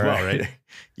thing as well, right?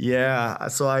 Yeah.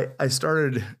 So I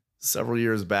started several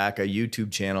years back a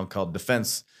YouTube channel called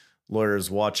Defense Lawyers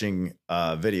Watching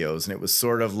Videos. And it was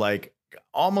sort of like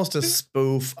almost a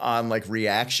spoof on like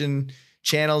reaction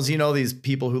channels, you know, these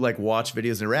people who like watch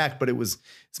videos and react, but it's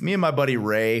me and my buddy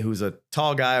Ray, who's a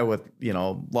tall guy with, you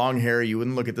know, long hair. You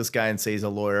wouldn't look at this guy and say he's a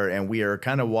lawyer. And we are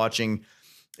kind of watching.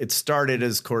 It started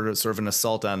as sort of an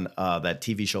assault on that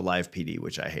TV show Live PD,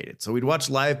 which I hated. So we'd watch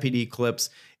Live PD clips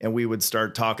and we would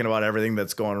start talking about everything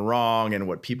that's going wrong and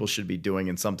what people should be doing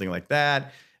and something like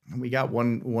that. And we got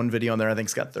one video on there, I think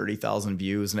it's got 30,000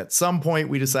 views. And at some point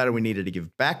we decided we needed to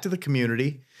give back to the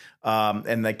community.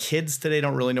 And the kids today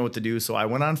don't really know what to do. So I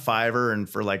went on Fiverr and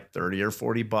for like 30 or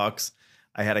 40 bucks,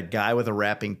 I had a guy with a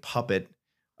rapping puppet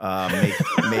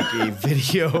make a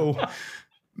video.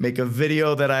 Make a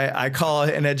video that I call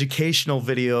an educational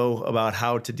video about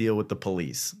how to deal with the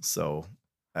police. So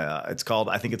I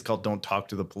think it's called Don't Talk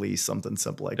to the Police, something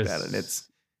simple like that. And it's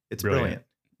brilliant.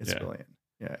 It's brilliant.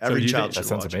 Yeah. Every child should that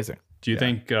sounds watch amazing. Do you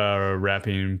think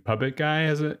rapping puppet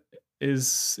guy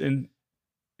is in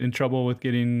trouble with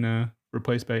getting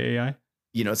replaced by AI?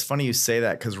 You know, it's funny you say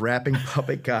that because rapping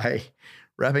puppet guy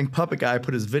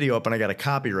put his video up and I got a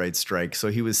copyright strike. So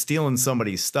he was stealing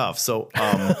somebody's stuff. So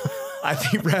I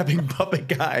think rapping puppet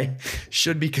guy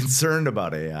should be concerned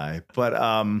about AI. But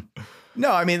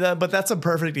no, I mean, but that's a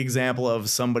perfect example of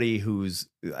somebody who's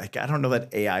like, I don't know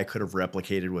that AI could have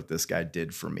replicated what this guy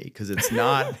did for me because it's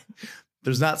not.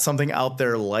 There's not something out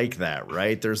there like that,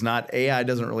 right? AI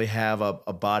doesn't really have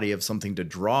a body of something to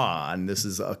draw on. This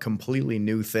is a completely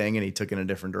new thing and he took in a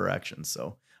different direction.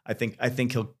 So I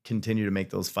think he'll continue to make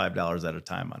those $5 at a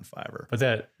time on Fiverr.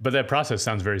 But that process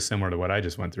sounds very similar to what I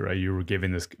just went through, right? You were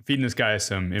feeding this guy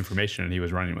some information and he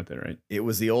was running with it, right? It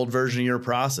was the old version of your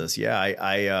process. Yeah.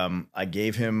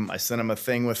 I sent him a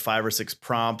thing with 5 or 6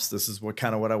 prompts. This is what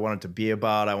I want it to be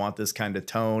about. I want this kind of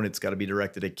tone. It's got to be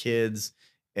directed at kids.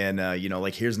 And, you know,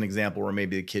 like here's an example where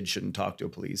maybe the kid shouldn't talk to a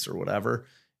police or whatever.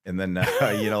 And then,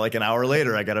 you know, like an hour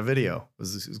later, I got a video. It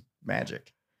was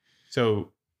magic.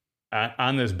 So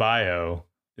on this bio,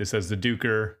 it says the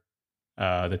Duker,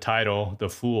 the title, the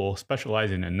Fool,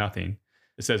 specializing in nothing.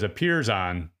 It says appears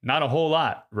on not a whole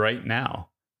lot right now.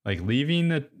 Like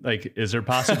is there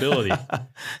possibility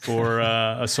for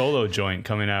a solo joint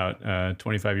coming out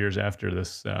 25 years after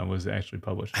this was actually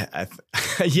published?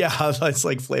 Yeah, it's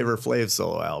like Flavor Flav's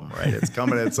solo album, right? It's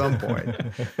coming at some point.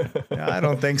 Yeah, I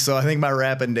don't think so. I think my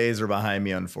rapping days are behind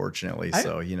me, unfortunately.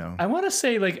 So, you know. I want to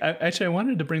say, I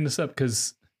wanted to bring this up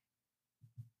because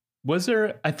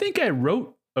I think I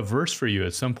wrote a verse for you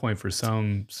at some point for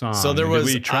some song. So did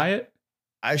we try it?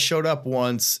 I showed up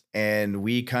once and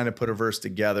we kind of put a verse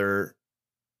together,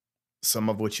 some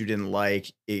of which you didn't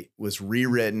like. It was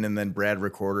rewritten and then Brad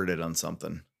recorded it on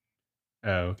something.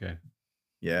 Oh, okay.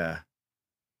 Yeah.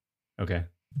 Okay.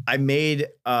 I made,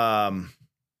 if I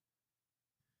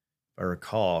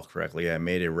recall correctly, I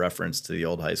made a reference to the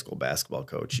old high school basketball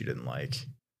coach you didn't like.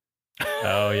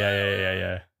 Oh,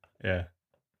 yeah.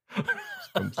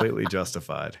 Completely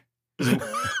justified.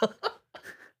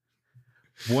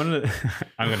 One of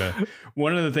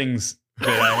the things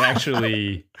that I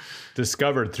actually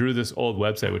discovered through this old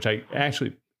website, which I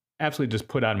actually absolutely just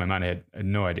put out of my mind, I had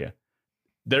no idea.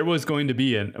 There was going to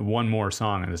be one more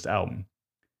song on this album,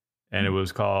 and it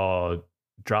was called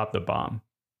 "Drop the Bomb."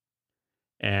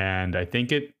 And I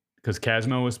think because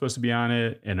Casmo was supposed to be on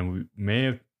it, and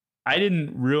I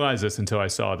didn't realize this until I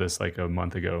saw this like a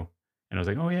month ago, and I was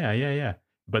like, oh yeah.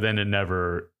 But then it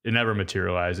never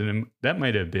materialized, and that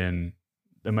might have been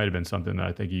something that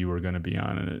I think you were going to be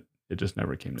on, and it just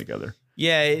never came together.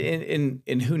 Yeah,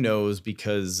 and who knows,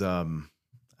 because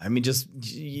I I mean, just,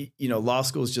 law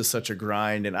school is just such a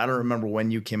grind. And I don't remember when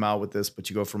you came out with this, but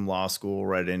you go from law school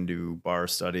right into bar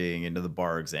studying, into the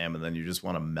bar exam, and then you just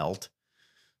want to melt.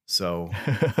 So,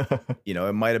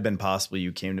 it might have been possible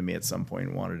you came to me at some point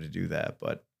and wanted to do that,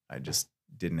 but I just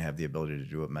didn't have the ability to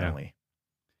do it mentally.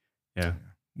 Yeah.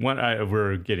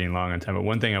 We're getting long on time, but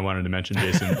one thing I wanted to mention,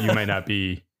 Jason, you might not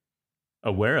be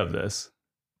aware of this.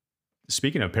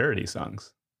 Speaking of parody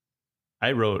songs,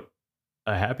 I wrote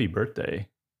a happy birthday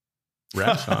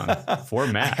rap song for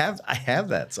Matt. I have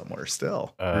that somewhere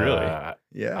still. Really?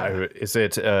 Yeah. Is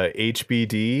it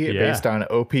HBD based on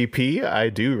OPP? I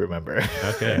do remember.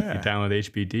 Okay. Yeah. You're down with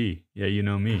HBD. Yeah, you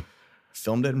know me.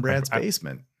 Filmed it in Brad's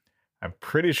basement. I'm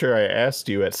pretty sure I asked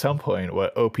you at some point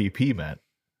what OPP meant.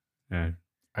 Yeah.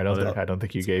 I don't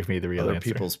think you gave me the real Other answer.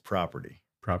 people's property.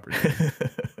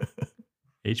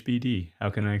 HBD. How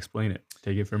can I explain it?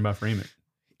 Take it from about frame it.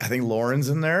 I think Lauren's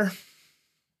in there.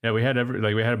 Yeah, we had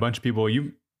a bunch of people.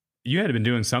 You had been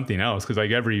doing something else because like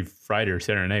every Friday or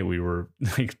Saturday night we were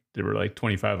like there were like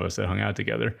 25 of us that hung out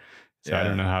together. So I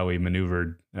don't know how we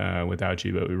maneuvered without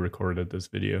you, but we recorded this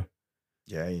video.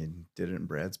 Yeah, you did it in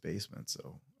Brad's basement.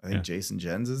 So I think Jason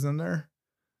Jens is in there.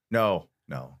 No,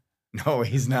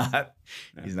 he's not.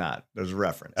 No. He's not. There's a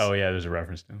reference. Oh yeah, there's a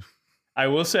reference to him. I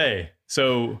will say,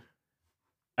 so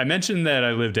I mentioned that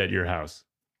I lived at your house.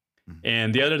 Mm-hmm.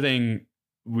 And the other thing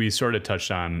we sort of touched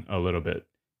on a little bit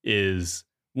is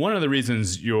one of the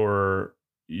reasons your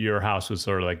house was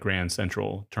sort of like Grand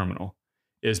Central Terminal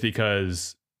is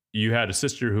because you had a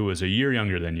sister who was a year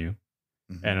younger than you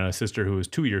and a sister who was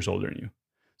 2 years older than you.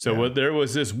 So there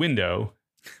was this window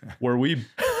where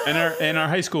and our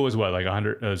high school was what, like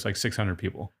 100, it was like 600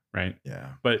 people, right?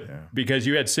 Yeah. But because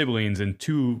you had siblings and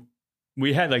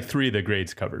we had like 3 of the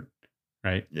grades covered,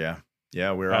 right? Yeah.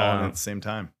 Yeah. We were all in at the same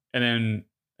time. And then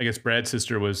I guess Brad's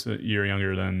sister was a year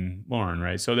younger than Lauren,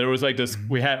 right? So there was like this,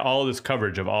 we had all this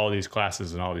coverage of all these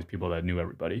classes and all these people that knew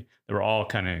everybody. They were all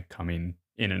kind of coming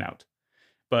in and out.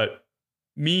 But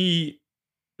me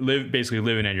basically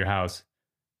living at your house,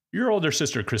 your older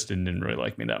sister, Kristen, didn't really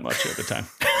like me that much at the time.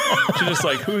 She's just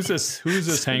like, who's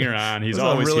this hanger on? He's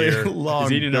always really here. Long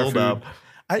He's eating our food. Up.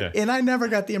 And I never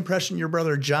got the impression your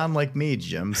brother John liked me,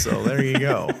 Jim. So there you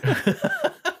go.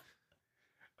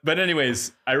 But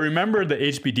anyways, I remember the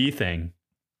HBD thing,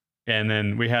 and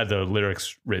then we had the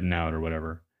lyrics written out or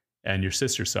whatever, and your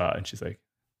sister saw it, and she's like,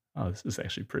 oh, this is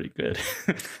actually pretty good.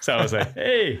 So I was like,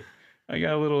 hey, I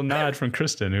got a little nod from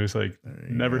Kristen, who's like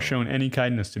never shown any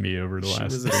kindness to me over the last. She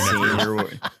was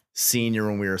a senior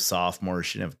when we were sophomores.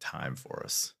 She didn't have time for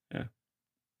us.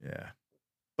 Yeah.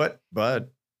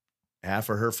 But half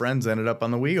of her friends ended up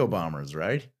on the Wego Bombers,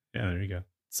 right? Yeah, there you go. At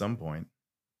some point.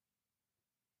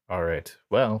 All right.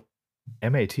 Well,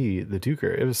 MAT, the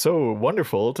Duker, it was so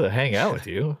wonderful to hang out with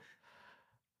you,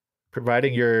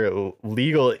 providing your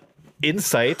legal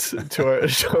insight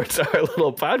towards our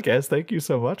little podcast. Thank you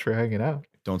so much for hanging out.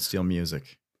 Don't steal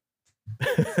music.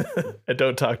 And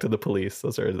don't talk to the police.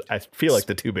 Those are, I feel like,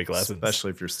 the 2 big lessons.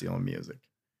 Especially if you're stealing music.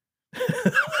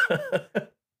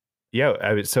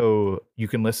 Yeah, so you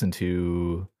can listen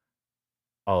to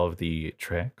all of the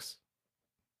tracks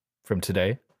from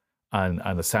today on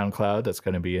the SoundCloud. That's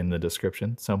going to be in the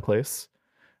description someplace.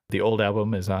 The old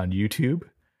album is on YouTube.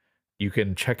 You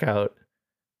can check out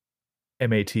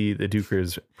MAT the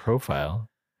Duker's profile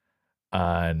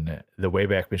on the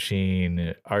Wayback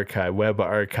Machine archive, web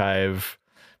archive,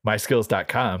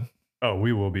 myskills.com. Oh,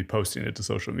 we will be posting it to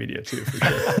social media too, for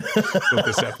sure, with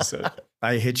this episode.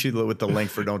 I hit you with the link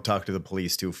for Don't Talk to the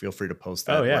Police too. Feel free to post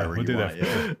that. Oh yeah, we'll do you that.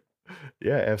 Want.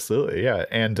 Yeah, absolutely. Yeah.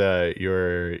 And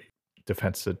your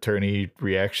defense attorney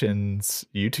reactions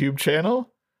YouTube channel.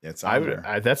 It's on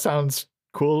there. That sounds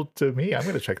cool to me. I'm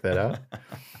going to check that out.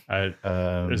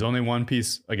 There's only one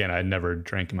piece, again, I never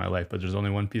drank in my life, but there's only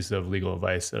one piece of legal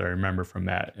advice that I remember from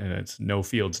Matt, and it's no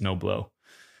fields, no blow.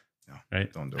 No,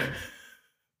 right? Don't do it.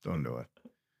 Don't do it.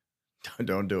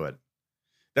 Don't do it.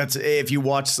 That's if you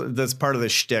watch, that's part of the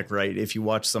shtick, right? If you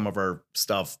watch some of our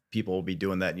stuff, people will be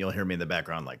doing that and you'll hear me in the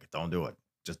background like, don't do it.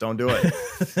 Just don't do it.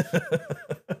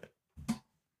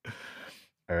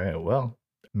 All right. Well,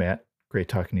 Matt, great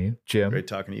talking to you. Jim, great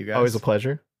talking to you guys. Always a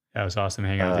pleasure. Yeah, it was awesome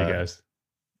hanging out with you guys.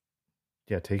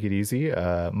 Yeah, take it easy.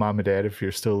 Mom and Dad, if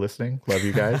you're still listening, love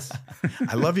you guys.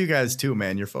 I love you guys too,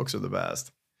 man. Your folks are the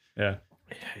best. Yeah.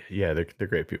 Yeah, they're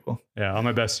great people. Yeah, all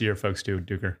my best to your folks too,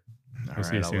 Duker. All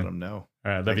right, I'll let them know.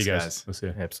 All right, love Thanks, you guys. We'll see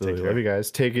you. Absolutely. Love you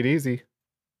guys. Take it easy.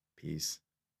 Peace.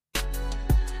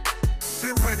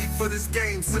 Been ready for this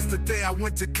game since the day I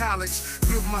went to college.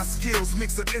 Build my skills,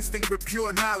 mix of instinct with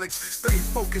pure knowledge. Stay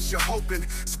focused, you're hoping,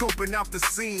 scoping out the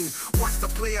scene. Watch the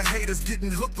player haters getting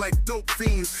hooked like dope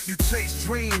fiends. You chase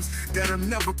dreams that'll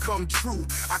never come true.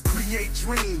 I create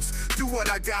dreams, do what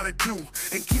I gotta do,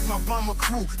 and keep my bomber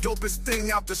crew dopest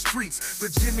thing out the streets. The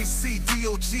Jimmy C,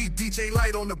 D.O.G, DJ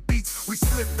Light on the beats. We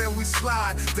slip and we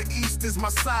slide, the east is my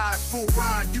side. Full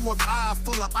ride, you and I,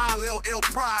 full of ILL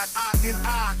pride.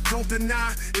 I don't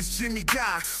deny, it's Jimmy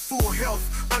Guy. Full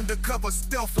health, undercover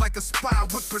stealth like a spy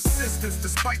with persistence.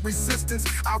 Despite resistance,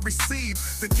 I receive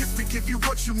the gift to give you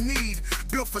what you need.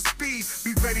 Built for speed,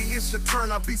 be ready, it's your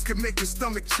turn. Our beats can make your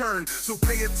stomach churn. So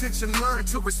pay attention, learn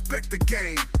to respect the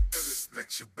game.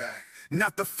 Respect your back,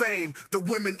 not the fame, the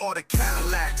women or the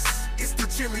Cadillacs. It's the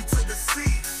Jimmy to the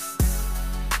sea.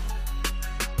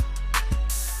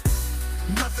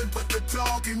 Nothing but the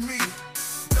dog in me,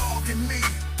 dog in me.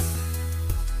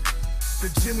 The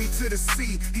Jimmy to the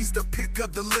sea, he's the pick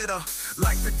of the litter.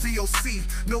 Like the DOC,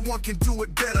 no one can do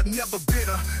it better, never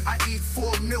bitter. I eat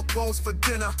 4 milk bones for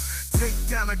dinner. Take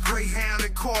down a greyhound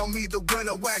and call me the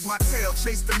winner. Wag my tail,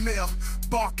 chase the mail,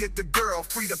 bark at the girl.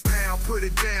 Free the pound, put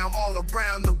it down all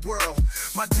around the world.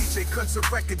 My DJ cuts a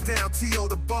record down, T.O.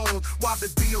 the bone. While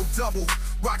the D.O. double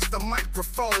rocks the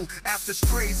microphone. After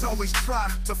strays always try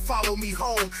to follow me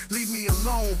home. Leave me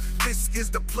alone, this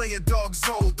is the player dog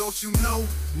zone. Don't you know?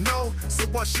 No? So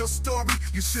what's your story?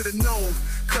 You should've known,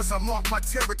 cause I'm off my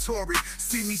territory.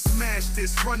 See me smash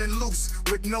this, running loose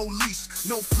with no leash,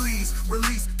 no fleas,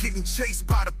 release, getting chased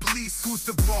by the police. Who's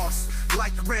the boss?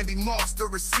 Like Randy Moss, the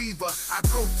receiver. I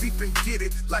go deep and get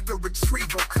it like a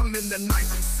retriever. Come in the night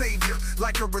and save you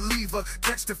like a reliever.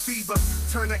 Catch the fever,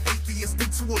 turn an atheist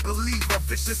into a believer.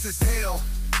 Vicious as hell,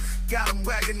 got him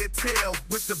wagging their tail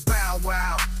with the bow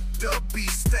wow, dub B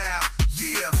style.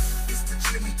 Yeah, it's the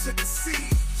Jimmy to the sea.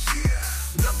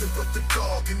 Yeah, nothing but the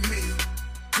dog in me,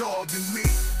 dog in me.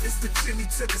 It's the Jimmy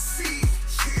to the sea.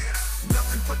 Yeah,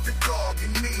 nothing but the dog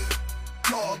in me,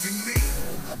 dog in me.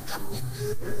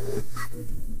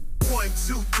 1,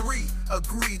 2, 3,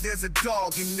 agree there's a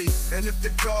dog in me. And if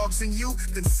the dog's in you,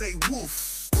 then say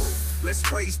woof. Let's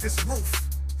raise this roof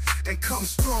and come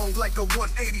strong like a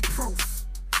 180 proof.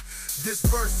 This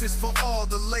verse is for all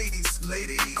the ladies,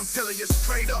 I'm telling you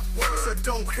straight up, so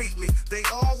don't hate me. They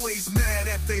always mad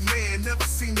at they man, never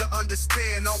seem to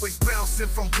understand. Always bouncing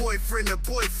from boyfriend to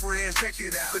boyfriend. Check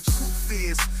it out. The truth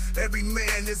is, every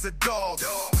man is a dog.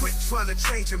 Quit trying to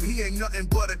change him, he ain't nothing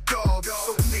but a dog.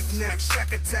 So knick-knack,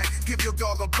 shack attack, give your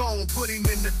dog a bone. Put him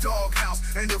in the doghouse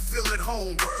and he'll feel at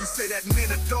home. You say that men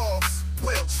are dogs,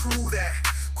 well true that.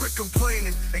 Quit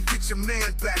complaining and get your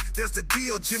man back. There's the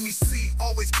deal, Jimmy C.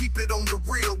 Always keep it on the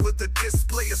real with a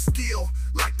display of skill,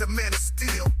 like the man of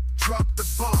steel. Drop the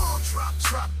bomb,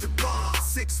 drop the bomb.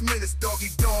 6 minutes, doggy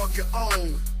dog, your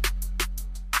own.